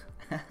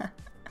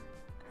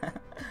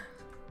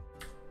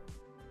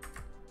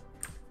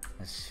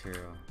 That's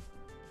true.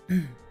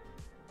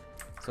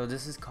 So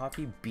this is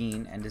coffee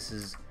bean and this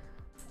is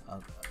a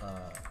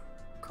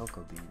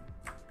cocoa bean.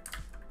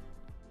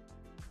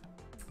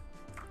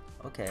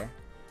 Okay.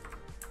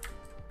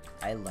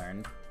 I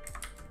learned.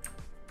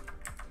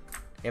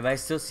 If I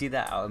still see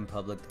that out in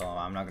public though,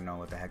 I'm not gonna know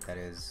what the heck that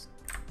is.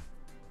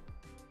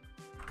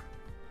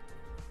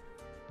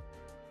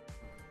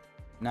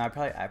 No, I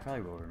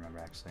probably will remember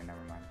actually,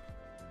 never mind.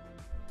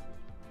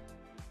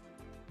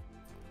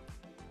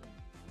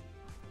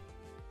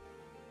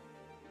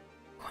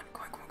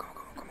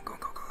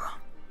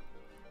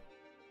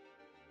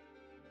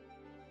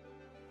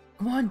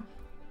 Come on!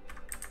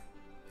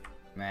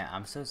 Man,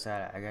 I'm so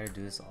sad. I gotta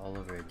do this all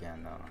over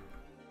again though.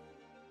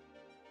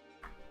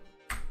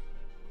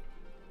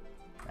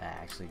 That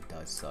actually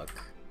does suck.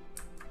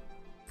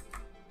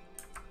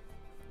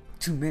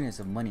 2 minutes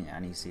of money, I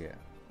need to see it.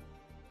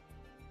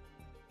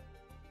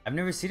 I've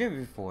never seen it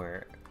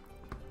before.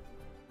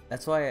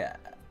 That's why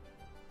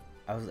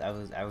I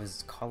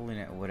was calling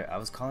it what I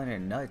was calling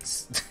it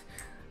nuts.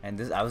 And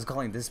this I was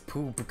calling this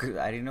poop because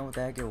I didn't know what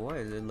the heck it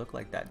was. It looked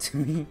like that to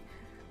me.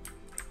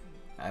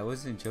 I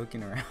wasn't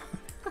joking around.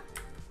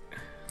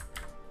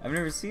 I've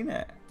never seen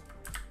it.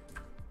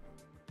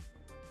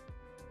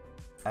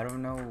 I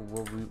don't know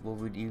what we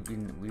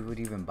would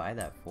even buy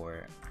that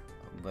for,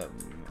 but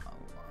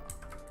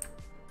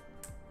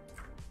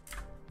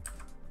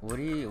what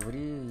do you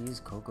use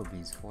cocoa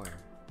beans for?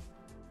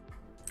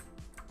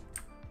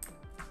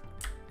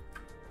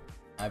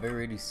 I've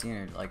already seen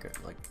it like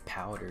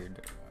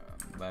powdered,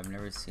 but I've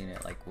never seen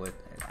it like what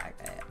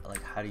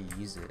like how to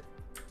use it.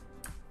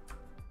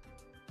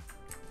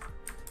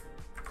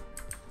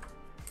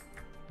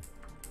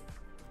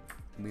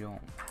 We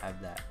don't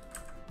have that.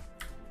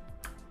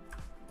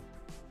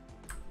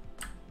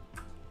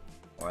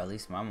 Or at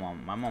least my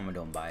mama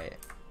don't buy it.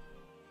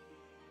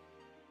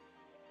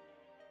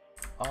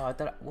 Oh, I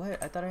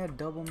thought I had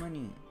double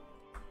money.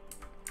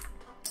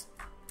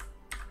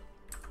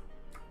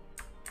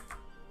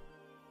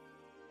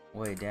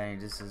 Wait, Danny,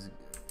 this is.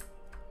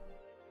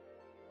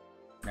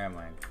 Never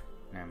mind.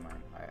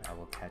 I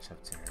will catch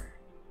up to her.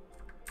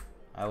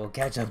 I will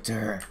catch up to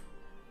her.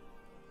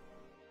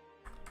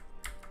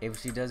 If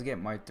she does get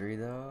Mark 3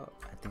 though,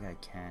 I think I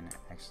can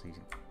actually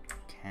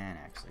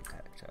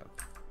catch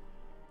up.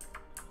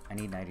 I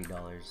need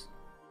 $90.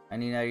 I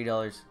need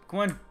 $90. Come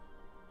on.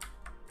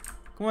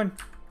 Come on.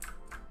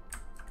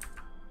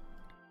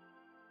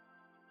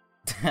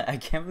 I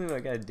can't believe I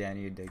got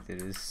Danny addicted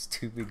to this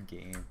stupid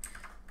game.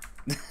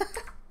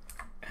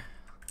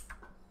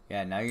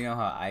 Yeah, now you know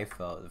how I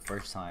felt the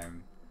first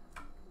time.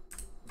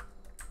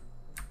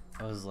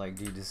 I was like,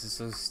 dude, this is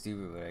so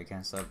stupid, but I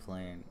can't stop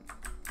playing.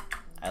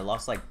 I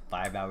lost like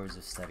 5 hours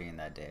of studying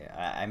that day.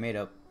 I made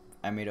up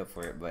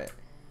for it, but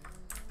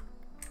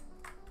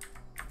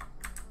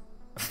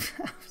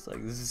I was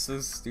like, this is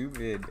so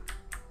stupid.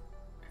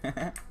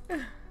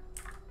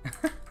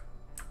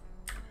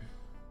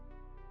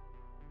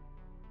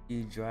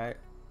 You dry?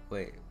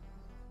 Wait,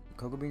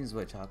 cocoa beans is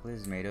what chocolate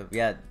is made of?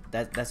 Yeah,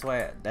 that's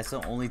why. That's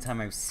the only time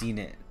I've seen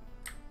it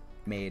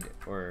made,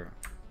 or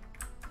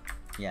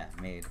yeah,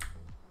 made.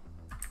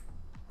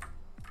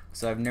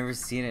 So I've never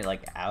seen it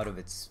like out of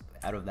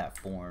that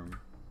form.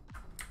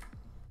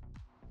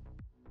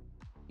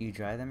 You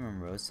dry them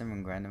and roast them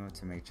and grind them up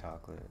to make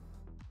chocolate.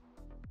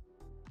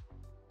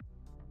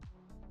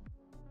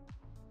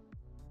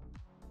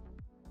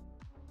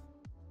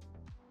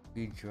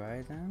 You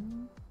dry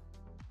them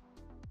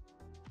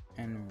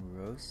and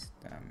roast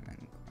them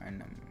and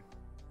grind them.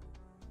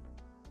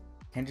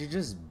 Can't you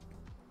just...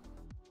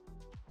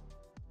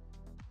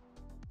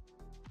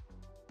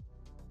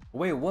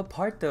 Wait, what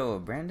part though,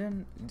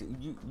 Brandon?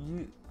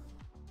 You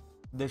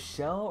the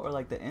shell or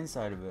like the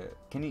inside of it?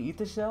 Can you eat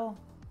the shell?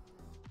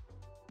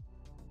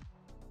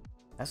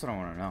 That's what I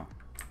want to know.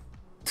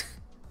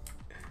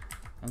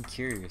 I'm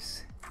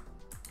curious.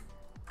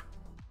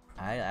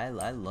 I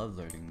love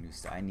learning new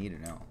stuff. I need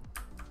to know.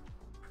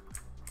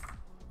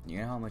 You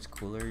know how much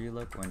cooler you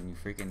look when you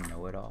freaking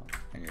know it all?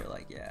 And you're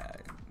like, yeah.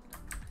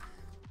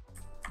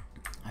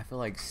 I feel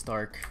like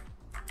Stark.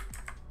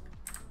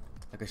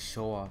 Like a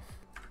show off.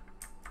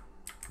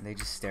 And they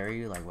just stare at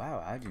you like,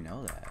 wow, how'd you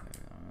know that? I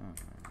don't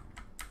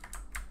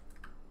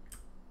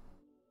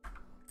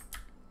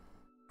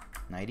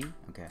know. 90?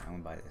 Okay,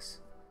 I'm gonna buy this.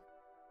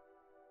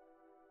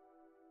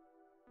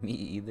 Me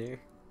either.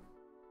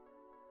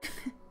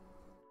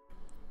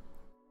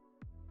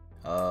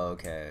 Oh,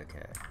 okay.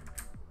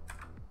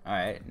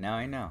 Alright, now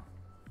I know.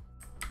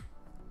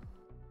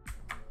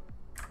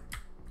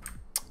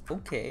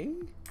 Okay.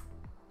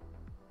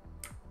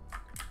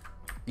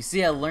 You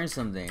see, I learned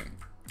something.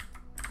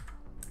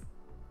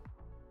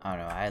 I don't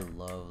know, I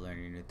love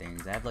learning new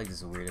things. I have like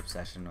this weird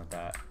obsession with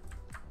that.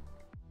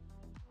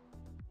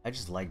 I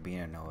just like being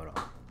a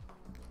know-it-all.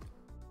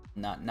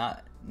 Not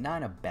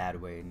in a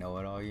bad way,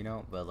 know-it-all, you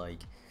know, but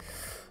like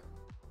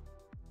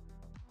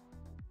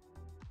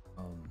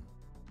come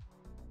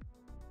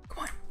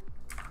on.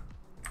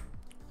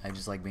 I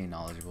just like being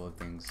knowledgeable of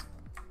things.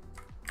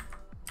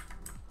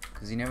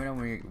 Cause you never know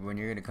when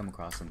you're gonna come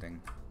across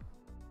something.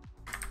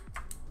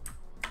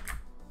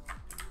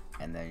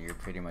 And then you're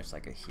pretty much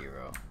like a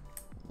hero.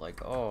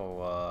 Like,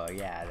 oh,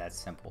 yeah, that's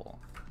simple.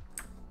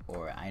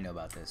 Or I know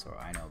about this, or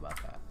I know about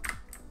that.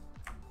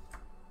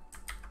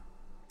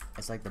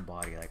 It's like the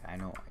body, like I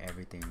know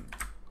everything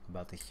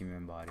about the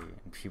human body,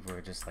 and people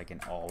are just like in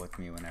awe with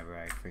me whenever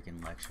I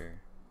freaking lecture.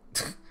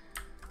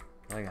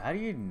 Like, how do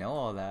you know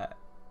all that?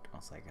 I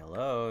was like,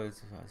 hello,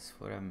 it's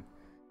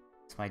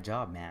my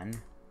job,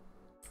 man.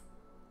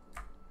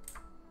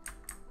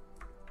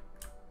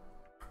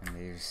 And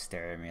they just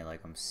stare at me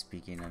like I'm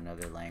speaking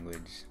another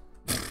language.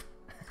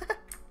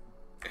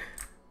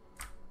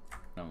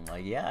 And I'm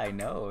like, yeah, I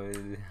know.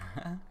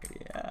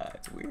 Yeah,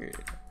 it's weird.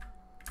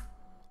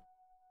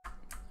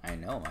 I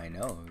know.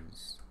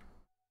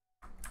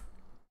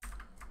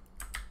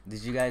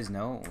 Did you guys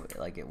know,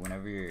 like,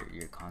 whenever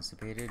you're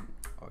constipated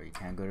or you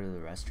can't go to the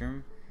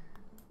restroom,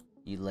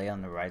 you lay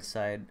on the right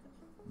side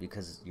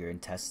because your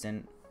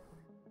intestine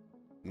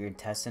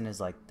is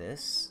like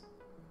this,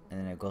 and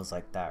then it goes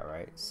like that,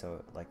 right?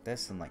 So like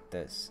this and like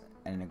this,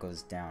 and then it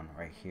goes down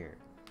right here.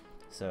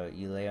 So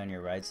you lay on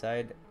your right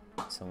side.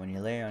 So when you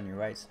lay on your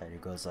right side,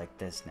 it goes like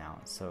this now.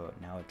 So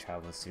now it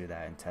travels through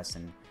that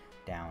intestine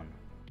down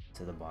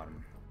to the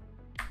bottom.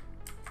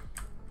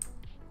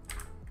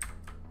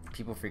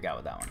 People freak out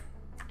with that one.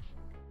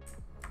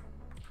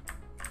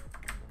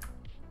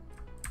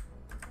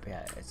 But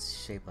yeah,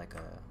 it's shaped like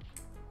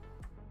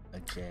a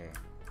J.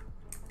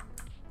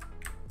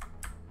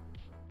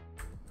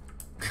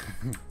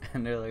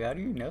 And they're like, how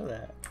do you know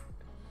that?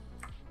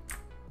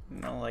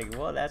 And I'm like,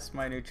 well, that's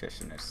my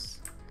nutritionist.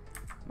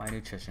 My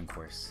nutrition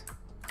course.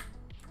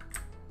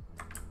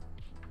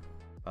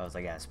 But I was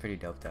like, yeah, it's pretty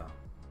dope though.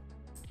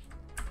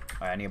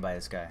 Alright, I need to buy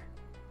this guy.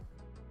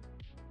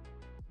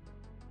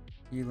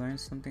 You learned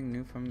something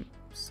new from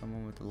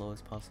someone with the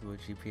lowest possible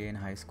GPA in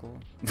high school?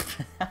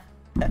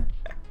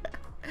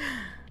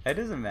 It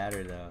doesn't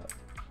matter though.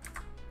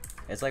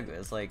 It's like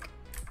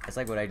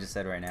what I just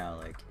said right now.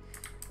 Like,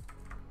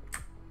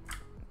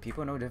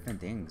 people know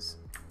different things.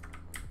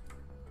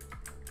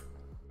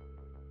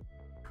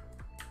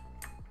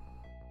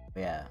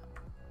 Yeah,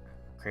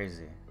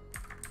 crazy.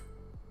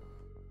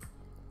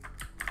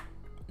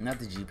 Not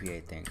the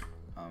GPA thing.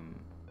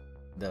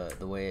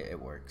 The way it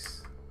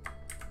works.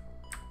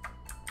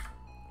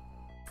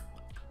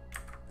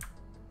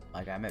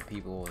 Like, I met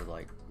people with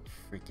like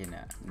freaking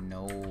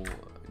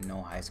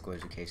no high school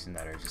education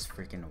that are just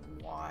freaking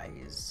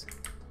wise.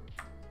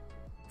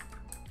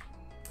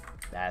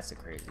 That's the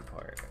crazy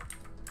part.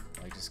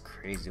 Like, just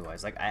crazy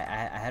wise. Like,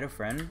 I had a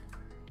friend.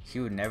 He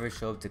would never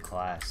show up to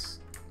class.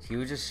 He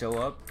would just show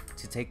up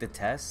to take the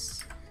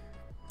tests,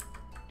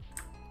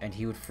 and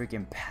he would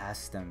freaking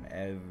pass them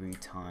every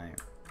time.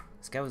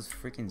 This guy was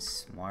freaking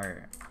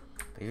smart,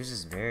 but he was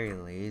just very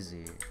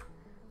lazy.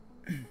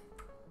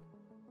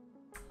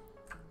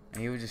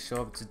 And he would just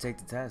show up to take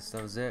the test.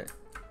 That was it.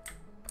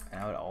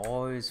 And I would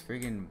always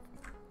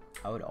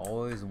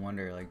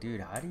wonder, like,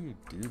 dude, how do you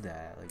do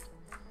that? Like,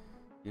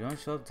 you don't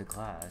show up to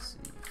class.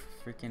 You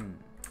freaking...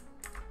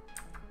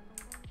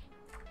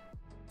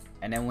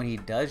 And then when he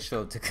does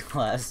show up to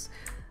class,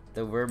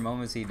 the weird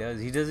moments he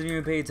doesn't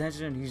even pay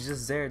attention. He's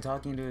just there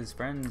talking to his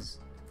friends.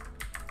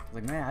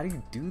 Like, man, how do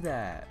you do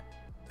that?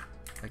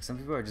 Like, some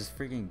people are just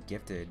freaking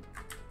gifted.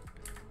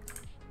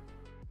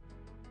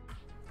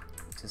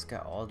 Just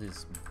got all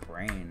this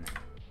brain.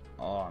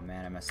 Oh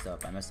man, I messed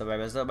up. You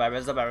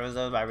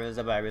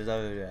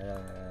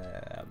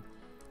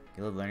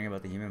love learning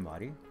about the human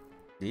body?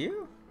 Do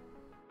you?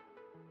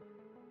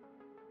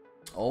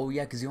 Oh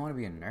yeah, because you want to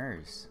be a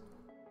nurse.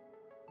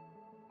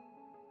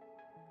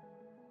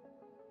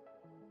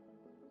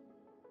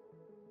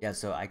 Yeah,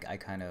 so I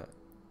kind of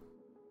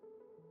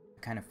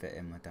fit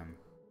in with them.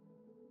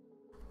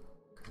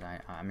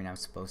 I mean, I'm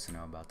supposed to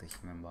know about the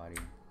human body.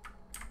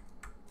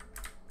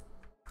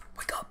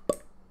 Wake up!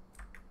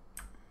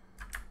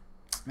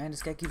 Man,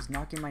 this guy keeps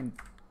knocking my...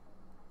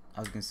 I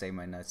was gonna say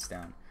my nuts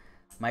down.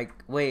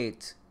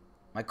 Wait.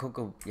 My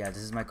cocoa... Yeah, this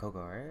is my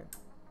cocoa, right?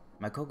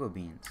 My cocoa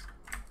beans.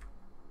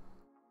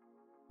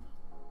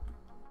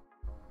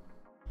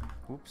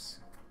 Oops.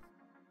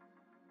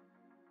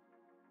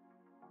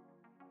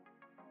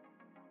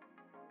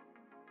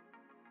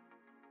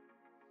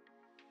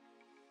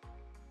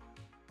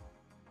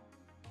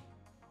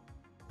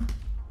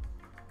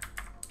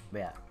 But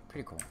yeah,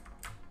 pretty cool.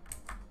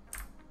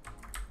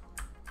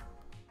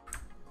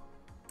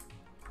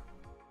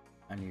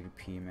 I need to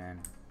pee,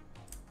 man.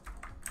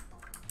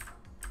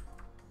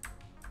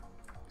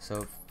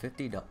 So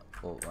 $50.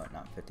 Oh, what?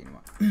 Not 50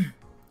 anymore.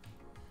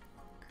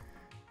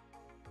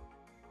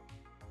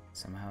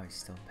 Somehow I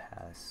still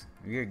pass.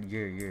 You're.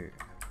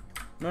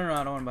 No,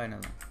 I don't want to buy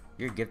another.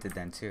 You're gifted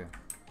then too.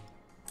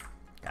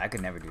 I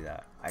could never do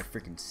that. I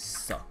freaking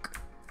suck.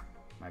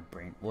 My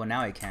brain. Well,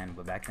 now I can,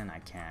 but back then I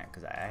can't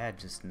because I had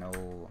just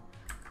no.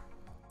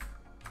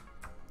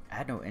 I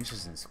had no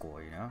interest in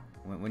school, you know?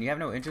 When you have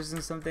no interest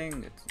in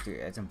something, dude,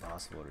 it's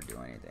impossible to do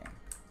anything.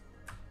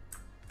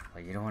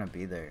 Like, you don't want to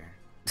be there.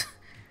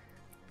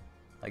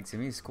 Like, to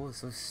me, school is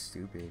so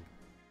stupid.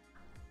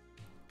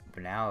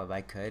 But now, if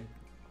I could,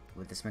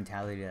 with this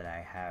mentality that I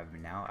have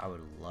now, I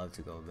would love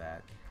to go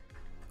back.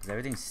 Because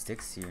everything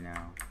sticks to you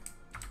now.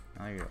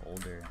 Now you're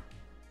older.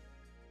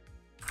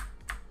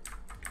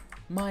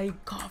 My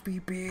coffee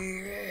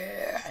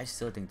beer! I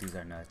still think these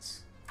are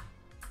nuts.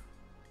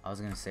 I was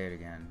gonna say it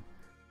again.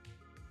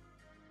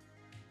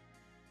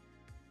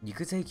 You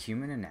could take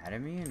human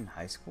anatomy in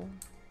high school?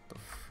 The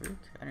frick?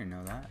 I didn't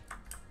know that.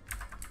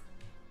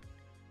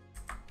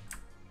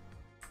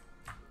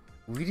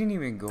 We didn't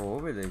even go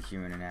over the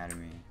human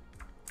anatomy.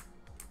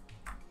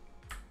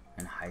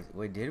 In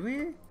wait, did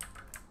we?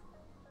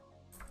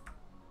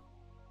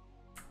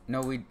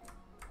 No,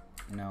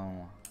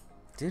 no.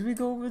 Did we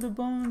go over the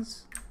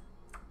bones?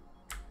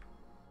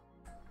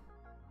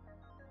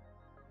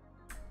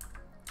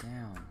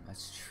 Damn,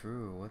 that's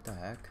true. What the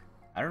heck?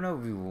 I don't know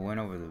if we went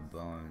over the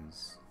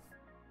bones.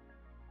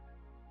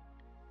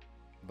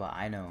 But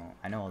I know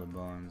all the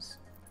bones.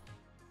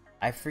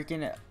 I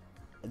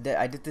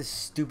did this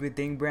stupid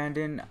thing,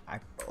 Brandon.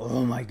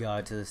 Oh my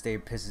god, to this day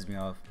it pisses me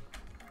off.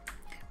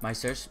 My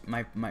first,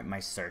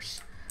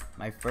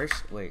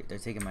 wait, they're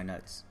taking my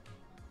nuts.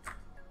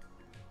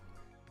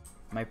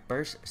 My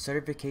first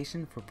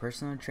certification for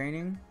personal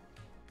training,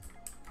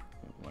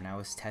 when I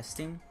was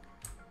testing,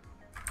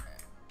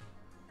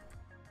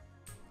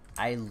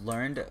 I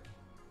learned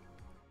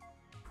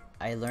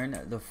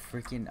the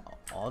freaking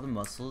all the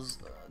muscles,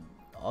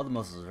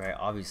 right?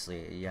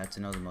 Obviously, you have to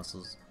know the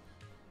muscles.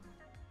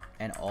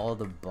 And all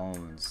the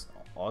bones,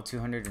 all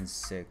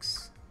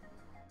 206.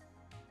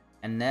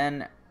 And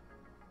then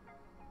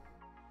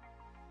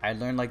I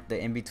learned like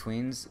the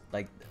in-betweens,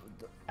 like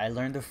I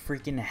learned the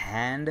freaking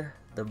hand,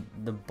 the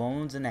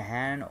bones in the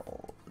hand,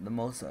 the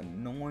most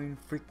annoying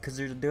freak, cause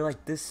they're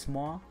like this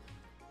small.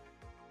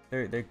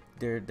 They're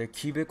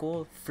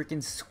cubical,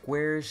 freaking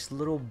squarish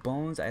little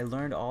bones. I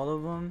learned all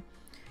of them.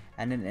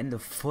 And then in the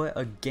foot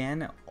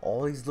again,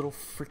 all these little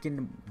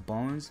freaking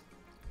bones.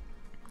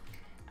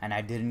 And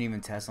I didn't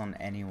even test on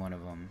any one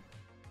of them.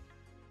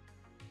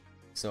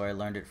 So I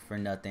learned it for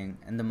nothing.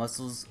 And the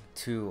muscles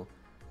too.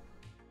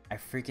 I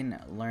freaking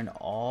learned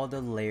all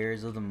the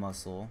layers of the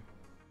muscle.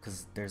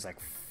 Because there's like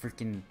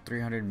freaking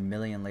 300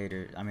 million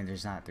layers. I mean,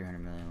 there's not 300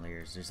 million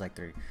layers. There's like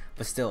 3.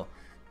 But still.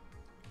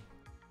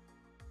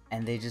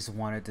 And they just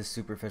wanted the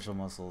superficial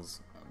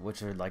muscles.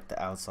 Which are like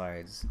the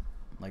outsides.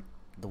 Like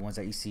the ones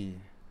that you see.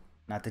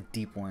 Not the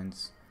deep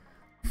ones.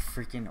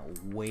 Freaking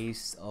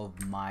waste of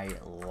my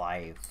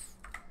life.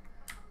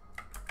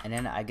 And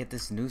then I get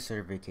this new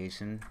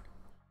certification.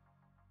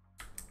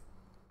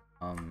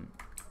 I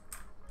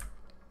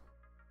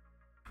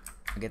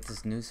get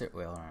this new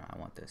wait, hold on, I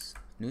want this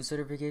new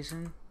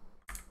certification.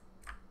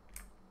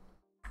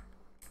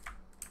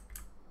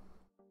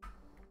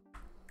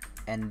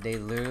 And they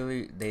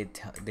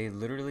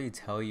literally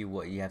tell you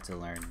what you have to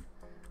learn.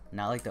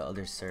 Not like the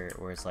other cert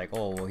where it's like,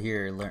 oh well,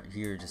 here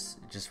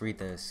just read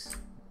this.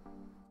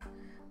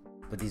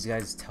 But these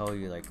guys tell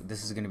you like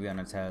this is gonna be on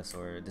a test,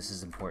 or this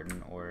is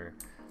important, or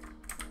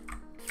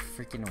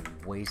freaking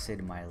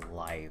wasted my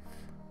life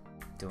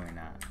doing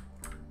that.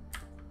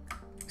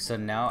 So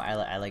now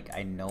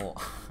I know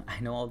I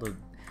know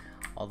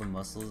all the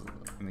muscles.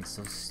 I mean,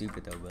 so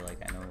stupid though, but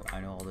like I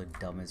know all the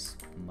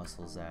dumbest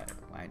muscles that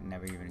I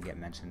never even get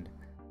mentioned.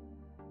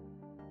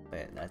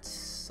 But that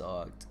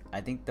sucked.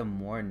 I think the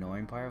more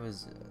annoying part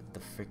was the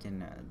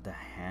freaking the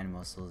hand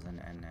muscles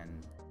and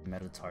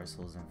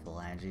metatarsals and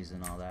phalanges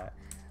and all that.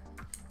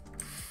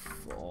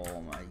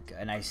 Oh my god.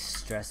 And I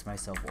stressed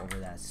myself over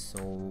that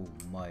so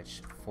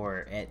much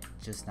for it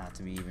just not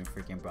to be even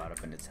freaking brought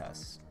up in the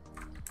test.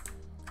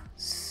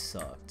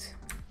 Sucked.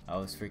 I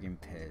was freaking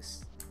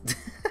pissed.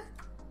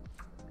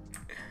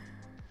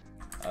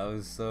 I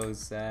was so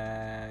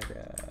sad.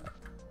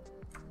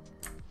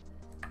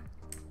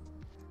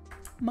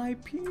 My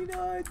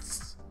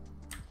peanuts.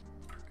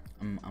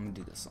 I'm gonna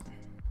do this one.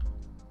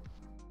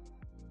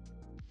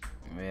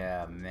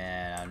 Yeah,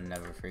 man, I'll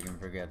never freaking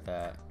forget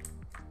that.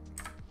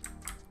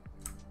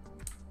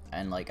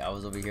 And like I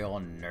was over here all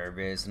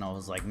nervous, and I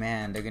was like,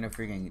 man, they're gonna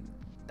freaking.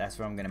 That's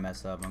where I'm gonna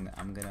mess up.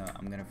 I'm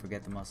gonna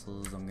forget the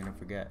muscles. I'm gonna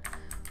forget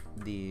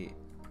the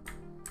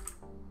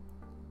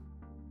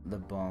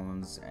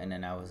bones, and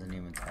then I wasn't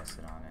even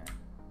tested on it.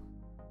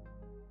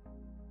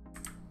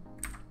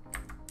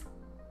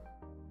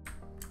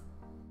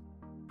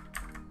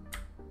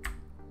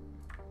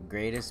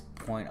 Greatest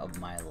point of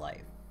my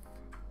life.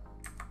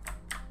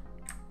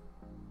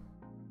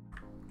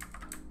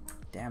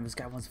 Damn, this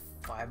guy wants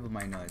 5 of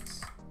my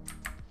nuts.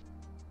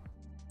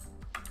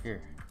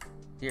 Here,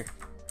 here,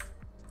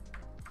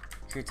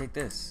 take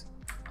this.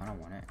 I don't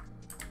want it.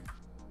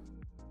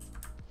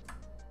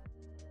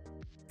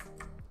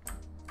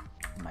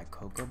 My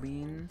cocoa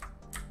bean.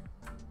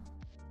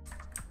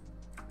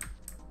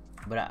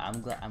 But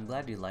I'm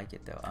glad you like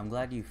it though. I'm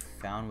glad you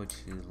found what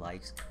you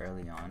liked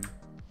early on,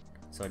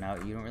 so now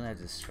you don't really have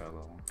to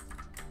struggle.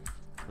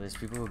 There's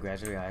people who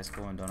graduate high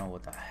school and don't know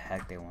what the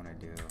heck they want to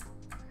do.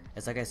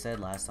 It's like I said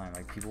last time,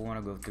 like people want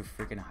to go through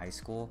freaking high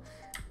school.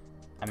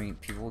 I mean,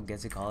 people get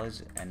to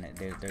college and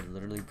they're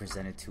literally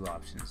presented 2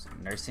 options: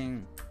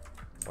 nursing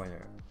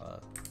or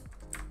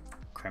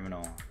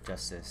criminal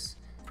justice.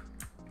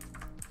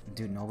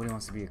 Dude, nobody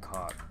wants to be a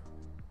cop.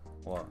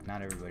 Well,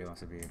 not everybody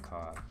wants to be a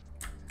cop,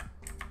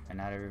 and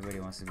not everybody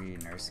wants to be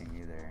nursing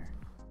either.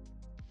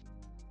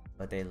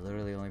 But they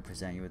literally only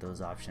present you with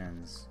those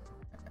options,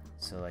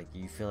 so like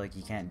you feel like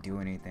you can't do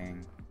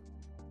anything.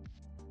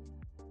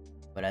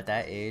 But at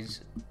that age,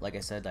 like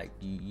I said, like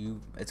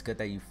it's good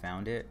that you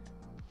found it,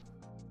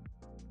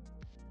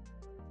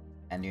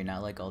 and you're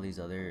not like all these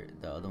the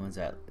other ones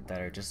that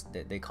are just,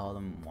 they call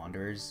them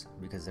wanderers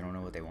because they don't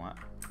know what they want.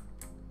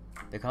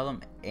 They call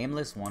them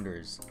aimless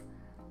wanderers.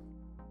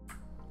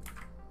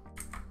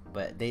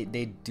 But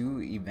they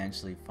do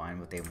eventually find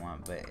what they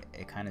want, but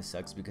it kind of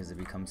sucks because it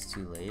becomes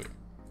too late.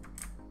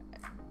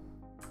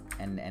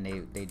 And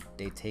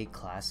they take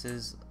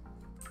classes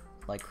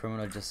like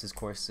criminal justice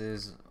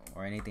courses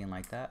or anything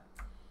like that,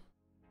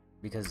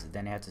 because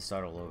then they have to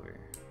start all over.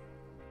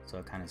 So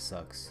it kind of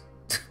sucks.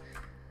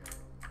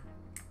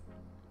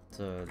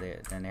 So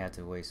then they have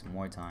to waste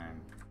more time.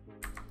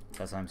 So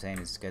that's what I'm saying.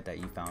 It's good that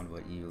you found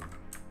what you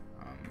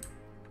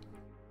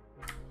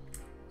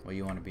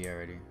want to be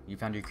already. You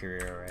found your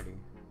career already.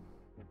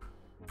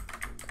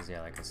 Cause yeah,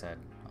 like I said,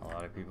 a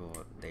lot of people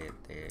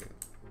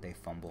they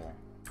fumble,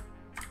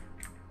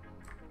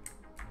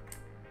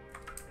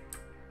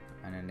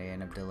 and then they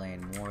end up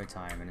delaying more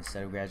time. And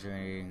instead of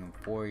graduating in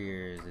 4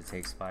 years, it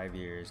takes 5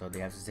 years, or they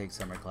have to take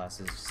summer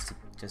classes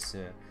just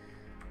to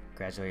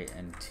graduate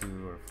in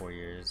 2 or 4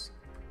 years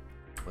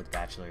with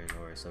bachelor's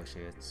or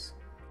associates,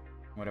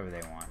 whatever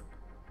they want.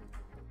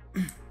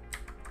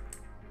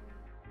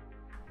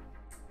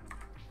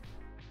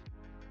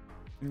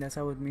 And that's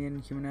how with me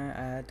and human eye,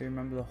 I had to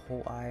remember the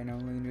whole eye and I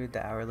only needed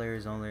the outer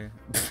layers only.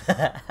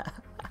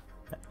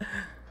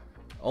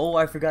 Oh,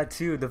 I forgot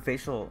too, the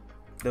facial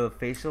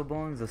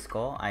bones, the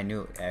skull. I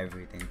knew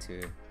everything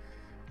too.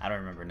 I don't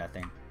remember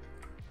nothing.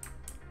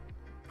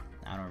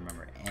 I don't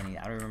remember any.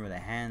 I don't remember the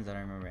hands. I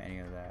don't remember any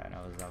of that. And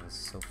I was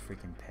so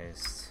freaking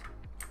pissed.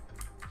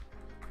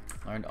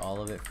 Learned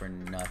all of it for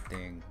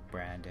nothing,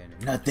 Brandon.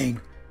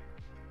 Nothing.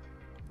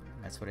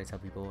 That's what I tell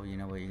people. You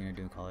know what you're gonna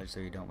do in college, so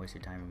you don't waste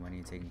your time and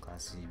money taking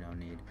classes you don't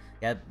need.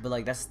 Yeah, but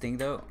like that's the thing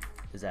though,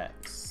 is that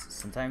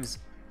sometimes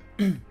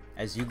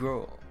as you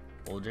grow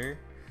older,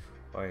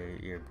 or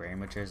your brain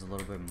matures a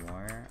little bit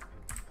more,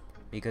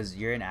 because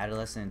you're an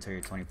adolescent until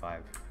you're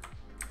 25.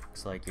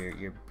 So like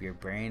your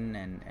brain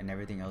and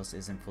everything else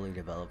isn't fully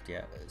developed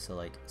yet. So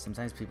like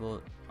sometimes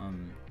people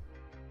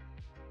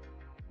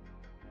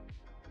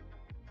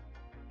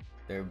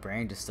their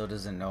brain just still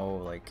doesn't know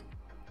like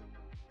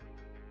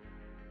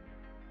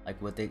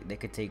what they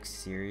could take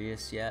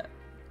serious yet,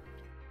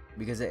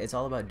 because it's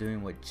all about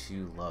doing what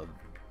you love,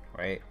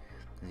 right?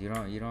 Because you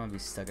don't want to be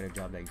stuck at a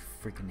job that you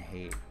freaking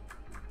hate.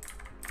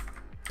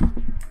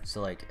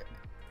 So like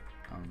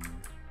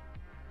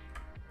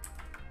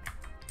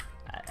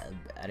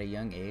at a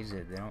young age,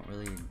 they don't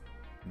really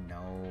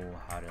know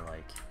how to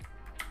like,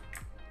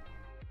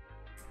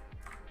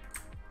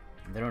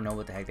 they don't know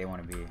what the heck they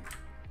want to be.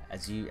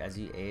 As you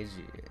age,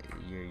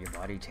 your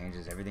body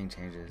changes, everything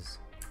changes.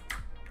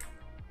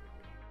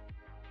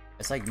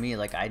 It's like me,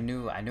 like I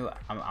knew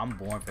I'm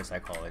born for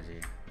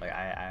psychology. Like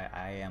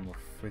I am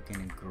a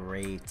freaking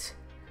great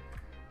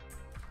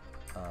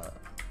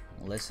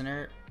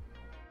listener,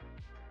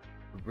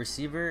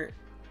 receiver,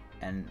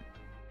 and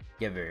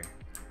giver.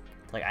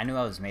 Like I knew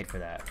I was made for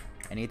that.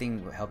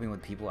 Anything helping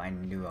with people, I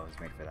knew I was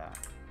made for that.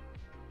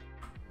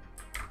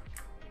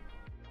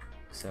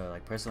 So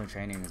like personal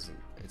training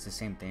it's the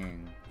same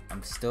thing.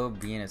 I'm still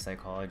being a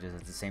psychologist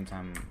at the same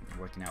time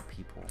working out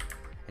people.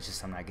 It's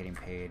just I'm not getting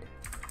paid.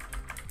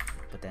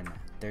 But then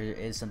there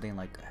is something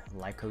like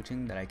life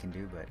coaching that I can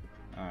do, but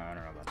I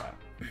don't know about that.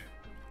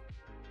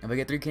 If I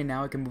get 3K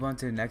now, I can move on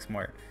to the next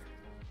part.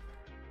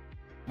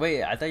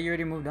 Wait, I thought you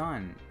already moved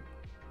on.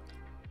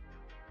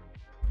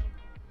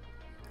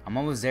 I'm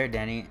almost there,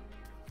 Danny.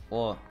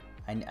 Well,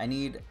 I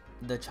need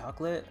the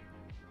chocolate.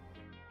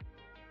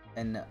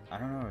 And I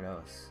don't know what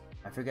else.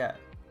 I forgot.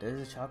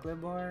 There's a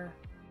chocolate bar.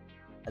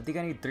 I think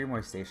I need 3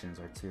 more stations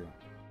or 2.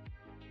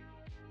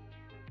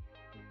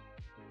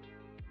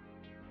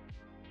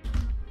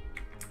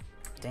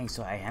 Dang,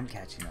 so I am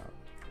catching up.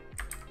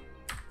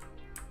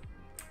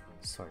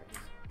 Sort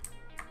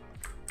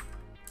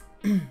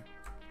of.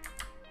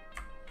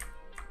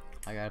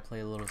 I gotta play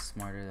a little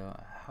smarter though.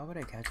 How would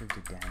I catch up to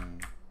Danny?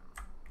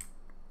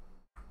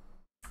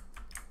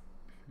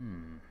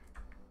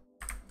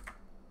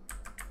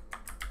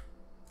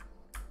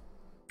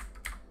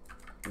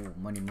 Ooh,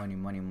 money.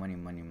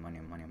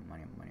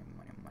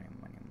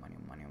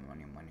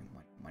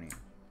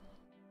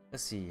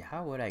 Let's see,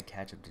 how would I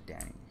catch up to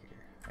Danny here?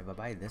 If I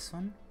buy this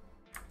one?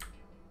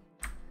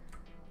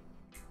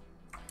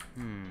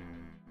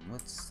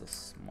 What's the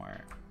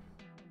smart?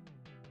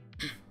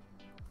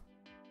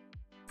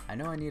 I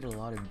know I need a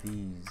lot of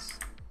these.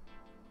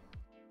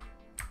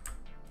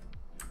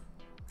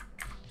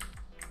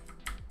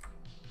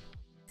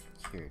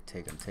 Here,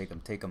 take them.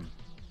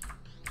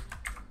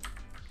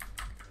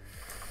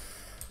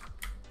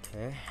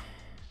 Okay.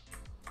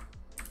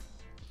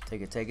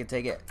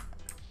 Take it.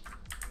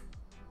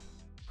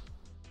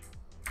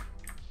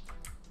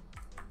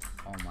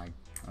 Oh my,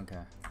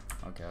 okay.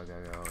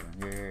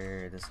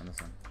 Here, this one.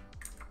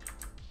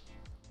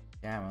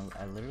 Damn,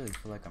 I literally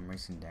feel like I'm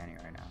racing Danny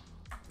right now.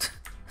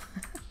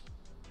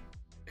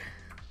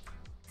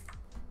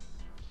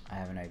 I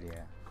have an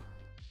idea.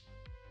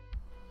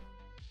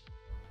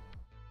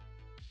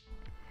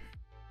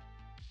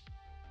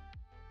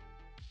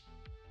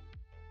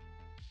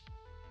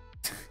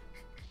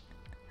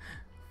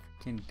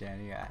 Fucking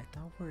Danny, I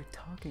thought we were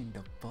talking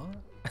the fuck.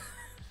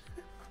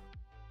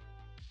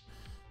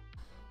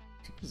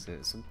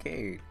 Jesus,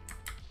 okay.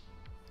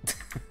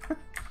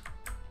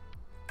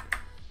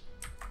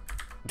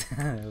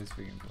 That was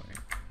freaking funny.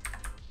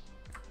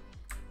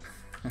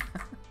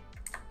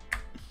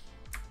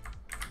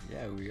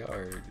 Yeah, we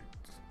are.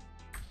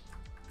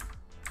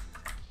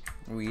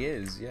 We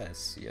is,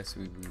 yes,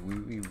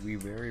 we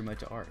very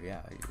much are.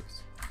 Yeah,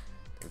 yes.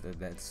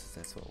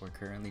 That's what we're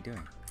currently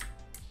doing.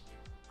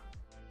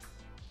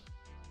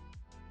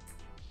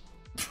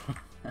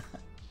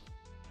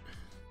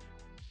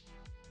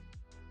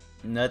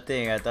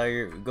 Nothing. I thought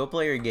you're go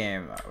play your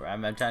game.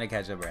 I'm trying to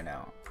catch up right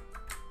now.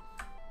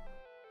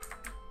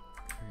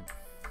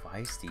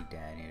 Very feisty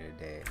Danny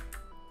today.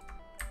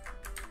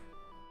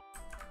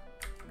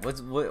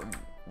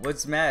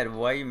 What's mad?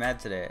 Why are you mad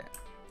today?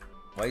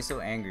 Why are you so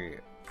angry?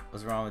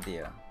 What's wrong with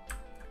you?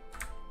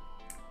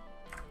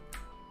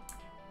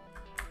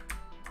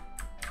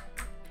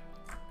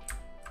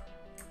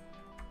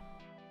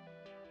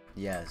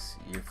 Yes,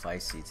 you're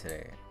feisty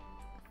today.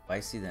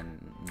 Feisty than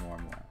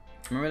normal.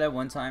 Remember that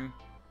one time?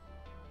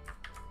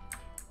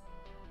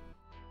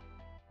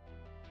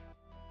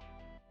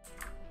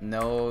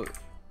 No,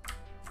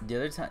 the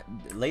other time.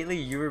 Lately,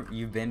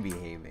 you've been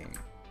behaving.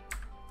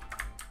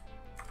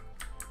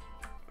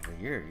 But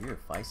you're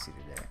feisty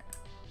today.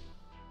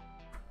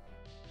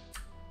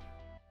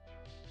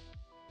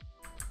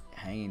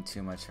 Hanging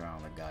too much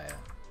around with Gaia.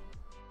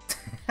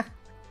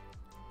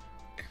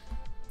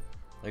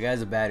 The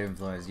guy's a bad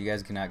influence. You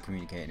guys cannot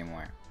communicate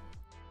anymore.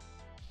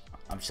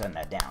 I'm shutting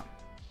that down.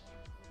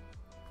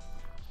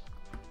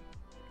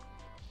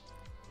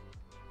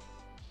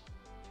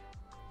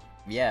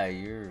 Yeah,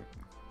 you're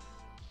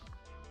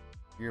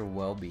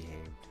well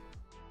behaved.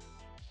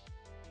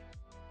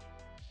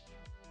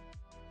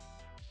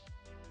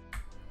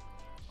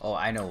 Oh,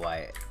 I know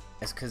why.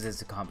 It's because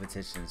it's a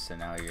competition, so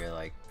now you're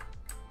like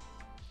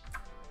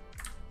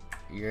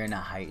you're in a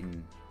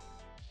heightened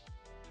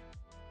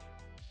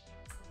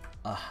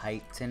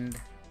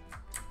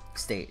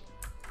state.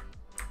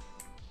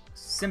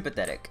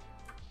 Sympathetic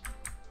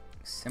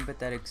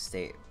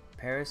state.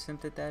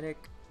 Parasympathetic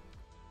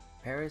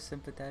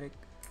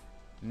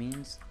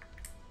means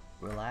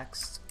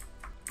relaxed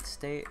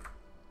state.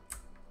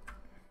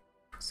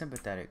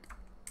 Sympathetic,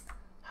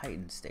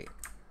 heightened state.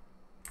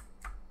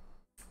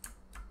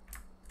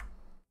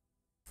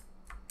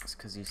 It's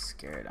because you're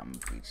scared I'm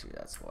gonna beat you,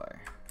 that's why.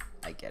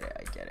 I get it,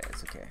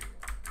 it's okay.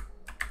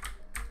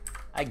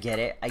 I get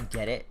it.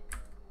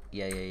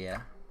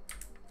 Yeah.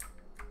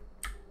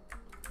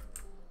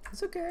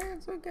 It's okay.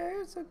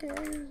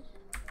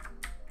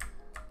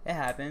 It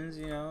happens,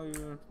 you know.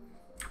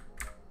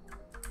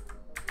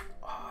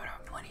 Oh, I don't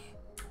have money.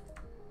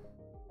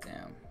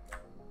 Damn.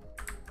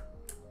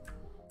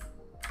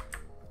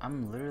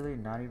 I'm literally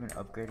not even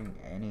upgrading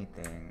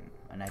anything,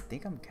 and I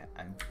think I'm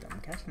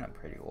catching up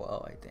pretty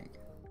well. I think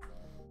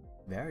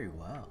very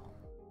well.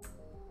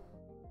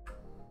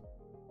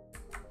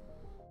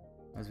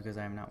 That's because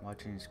I'm not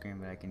watching your screen,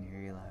 but I can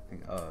hear you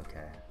laughing. Oh,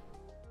 okay.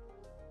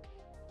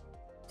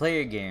 Play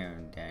your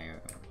game, Daniel.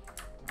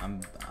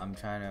 I'm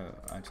trying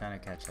to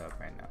catch up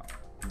right now.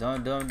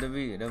 Don't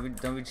be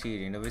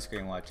cheating. Don't be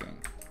screen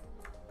watching.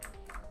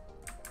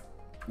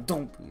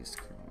 Don't be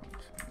screen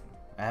watching.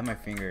 I have my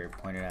finger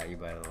pointed at you,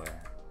 by the way.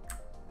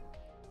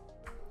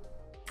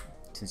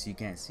 Since you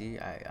can't see,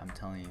 I'm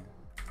telling you.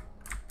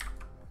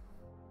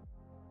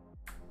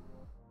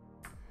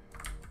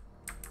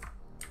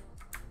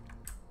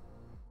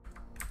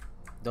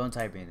 Don't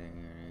type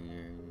anything.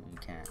 You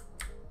can't.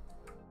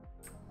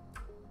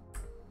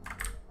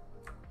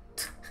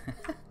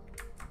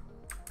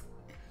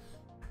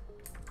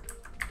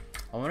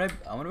 I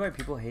wonder why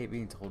people hate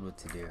being told what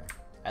to do.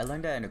 I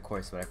learned that in a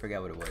course, but I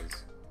forgot what it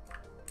was.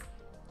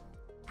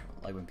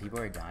 Like when people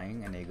are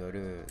dying and they go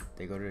to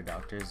the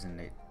doctors and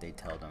they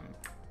tell them,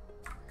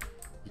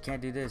 you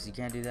can't do this, you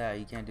can't do that,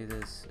 you can't do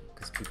this,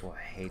 because people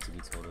hate to be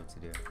told what to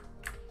do.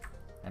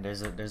 And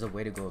there's a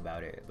way to go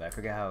about it, but I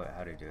forget how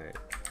to do it.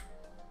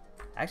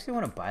 I actually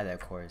want to buy that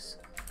course.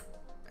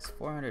 It's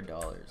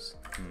 $400.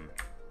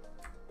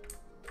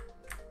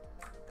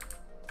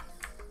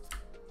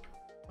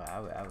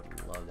 Wow, I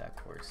would love that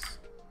course.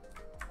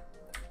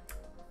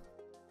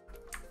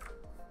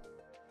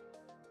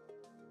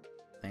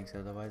 Thanks.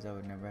 Otherwise, I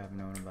would never have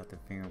known about the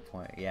finger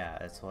point. Yeah,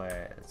 that's why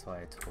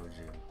I told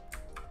you.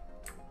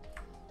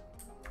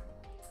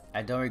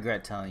 I don't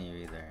regret telling you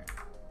either.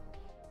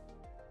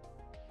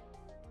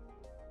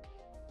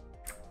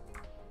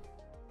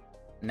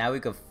 Now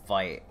we could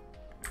fight.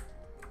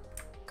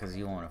 Cause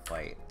you want to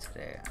fight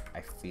today.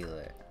 I feel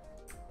it.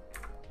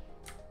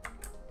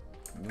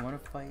 You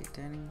want to fight,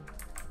 Danny?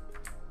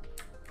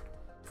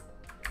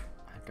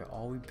 After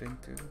all we've been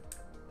through.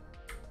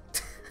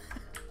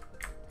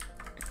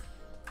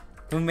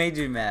 Who made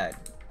you mad?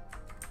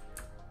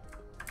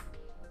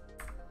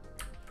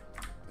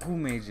 Who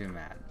made you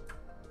mad?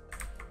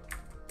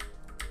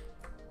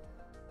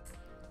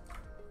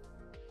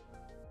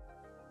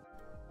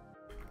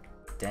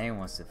 Danny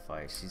wants to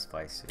fight. She's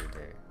feisty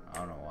today. I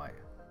don't know why.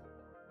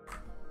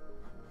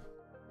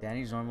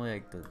 Danny's normally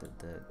like the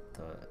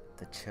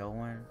chill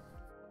one.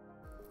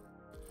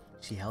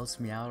 She helps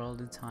me out all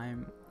the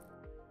time.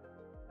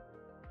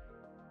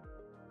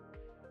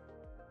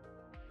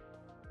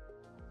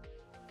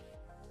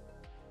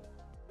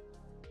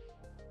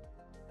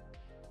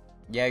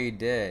 Yeah, you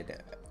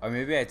did. Or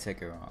maybe I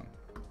took it wrong.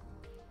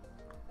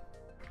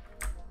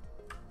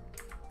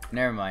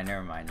 Never mind.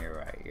 You're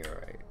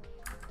right.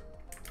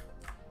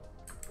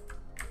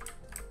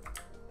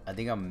 I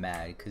think I'm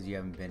mad because you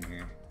haven't been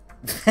here.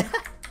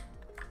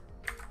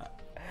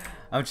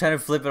 I'm trying to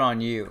flip it on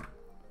you.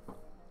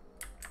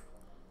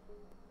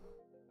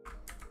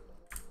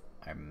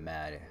 I'm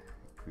mad.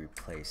 You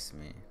replaced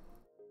me.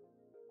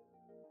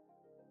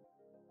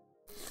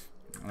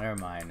 Never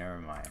mind.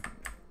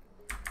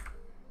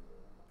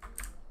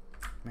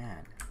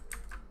 Man.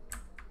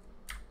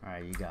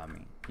 Alright, you got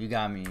me. You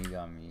got me.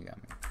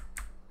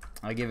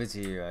 I'll give it to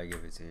you.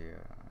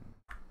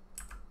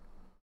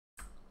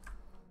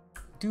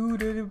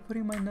 Dude, they're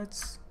putting my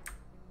nuts.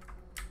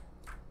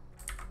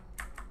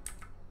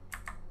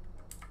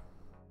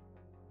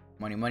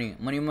 Money.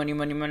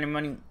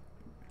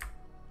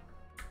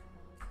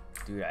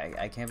 Dude,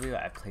 I can't believe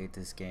I played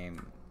this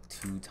game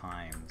 2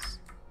 times.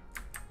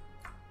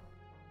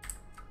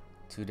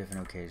 2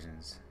 different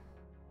occasions.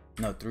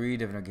 No, 3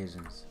 different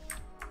occasions.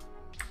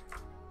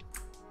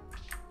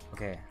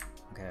 Okay.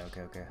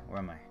 Where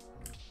am I?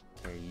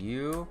 Okay,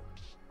 you.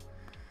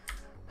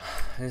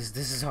 This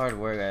is hard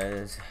work,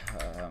 guys.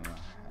 I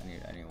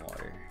need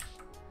water.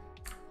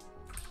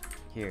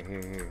 Here.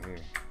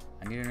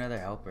 I need another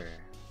helper.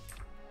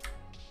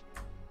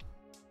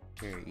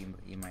 Here,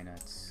 eat my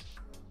nuts.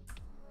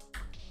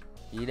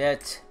 Eat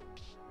it.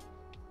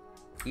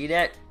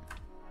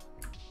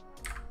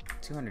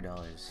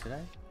 $200. Should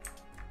I?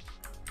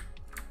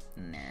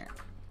 Nah.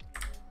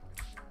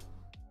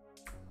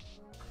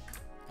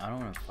 I don't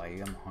want to fight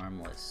you. I'm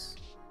harmless.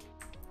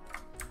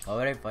 Why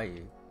would I fight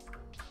you?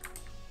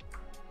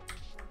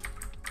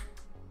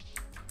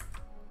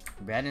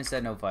 Brandon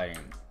said no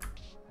fighting.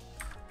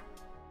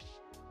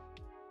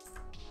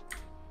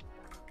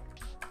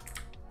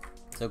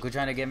 So quit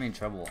trying to get me in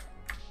trouble.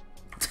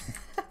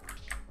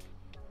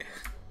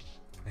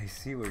 I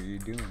see what you're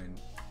doing.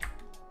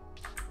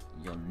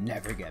 You'll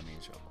never get me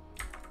in trouble.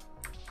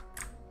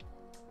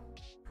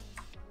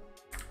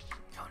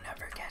 You'll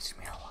never catch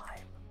me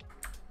alive.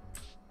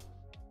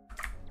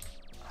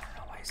 I don't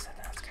know why you said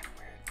that. That's kind of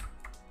weird.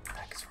 What the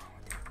heck is wrong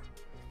with you?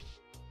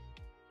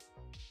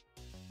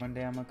 One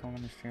day I'm gonna come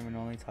on the stream and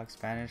only talk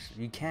Spanish.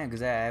 You can't,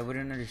 because I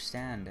wouldn't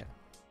understand.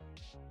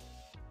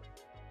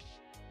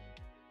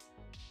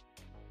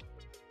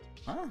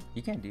 Huh?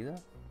 You can't do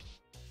that.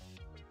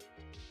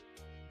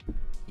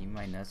 Eat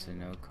my nuts with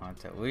no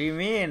context. What do you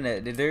mean?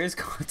 There is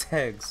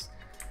context.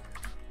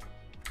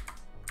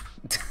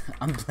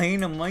 I'm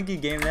playing a monkey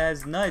game that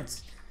has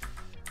nuts.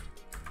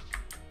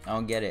 I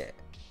don't get it.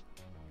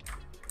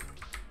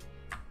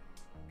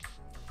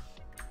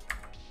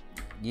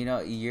 You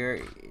know, your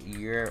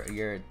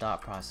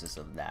thought process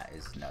of that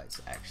is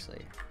nuts,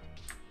 actually.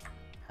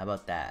 How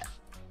about that?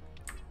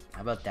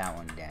 How about that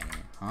one,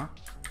 Danny? Huh?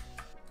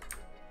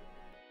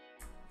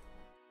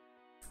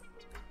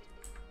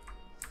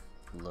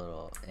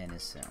 Little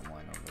innocent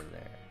one over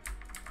there.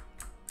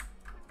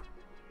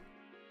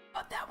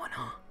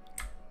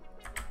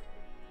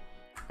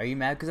 Are you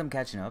mad because I'm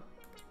catching up?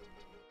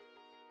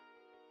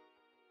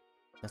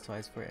 That's why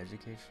it's for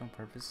educational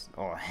purpose?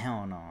 Oh,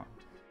 hell no.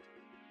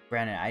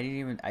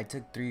 Brandon, I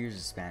took 3 years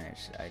of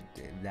Spanish.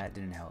 That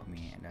didn't help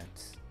me, and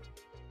that's...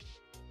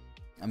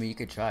 I mean, you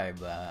could try,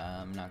 but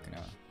I'm not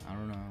gonna... I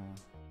don't know.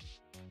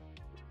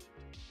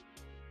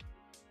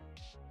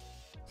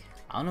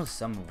 I know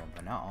some of them,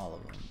 but not all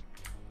of them.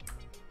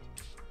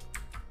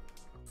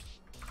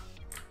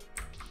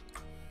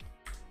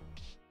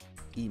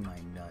 Eat my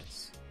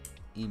nuts.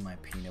 Eat my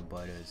peanut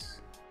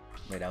butters.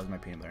 Wait, that was my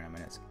peanut butter, not my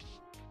nuts.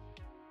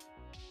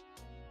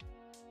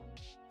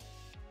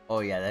 Oh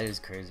yeah, that is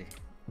crazy.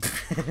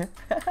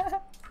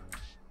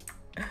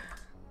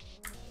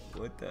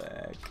 What the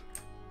heck?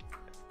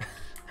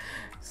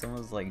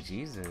 Someone's like,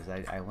 Jesus,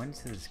 I went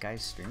to this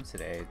guy's stream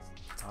today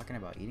talking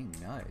about eating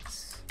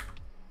nuts.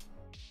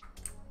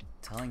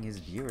 Telling his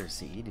viewers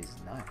to eat his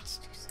nuts.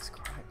 Jesus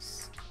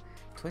Christ.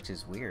 Twitch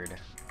is weird.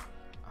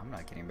 I'm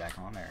not getting back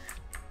on there.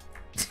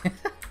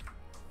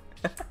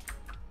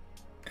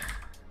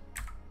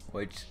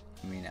 Which,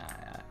 I mean,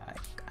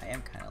 I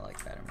am kind of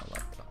like that in real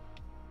life though.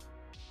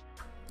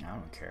 I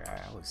don't care.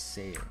 I always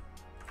say it.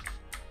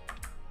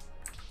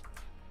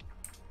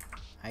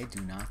 I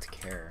do not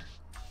care.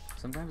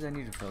 Sometimes I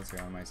need to filter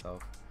on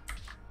myself.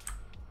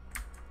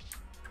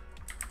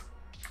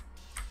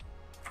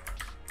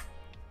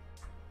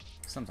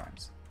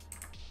 Sometimes.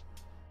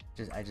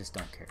 I just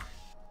don't care.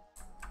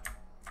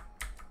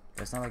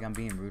 It's not like I'm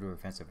being rude or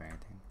offensive or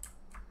anything.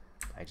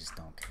 I just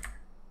don't care.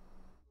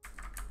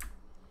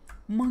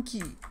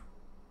 Monkey!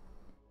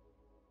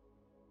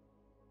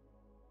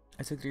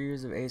 I took 3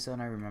 years of ASL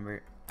and I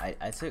remember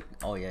I took,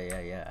 oh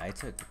yeah, I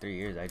took 3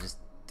 years. I just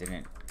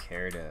didn't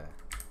care to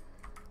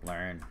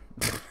learn.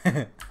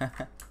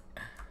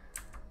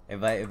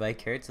 If I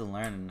cared to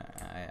learn,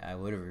 I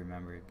would have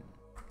remembered.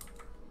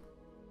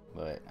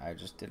 But I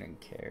just didn't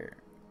care,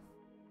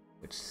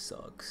 which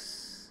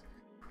sucks.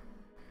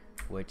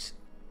 Which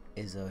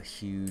is a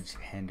huge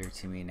hinder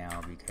to me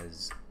now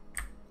because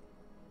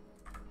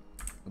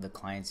the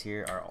clients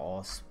here are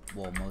all,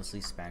 well,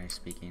 mostly Spanish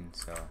speaking,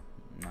 so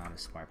not a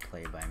smart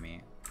play by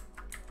me.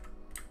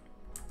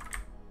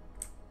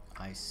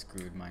 I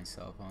screwed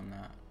myself on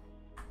that.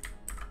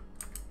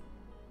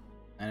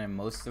 And then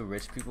most of the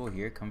rich people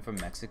here come from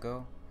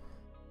Mexico,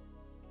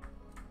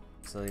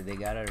 so they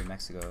got out of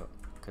Mexico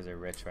because they're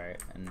rich,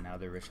 right? And now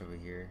they're rich over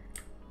here,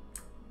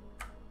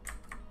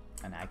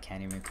 and I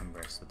can't even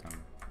converse with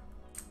them.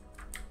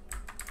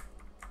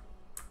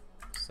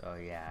 So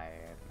yeah, I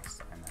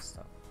messed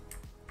up.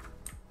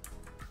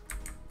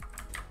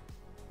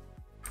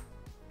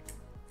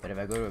 But if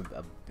I go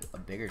to a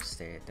bigger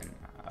state, then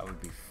I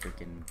would be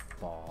freaking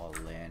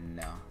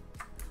ballin'.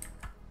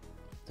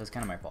 So it's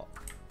kind of my fault.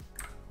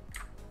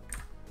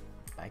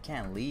 I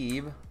can't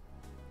leave.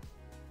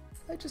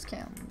 I just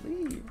can't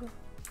leave.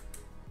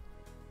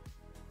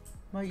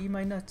 Might eat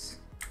my nuts.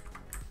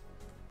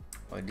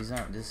 Oh, these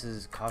aren't. This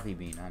is coffee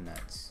bean, not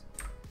nuts.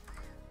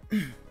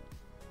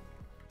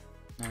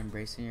 Not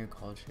embracing your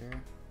culture.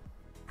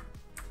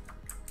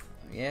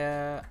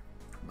 Yeah,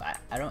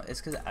 I don't. It's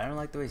because I don't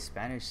like the way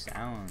Spanish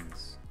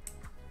sounds.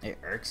 It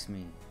irks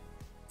me.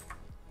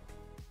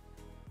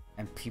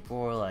 And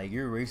people are like,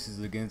 "You're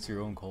racist against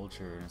your own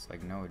culture," and it's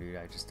like, no, dude.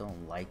 I just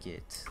don't like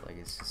it. Like,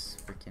 it's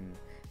just freaking.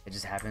 It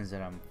just happens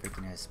that I'm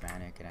freaking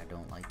Hispanic and I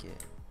don't like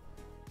it.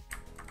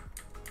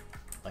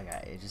 Like,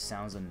 it just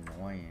sounds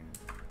annoying.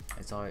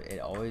 It's all. It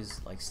always,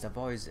 like, stuff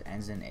always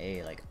ends in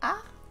a, like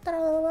ah. I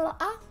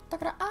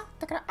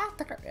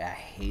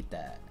hate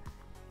that.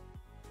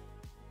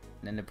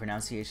 And then the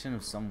pronunciation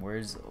of some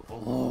words.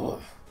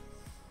 Oh,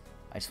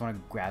 I just want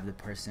to grab the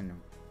person.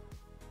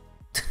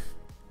 I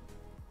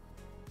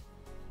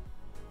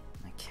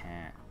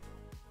can't.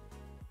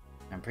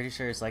 I'm pretty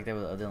sure it's like that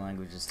with other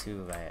languages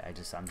too.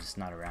 I'm just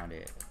not around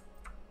it.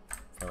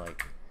 For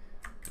like,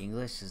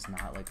 English is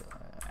not like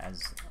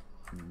as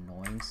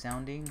annoying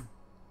sounding.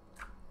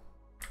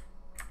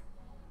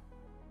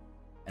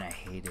 And I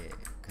hate it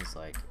because,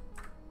 like,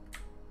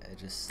 it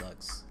just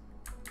sucks.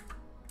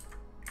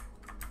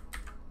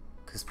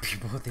 Because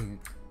people think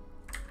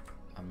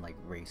I'm like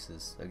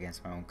racist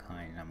against my own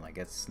kind, and I'm like,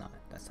 that's not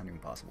even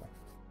possible.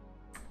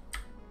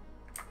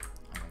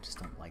 I just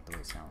don't like the way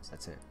it sounds.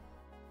 That's it.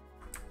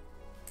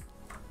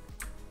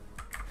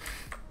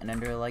 And then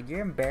they're like,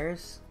 you're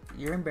embarrassed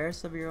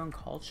of your own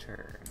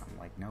culture. And I'm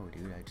like, no,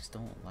 dude, I just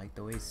don't like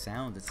the way it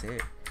sounds. That's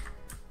it.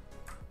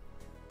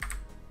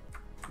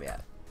 But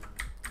yeah.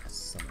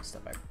 Some of the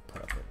stuff I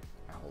put up with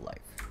my whole life.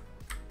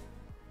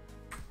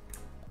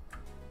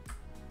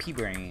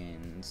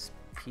 P-brains.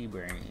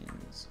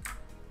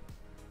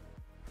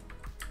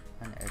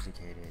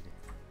 Uneducated.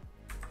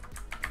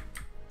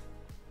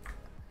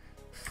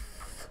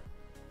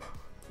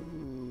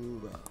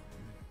 Ooh.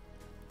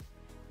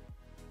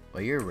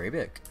 Well, you're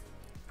Arabic.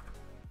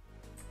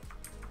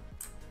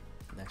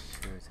 That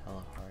sure is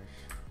hella harsh.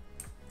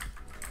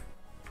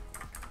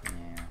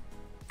 Yeah.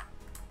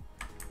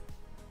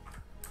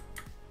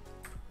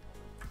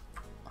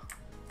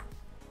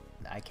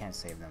 I can't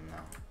save them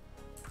though.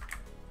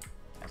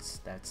 I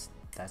that's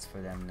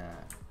for them to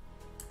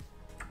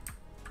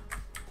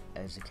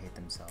educate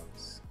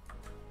themselves.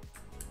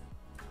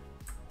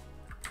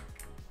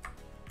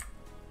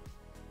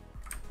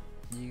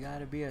 You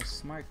gotta be a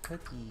smart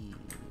cookie.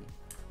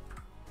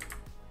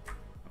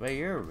 Wait,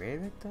 you're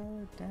Arabic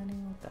though, Danny?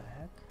 What the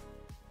heck?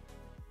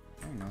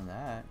 I didn't know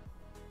that.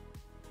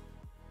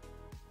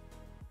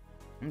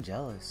 I'm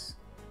jealous.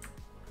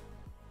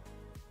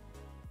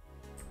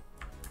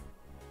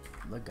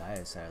 Look,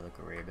 guy said I look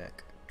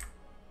Arabic.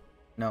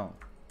 No,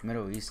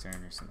 Middle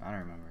Eastern or something. I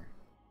don't remember.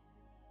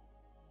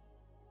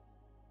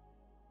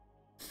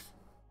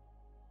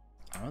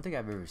 I don't think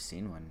I've ever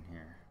seen one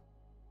here.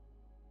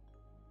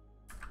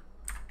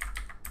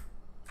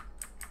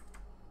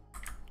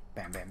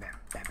 Bam, bam, bam,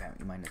 bam, bam.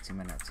 You my nuts, you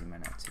my nuts, you my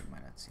nuts, you my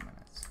nuts, you my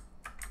nuts.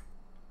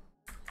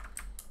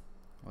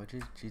 What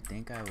did you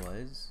think I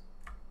was?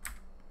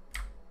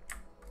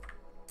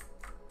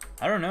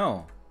 I don't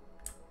know.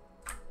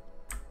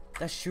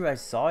 That's true, I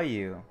saw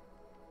you.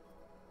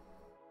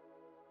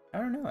 I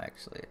don't know,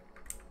 actually.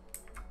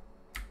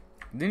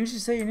 Didn't you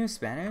say you knew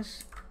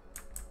Spanish?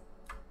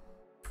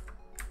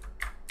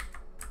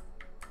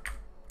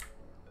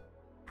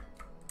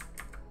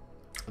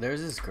 There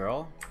was this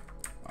girl,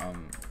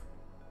 and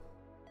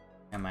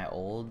my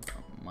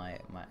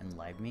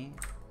Enlive Me,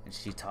 and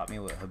she taught me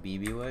what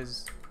Habibi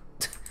was.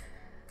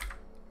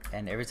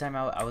 And every time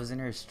I was in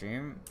her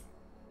stream,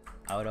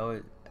 I would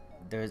always,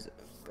 it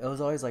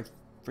was always like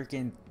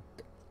freaking,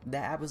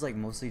 that app was like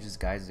mostly just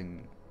guys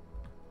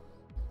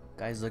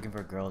looking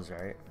for girls,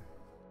 right?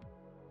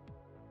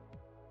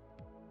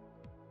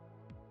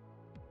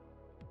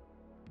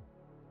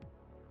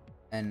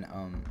 And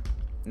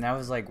I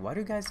was like, why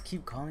do guys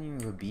keep calling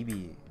you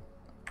Habibi?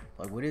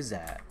 Like, what is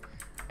that?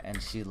 And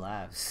she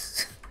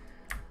laughs.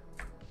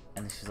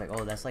 And she's like,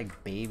 oh, that's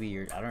like baby,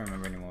 or I don't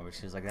remember anymore, but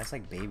she was like, that's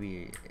like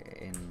baby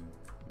in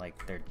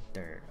like their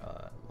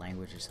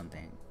language or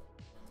something.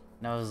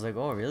 And I was like,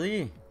 oh,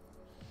 really?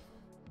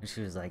 And she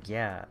was like,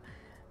 yeah.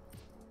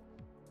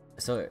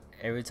 So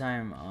every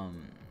time I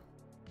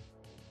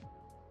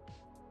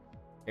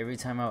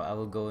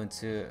would go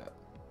into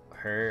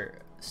her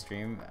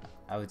stream,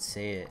 I would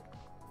say it.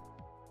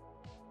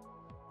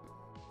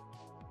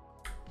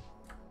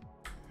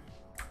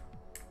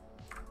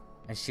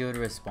 And she would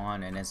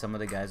respond, and then some of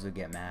the guys would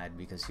get mad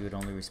because she would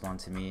only respond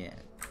to me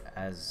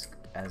as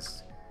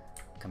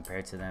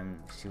compared to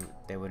them.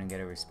 They wouldn't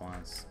get a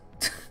response.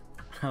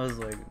 I was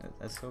like,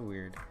 that's so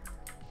weird.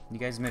 You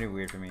guys made it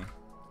weird for me.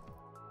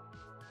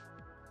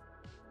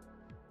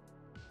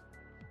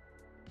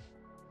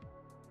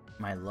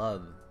 My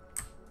love.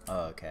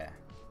 Oh, okay.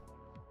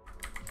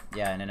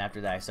 Yeah, and then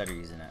after that I started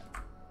using it.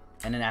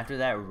 And then after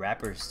that,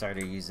 rappers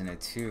started using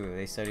it too.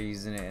 They started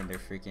using it in their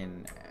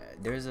freaking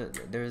there's a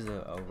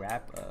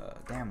rap,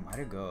 damn, how'd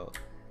it go?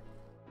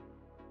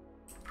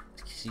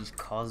 She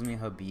calls me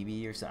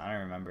Habibi or something, I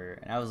don't remember.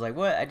 And I was like,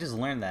 what? I just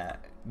learned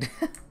that.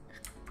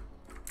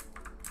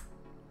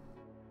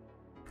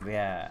 But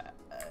yeah,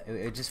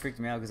 it just freaked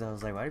me out because I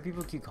was like, why do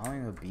people keep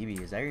calling you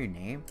Habibi? Is that your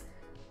name?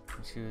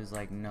 And she was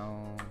like,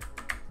 no.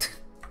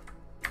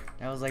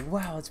 And I was like,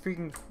 wow, it's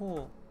freaking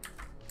cool.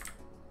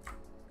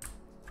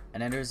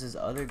 And then there's this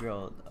other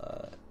girl,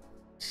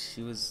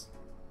 she was,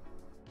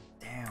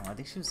 damn, I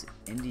think she was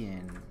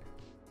Indian.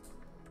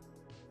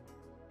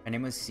 Her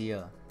name was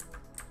Sia.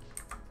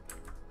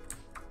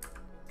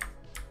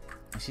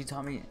 And she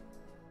taught me,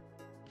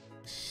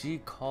 she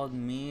called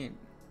me,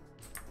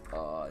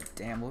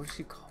 damn, what was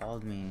she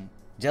called me?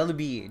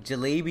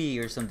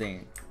 Jalebi or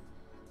something.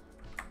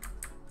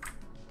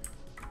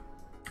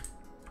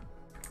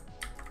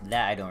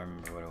 That I don't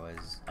remember what it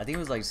was. I think it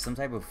was like some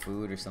type of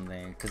food or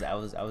something. Cause I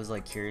was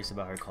like curious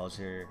about her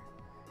culture.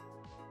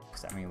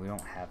 Cause I mean we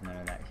don't have none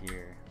of that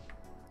here.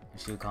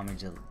 And she would call me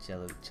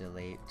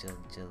Jalebi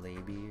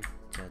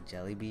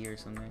or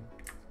something.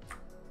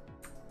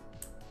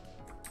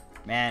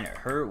 Man,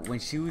 when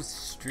she was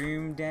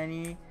streamed,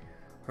 Danny,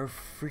 her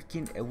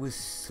freaking, it was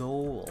so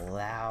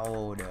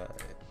loud.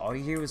 All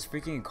you hear was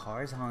freaking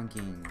cars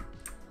honking.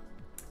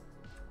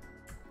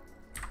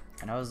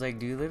 And I was like,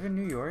 do you live in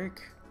New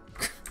York?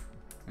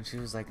 And she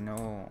was like,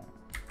 no,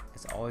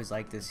 it's always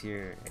like this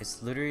here.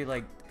 It's literally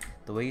like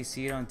the way you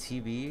see it on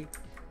TV.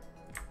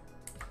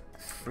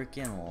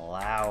 Freaking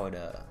loud.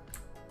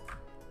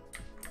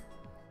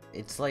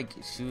 It's like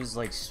she was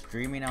like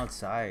streaming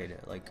outside,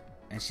 like,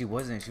 and she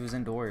wasn't. She was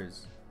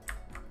indoors.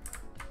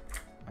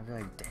 I'd be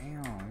like,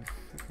 damn,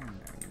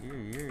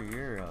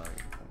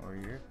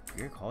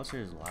 your culture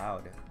is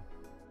loud,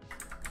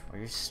 or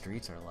your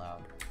streets are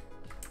loud.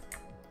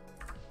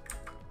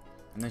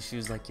 And then she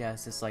was like, yeah,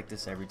 it's just like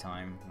this every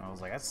time. And I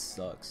was like, that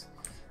sucks.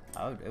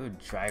 It would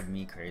drive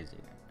me crazy.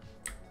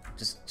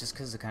 Just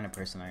because of the kind of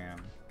person I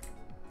am.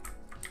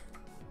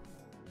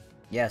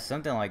 Yeah,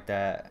 something like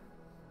that.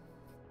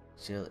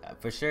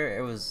 For sure,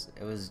 it was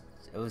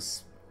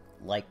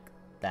like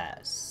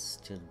that.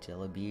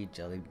 Jalebi,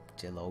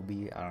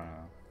 I don't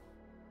know.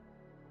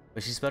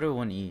 But she spelled it with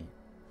one E.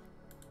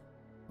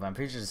 But I'm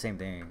pretty sure it's the same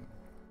thing.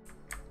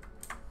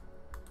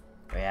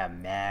 But yeah,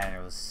 man,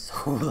 it was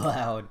so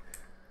loud.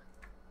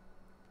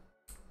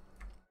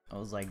 I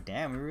was like,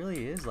 damn, it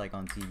really is like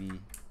on TV.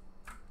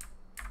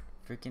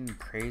 Freaking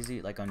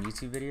crazy, like on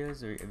YouTube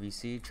videos, or if you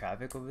see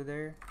traffic over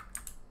there,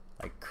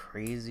 like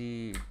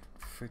crazy,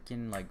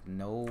 freaking like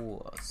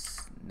no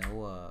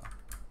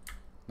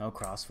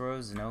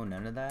crossroads,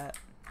 none of that.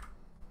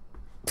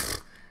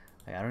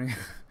 Like, I don't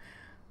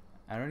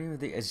even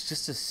think it's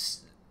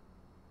just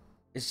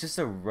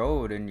a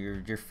road, and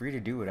you're free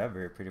to do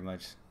whatever, pretty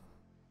much.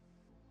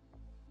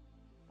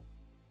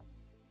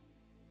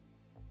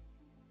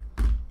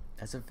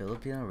 That's a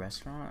Filipino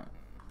restaurant?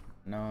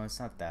 No, it's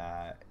not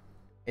that.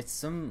 It's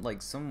some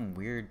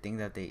weird thing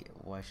that they,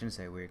 well, I shouldn't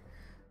say weird.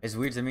 It's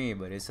weird to me,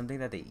 but it's something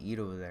that they eat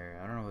over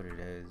there. I don't know what it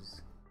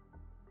is.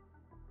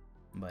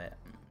 But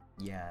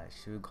yeah,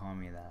 she would call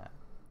me that.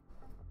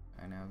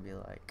 And I would be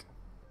like,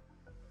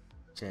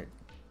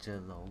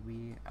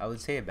 Jalobi? I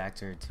would say it back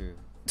to her too.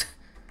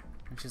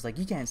 And she's like,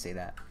 you can't say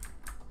that.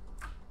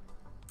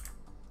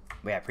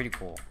 But yeah, pretty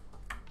cool.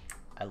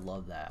 I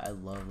love that. I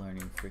love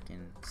learning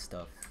freaking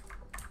stuff.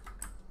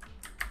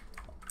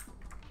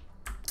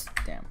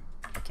 Damn,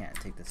 I can't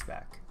take this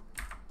back.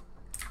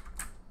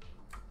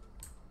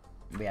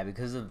 But yeah,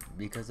 because of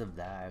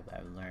that,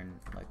 I've learned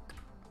like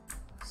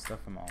stuff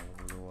from all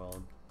over the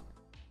world.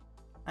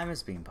 I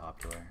miss being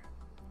popular.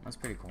 That's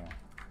pretty cool.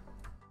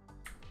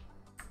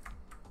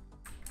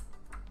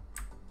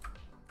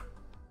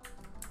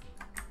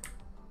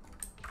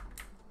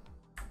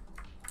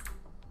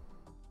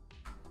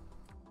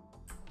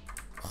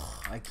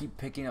 I keep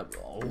picking up.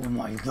 Oh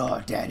my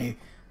god, Danny.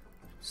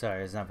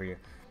 Sorry, it's not for you.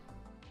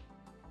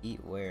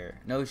 Eat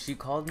where? No, she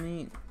called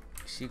me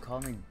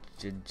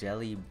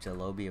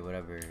Jalobi or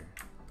whatever.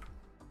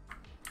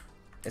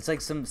 It's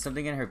like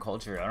something in her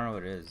culture. I don't know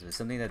what it is. It's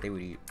something that they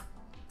would eat.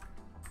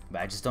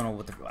 But I just don't know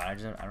what I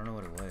don't know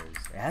what it was.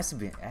 It has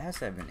to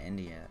have been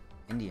Indian.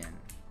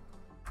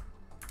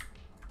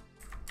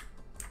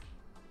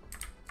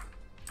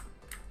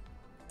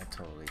 I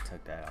totally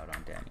took that out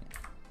on Danny.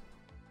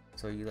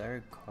 So you let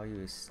her call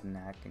you a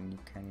snack and you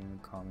can't even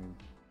call me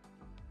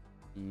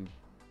you.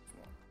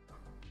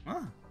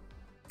 Huh?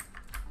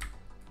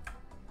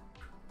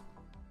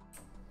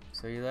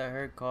 So you let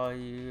her call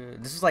you.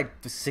 This was like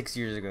 6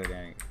 years ago,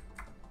 Danny.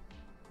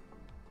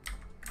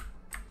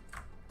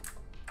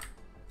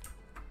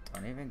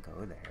 Don't even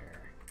go there.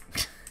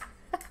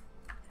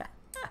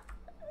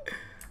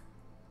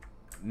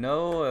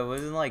 No, it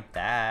wasn't like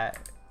that.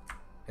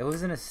 It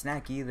wasn't a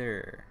snack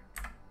either.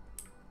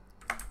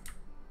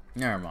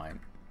 Never mind.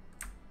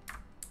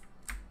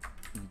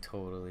 You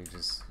totally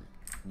just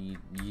you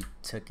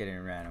took it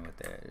and ran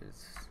with it.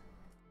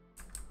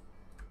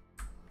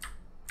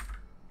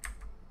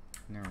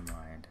 Never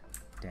mind,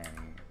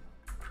 Danny.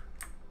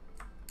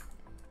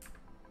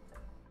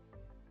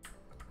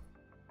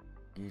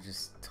 You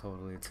just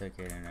totally took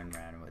it and then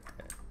ran with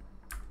it,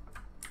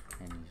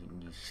 and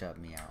you shut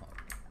me out.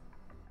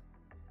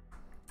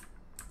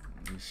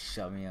 You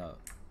shut me up.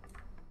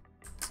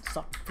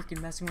 Stop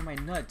freaking messing with my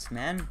nuts,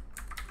 man.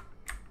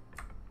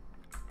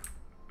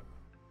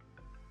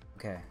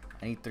 Okay,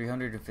 I need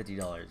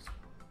 $350.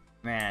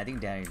 Man, I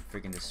think Danny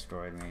freaking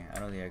destroyed me. I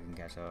don't think I can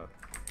catch up.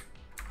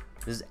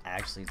 This is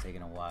actually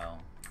taking a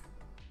while.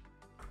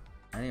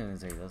 I think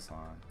it's gonna take this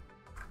long.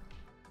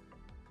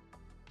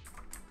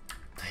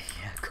 But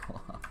yeah, go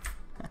on.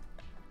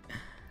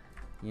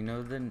 You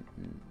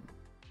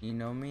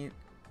know me,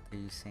 the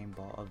Usain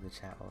Bolt of the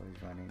chat, always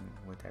running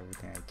with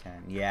everything I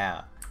can.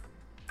 Yeah.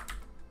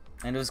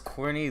 And those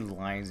corny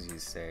lines you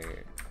say.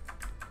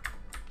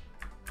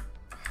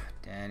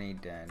 Danny.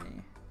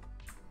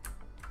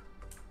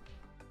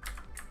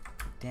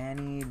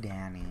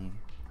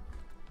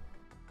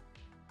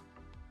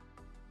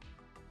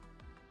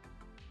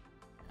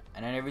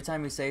 And then every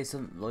time you say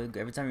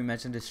every time you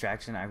mention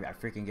distraction, I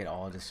freaking get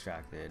all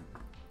distracted.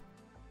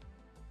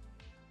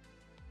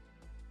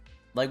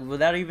 Like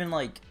without even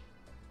like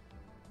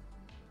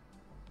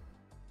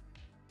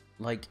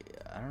I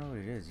don't know what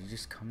it is. You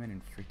just come in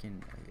and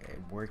freaking it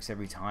works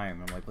every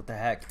time. I'm like, what the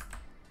heck?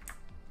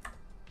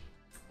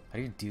 How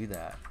do you do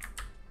that?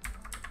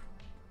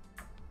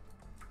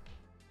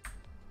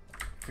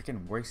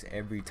 Freaking works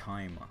every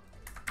time.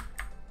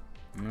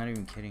 I'm not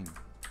even kidding.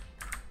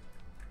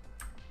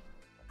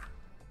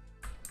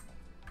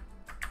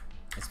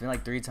 It's been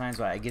like 3 times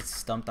where I get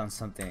stumped on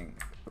something.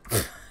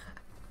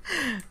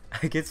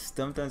 I get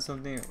stumped on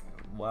something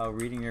while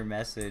reading your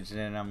message, and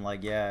then I'm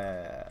like,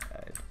 yeah.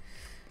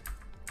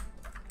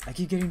 I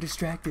keep getting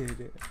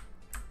distracted.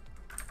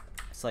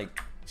 It's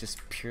like just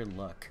pure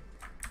luck.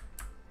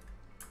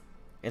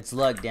 It's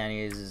luck,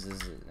 Danny.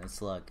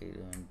 It's luck.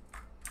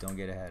 Don't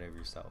get ahead of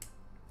yourself.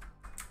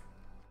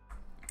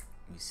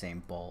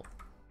 Usain Bolt.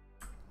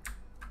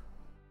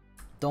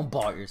 Don't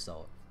ball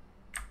yourself.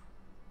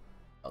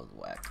 That was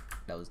whack.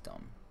 That was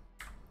dumb.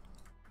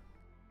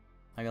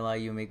 I gonna lie,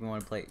 you make me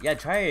want to play. Yeah,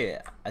 try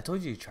it. I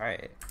told you to try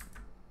it.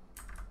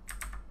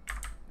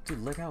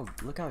 Dude, look how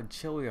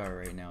chill we are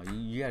right now.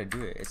 You gotta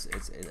do it.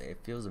 It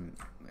feels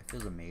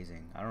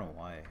amazing. I don't know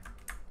why.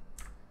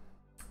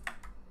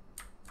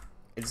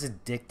 It's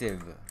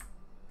addictive.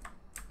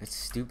 It's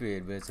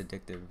stupid, but it's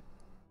addictive.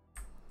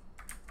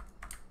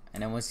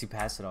 And then once you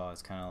pass it all,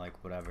 it's kind of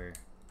like whatever.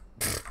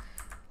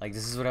 Like,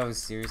 this is what I was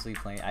seriously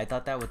playing. I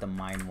thought that with the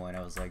mine one.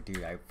 I was like,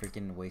 dude, I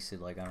freaking wasted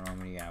like I don't know how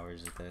many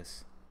hours with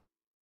this.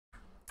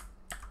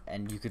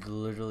 And you could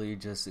literally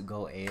just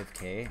go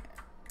AFK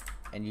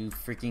and you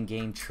freaking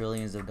gain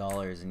trillions of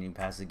dollars and you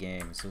pass the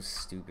game. It's so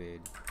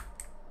stupid.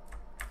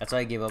 That's why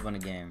I gave up on the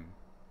game.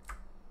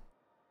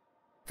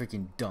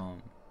 Freaking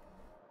dumb.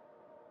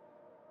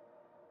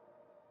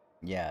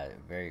 Yeah,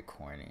 very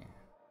corny.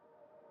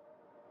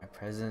 My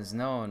presence,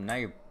 no, not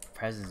your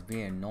presence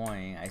being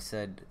annoying. I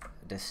said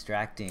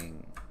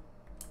distracting.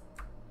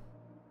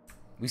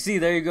 We see,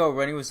 there you go,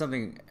 running with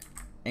something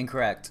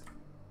incorrect.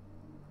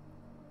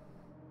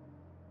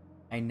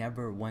 I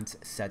never once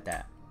said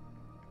that.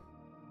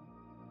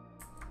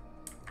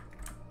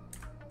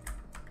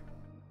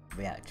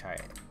 But yeah, try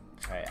it.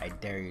 Try it. I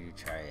dare you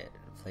to try it.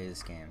 Play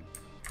this game.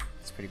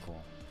 It's pretty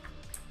cool.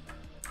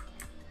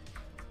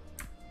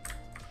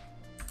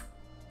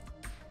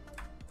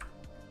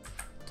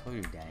 I told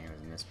you Danny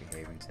was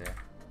misbehaving today.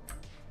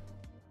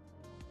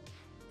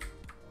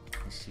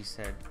 And she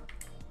said,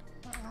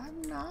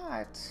 I'm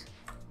not.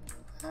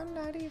 I'm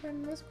not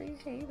even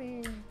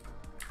misbehaving.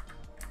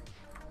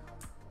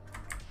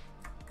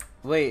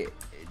 Wait,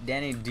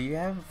 Danny, do you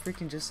have a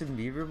freaking Justin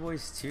Bieber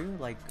voice too?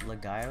 Like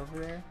Lagai over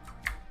there?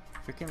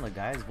 Freaking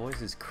Lagai's voice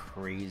is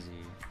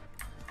crazy.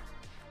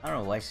 I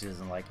don't know why she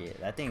doesn't like it.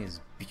 That thing is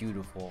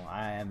beautiful.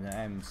 I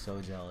am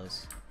so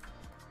jealous.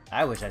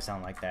 I wish I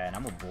sound like that, and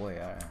I'm a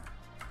boy.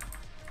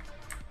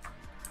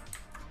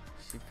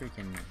 She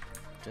freaking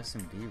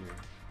Justin Bieber.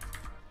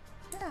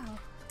 Yeah.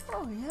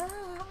 Oh yeah.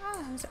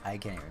 I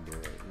can't even do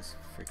it. It's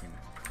freaking.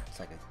 It's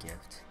like a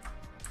gift.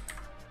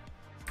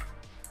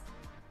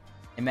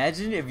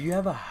 Imagine if you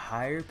have a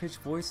higher pitched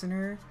voice than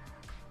her.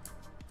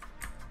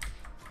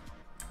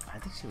 I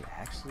think she would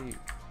actually.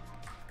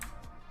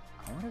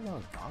 I wonder if that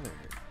would bother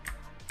her.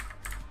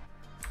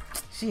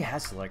 She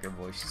has to like her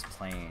voice. She's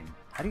playing.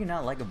 How do you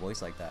not like a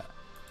voice like that?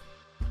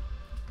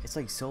 It's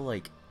like so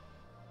like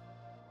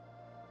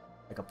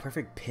a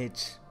perfect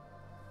pitch.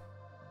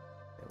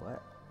 Wait,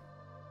 what?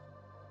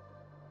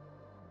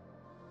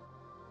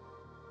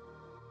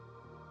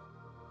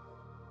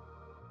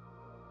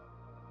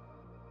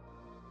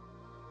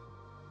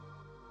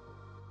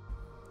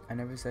 I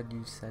never said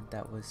you said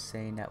that was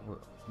saying that.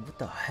 What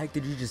the heck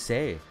did you just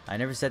say? I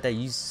never said that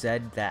you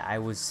said that I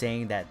was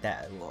saying that.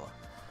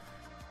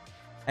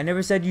 I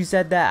never said you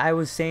said that I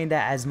was saying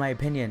that as my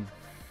opinion.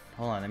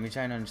 Hold on, let me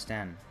try and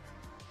understand.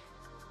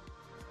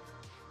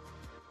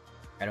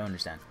 I don't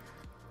understand.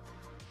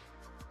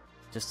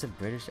 Just a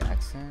British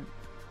accent?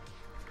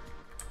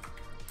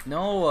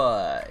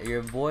 No,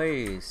 your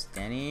voice,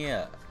 Danny.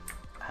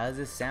 How does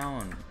it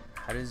sound?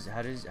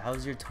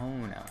 How's your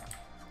tone?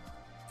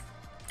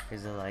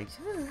 Is it like?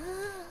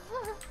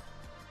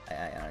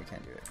 I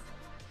can't do it.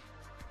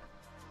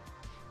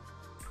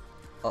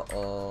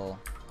 Uh-oh.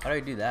 How do I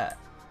do that?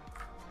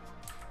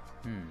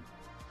 I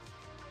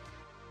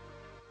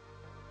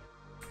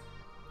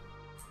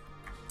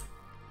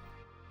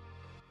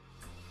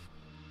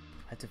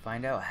had to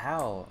find out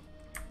how.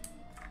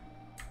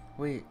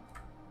 Wait.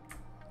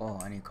 Oh,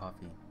 I need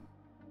coffee.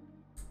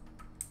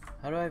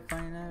 How do I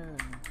find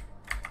that?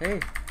 Hey.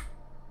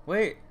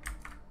 Wait.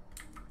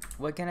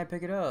 Why can't I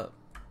pick it up?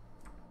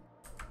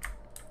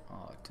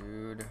 Oh,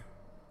 dude.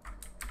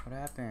 What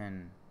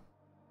happened?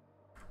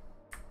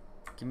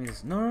 Give me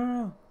this.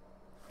 No.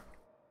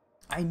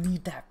 I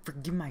need that.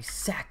 Forgive my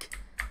sack.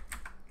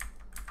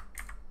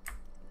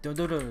 Don't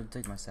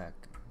take my sack.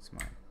 It's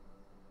mine.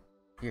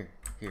 Here.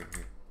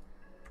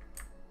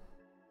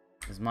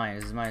 This is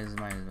mine.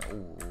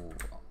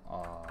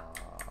 Oh.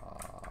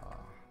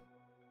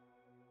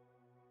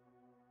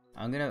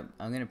 I'm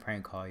gonna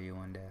prank call you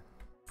one day.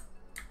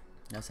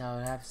 That's how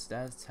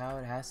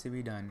it has to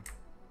be done.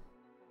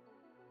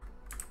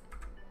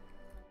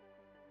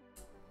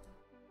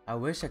 I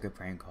wish I could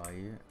prank call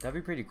you. That'd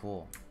be pretty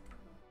cool.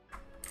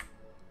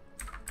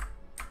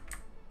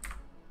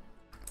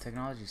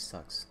 Technology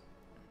sucks.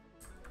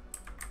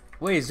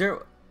 Wait, is there...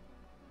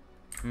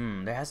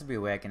 there has to be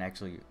a way I can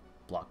actually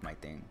block my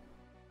thing.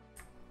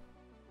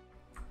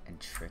 And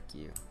trick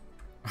you.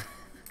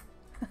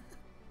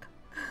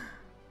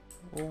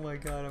 Oh my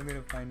god, I'm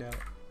gonna find out.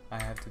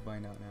 I have to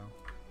find out now.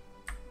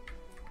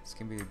 It's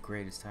gonna be the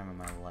greatest time of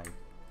my life.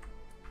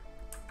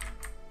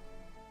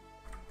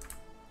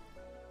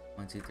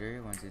 1, 2, 3,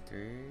 1, 2,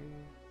 3.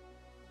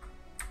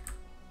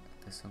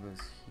 This one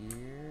goes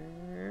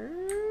here.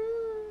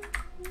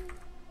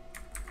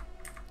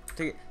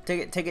 Take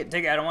it.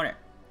 I don't want it.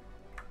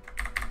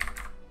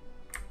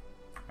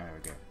 Alright, we're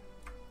good.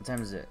 What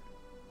time is it?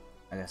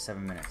 I got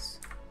 7 minutes.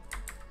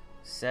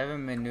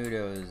 7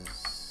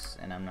 minutos,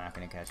 and I'm not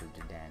gonna catch up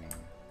to Danny.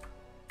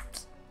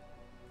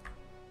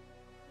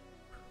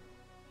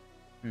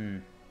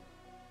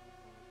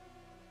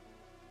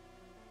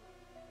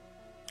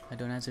 I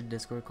don't answer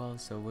Discord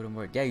calls, so it wouldn't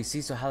work. Yeah, you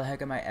see, so how the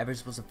heck am I ever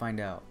supposed to find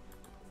out?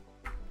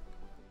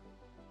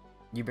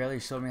 You barely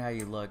showed me how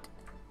you look.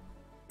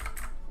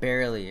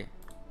 Barely.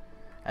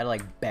 I had to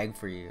like beg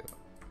for you.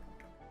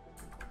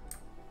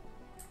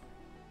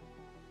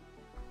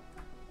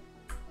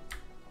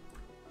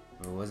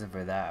 If it wasn't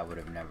for that, I would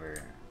have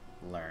never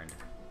learned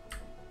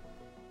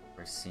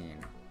or seen.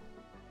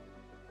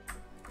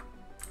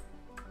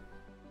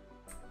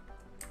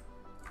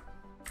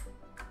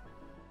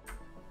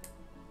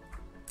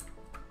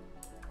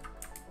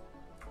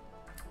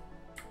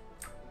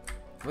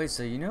 Wait,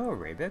 so you know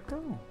Arabic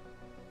though?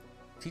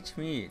 Teach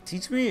me.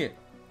 Teach me.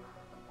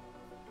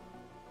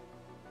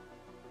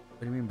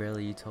 What do you mean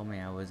barely? You told me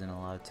I wasn't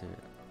allowed to.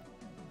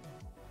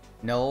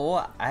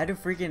 No, I had to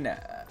freaking.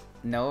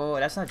 No,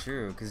 that's not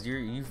true. Cause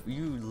you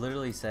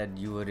literally said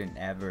you wouldn't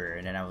ever,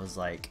 and then I was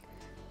like,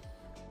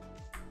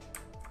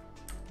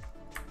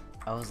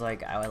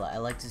 I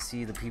like to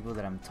see the people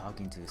that I'm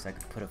talking to, so I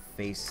could put a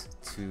face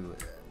to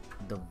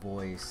the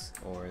voice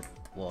or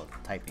well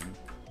typing,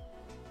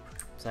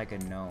 so I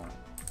could know.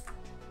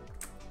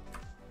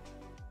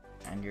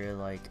 And you're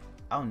like,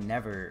 I'll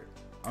never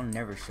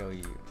show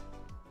you.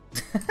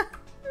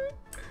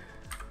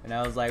 And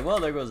I was like, well,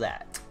 there goes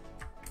that.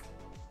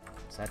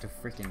 So I had to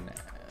freaking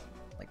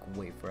like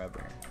wait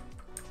forever.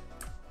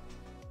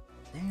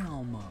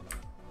 Damn. Oh,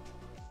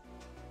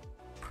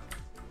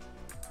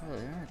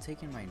 they're not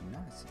taking my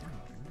nuts. Damn.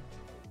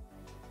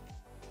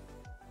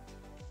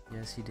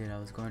 Yes, you did. I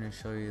was going to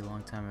show you a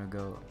long time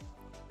ago.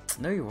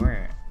 No, you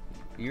weren't.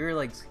 You were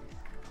like,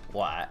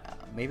 what?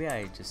 Maybe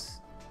I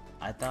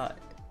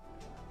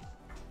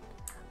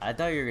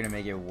thought you were gonna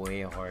make it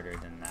way harder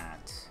than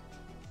that.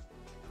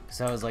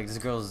 So I was like, this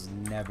girl's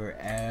never,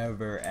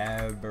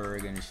 ever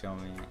gonna show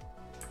me.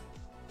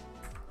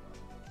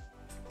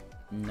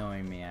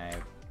 Knowing me, I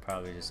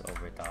probably just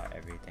overthought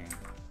everything.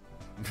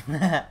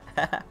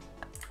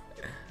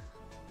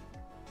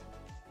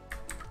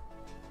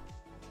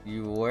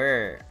 You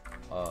were.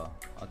 Oh,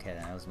 okay,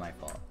 then that was my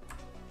fault.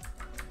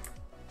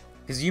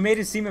 Because you made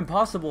it seem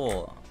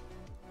impossible.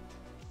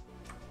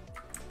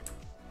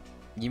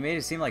 You made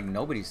it seem like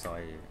nobody saw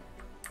you.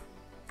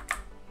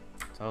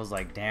 So I was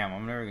like, damn,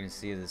 I'm never gonna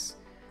see this.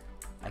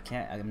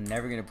 I'm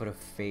never gonna put a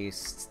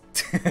face.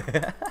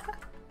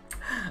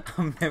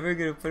 I'm never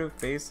gonna put a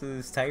face to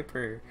this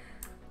typer.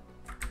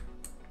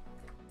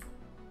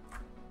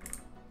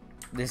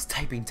 This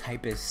typing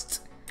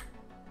typist.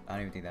 I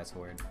don't even think that's a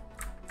word.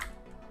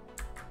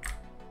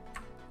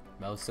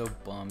 I was so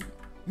bummed.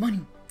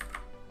 Money!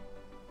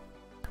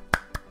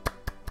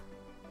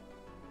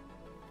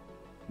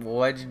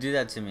 Why'd you do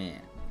that to me?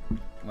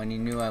 When you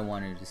knew I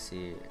wanted to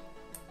see it.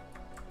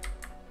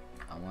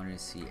 I wanted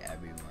to see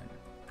everyone.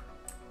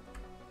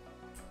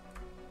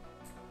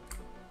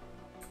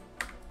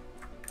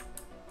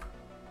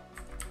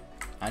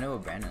 I know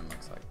what Brandon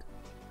looks like.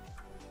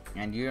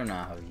 And you don't know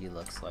how he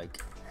looks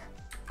like.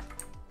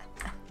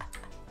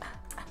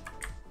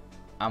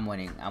 I'm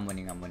winning. I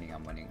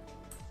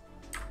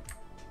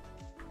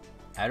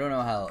don't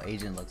know how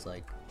Agent looks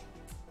like.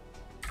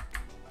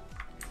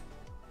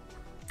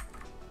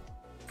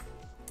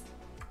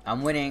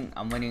 I'm winning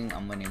and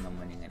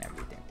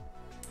everything.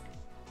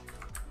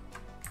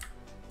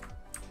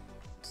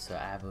 So I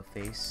have a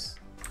face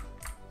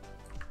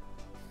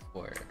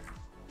for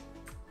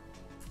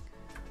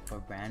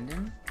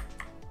Brandon.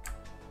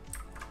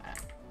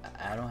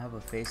 I don't have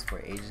a face for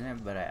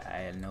Agent, but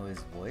I know his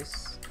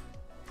voice.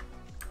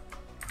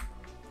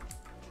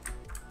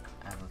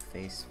 I have a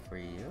face for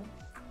you.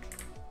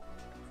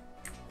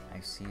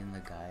 I've seen the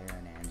guy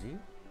and Angie.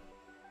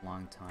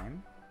 Long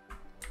time.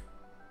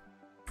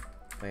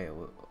 Wait,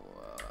 what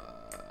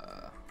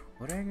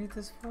do I need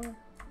this for?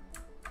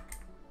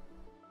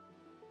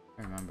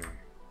 I remember.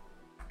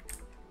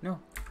 No,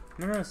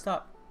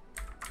 stop.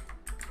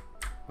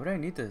 What do I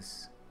need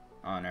this?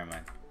 Oh, never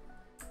mind.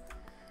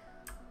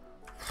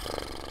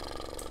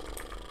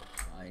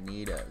 I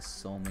need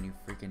so many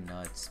freaking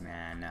nuts,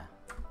 man.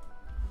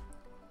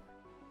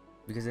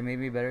 Because it made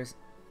me better.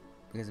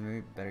 Because it made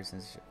me better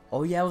since.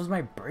 Oh yeah, it was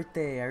my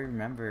birthday. I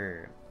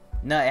remember.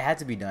 No, it had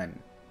to be done.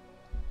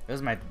 It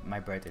was my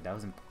birthday. That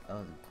was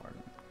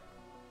important.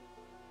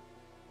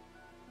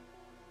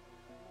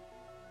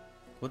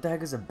 What the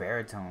heck is a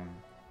baritone?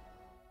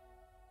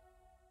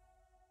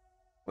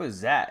 What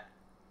is that?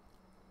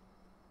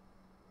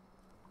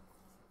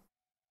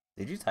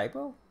 Did you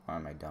typo? Or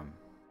am I dumb?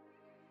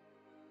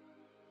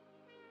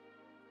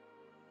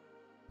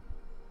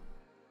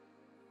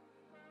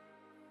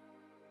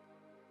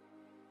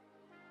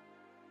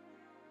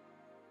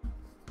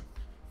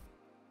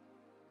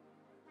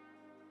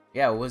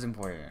 Yeah, it was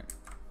important.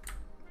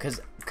 Cause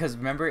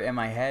remember in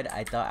my head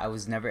I thought I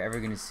was never ever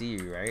gonna see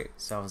you, right?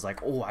 So I was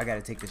like, oh, I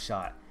gotta take the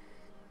shot.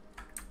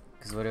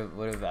 Cause what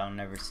if I'll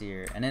never see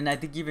her? And then I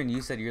think even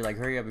you said you're like,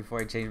 hurry up before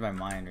I change my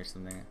mind or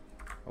something.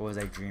 Or was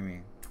I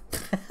dreaming?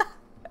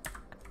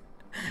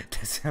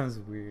 That sounds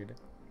weird.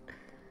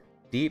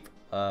 Deep?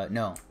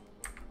 No.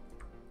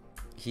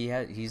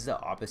 He's the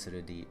opposite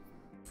of deep.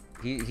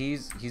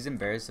 He's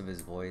embarrassed of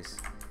his voice.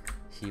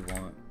 He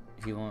won't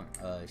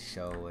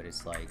show what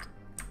it's like.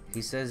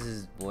 He says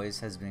his voice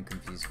has been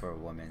confused for a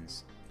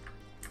woman's.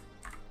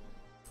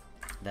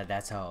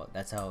 That's how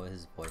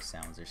his voice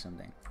sounds or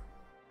something.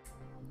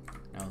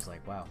 And I was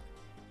like, wow.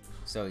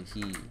 So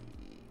he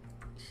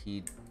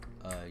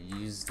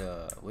used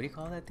the, what do you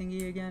call that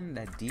thingy again?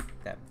 That deep,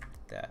 that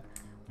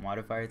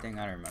modifier thing?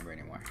 I don't remember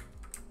anymore.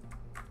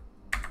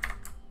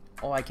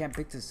 Oh, I can't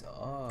pick this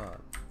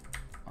up.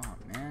 Oh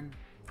man,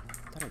 I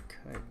thought I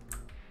could.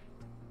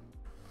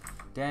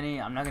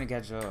 Danny, I'm not gonna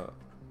catch up.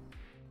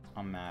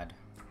 I'm mad.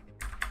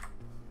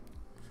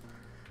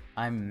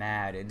 I'm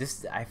mad.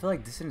 I feel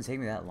like this didn't take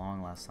me that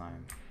long last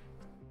time.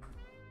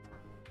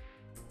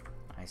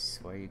 I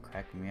swear you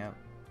cracked me up.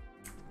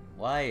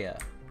 Why?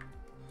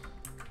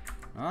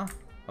 Huh?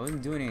 I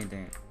wasn't doing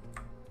anything.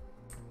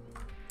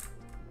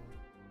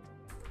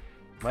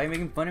 Why are you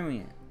making fun of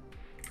me?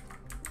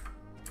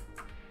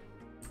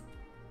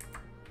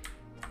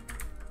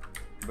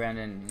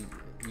 Brandon,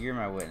 you're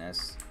my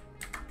witness.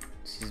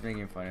 She's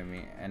making fun of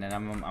me, and then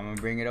I'm gonna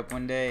bring it up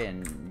one day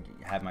and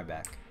have my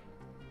back.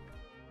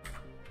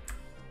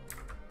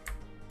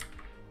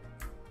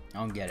 I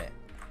don't get it.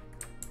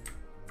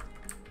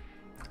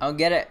 I don't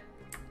get it.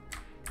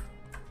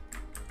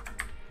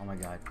 Oh my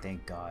god,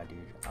 thank god, dude.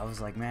 I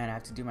was like, man, I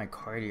have to do my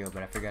cardio,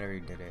 but I forgot I already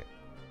did it.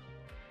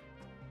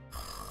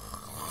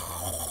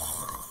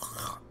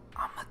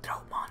 I'm a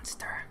throat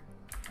monster.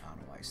 I don't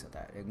know why you said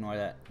that. Ignore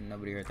that.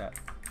 Nobody heard that.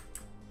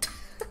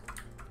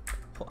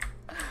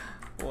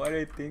 Why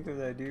did I think of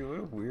that, dude? What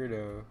a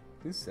weirdo.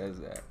 Who says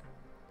that?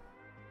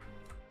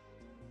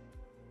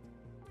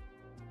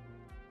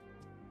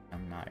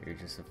 I'm not. You're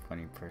just a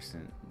funny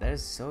person. That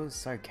is so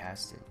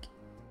sarcastic.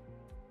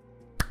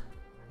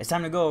 It's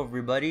time to go,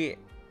 everybody.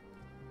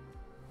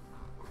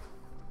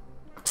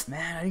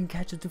 Man, I didn't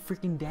catch up to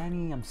freaking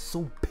Danny. I'm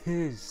so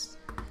pissed.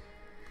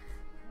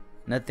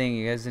 Nothing.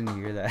 You guys didn't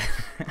hear that.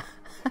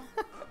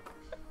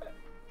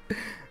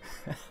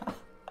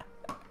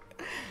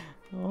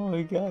 Oh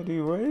my god,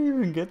 dude. Where did you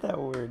even get that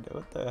word?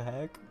 What the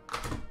heck?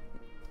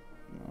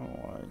 Oh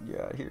my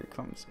god, here it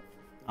comes.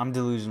 I'm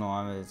delusional.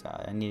 I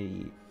need to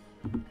eat.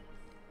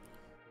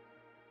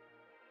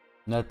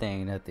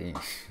 Nothing.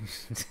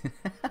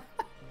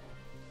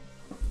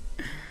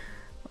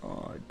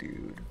 Oh,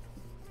 dude.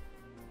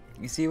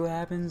 You see what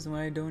happens when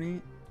I don't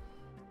eat?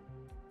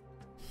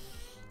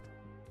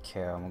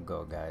 Okay, I'm gonna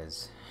go,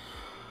 guys.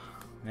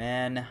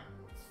 Man, I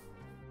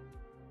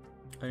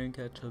didn't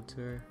catch up to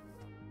her.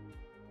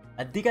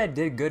 I think I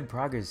did good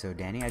progress though,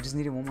 Danny. I just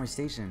needed one more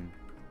station.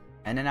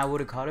 And then I would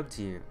have caught up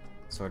to you.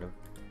 Sort of.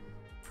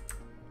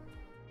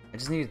 I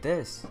just needed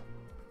this.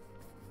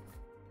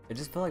 It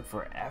just felt like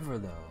forever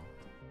though.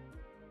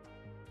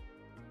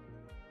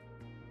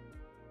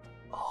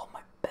 Oh,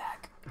 my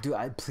back.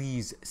 Dude,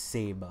 please,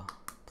 Saba.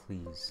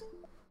 Please.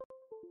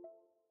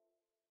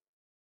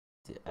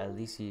 At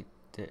least he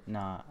did.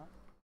 Nah.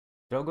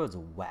 Drogo's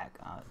whack.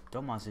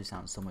 Throw Monster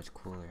sounds so much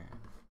cooler.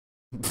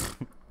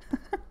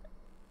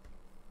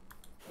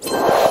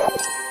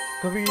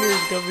 Cover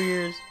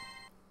ears.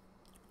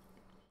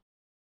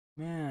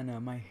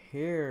 Man, my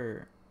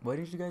hair. Why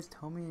didn't you guys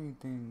tell me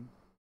anything?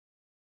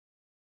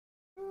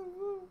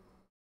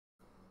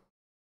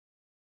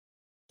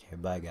 Okay,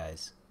 bye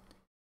guys.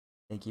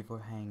 Thank you for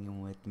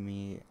hanging with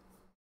me.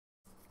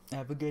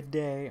 Have a good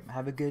day.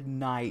 Have a good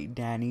night,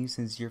 Danny,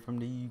 since you're from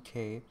the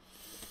UK.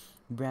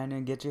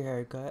 Brandon, get your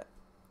haircut.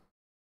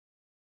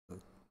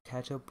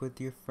 Catch up with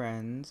your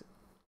friends.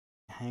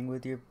 Hang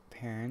with your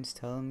parents.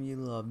 Tell them you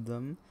love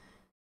them.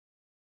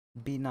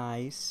 Be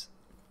nice.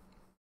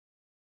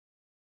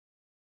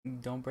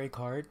 Don't break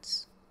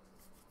hearts.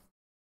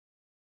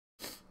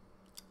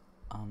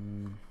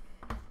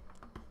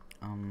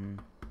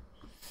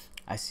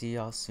 I see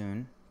y'all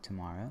soon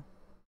tomorrow.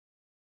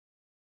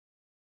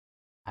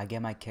 I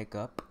get my kick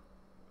up.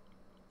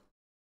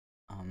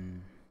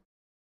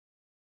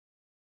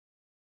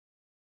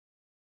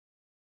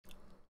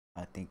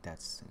 I think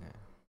that's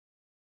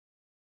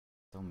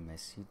don't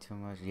miss you too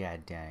much. Yeah,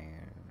 dang.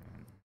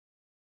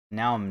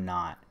 Now I'm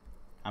not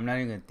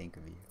even gonna think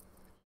of you.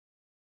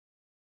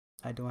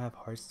 I don't have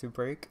hearts to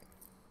break.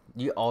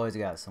 You always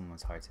got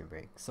someone's heart to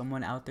break.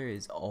 Someone out there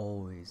is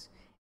always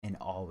in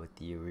awe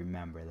with you.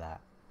 Remember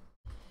that.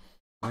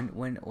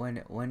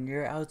 When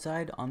you're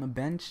outside on the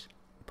bench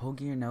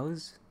poking your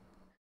nose,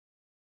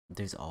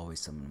 there's always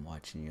someone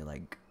watching you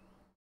like,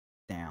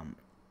 damn,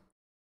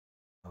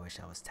 I wish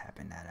I was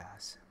tapping that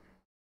ass.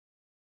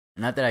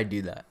 Not that I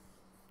do that,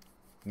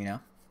 you know?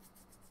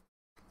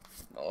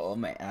 Oh,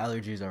 my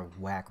allergies are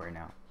whack right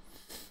now.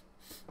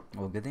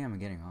 Well, good thing I'm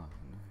getting off.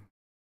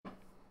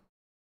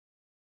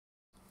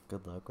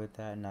 Good luck with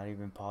that. Not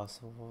even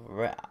possible.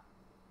 Right.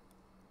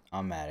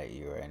 I'm mad at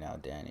you right now,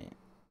 Danny.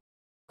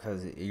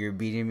 Because you're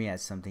beating me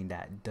at something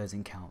that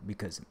doesn't count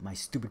because my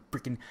stupid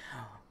freaking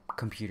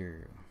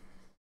computer.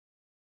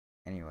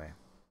 Anyway,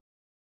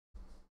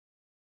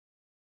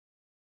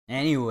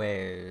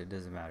 it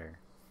doesn't matter.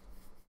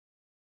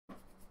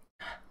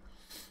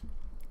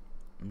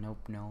 Nope,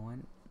 no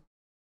one.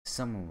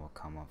 Someone will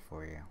come up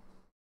for you.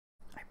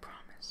 I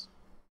promise.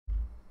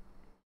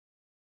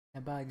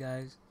 Bye,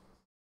 guys.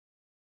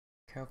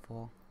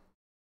 Careful.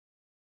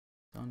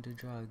 Don't do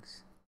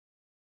drugs.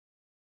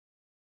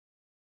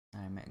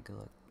 I meant good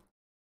luck.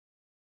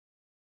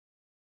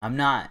 I'm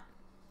not.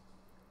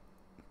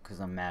 Because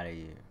I'm mad at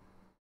you.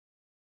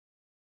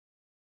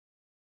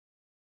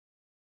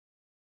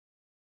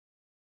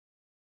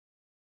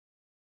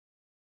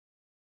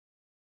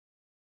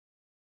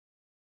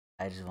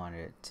 I just wanted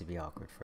it to be awkward for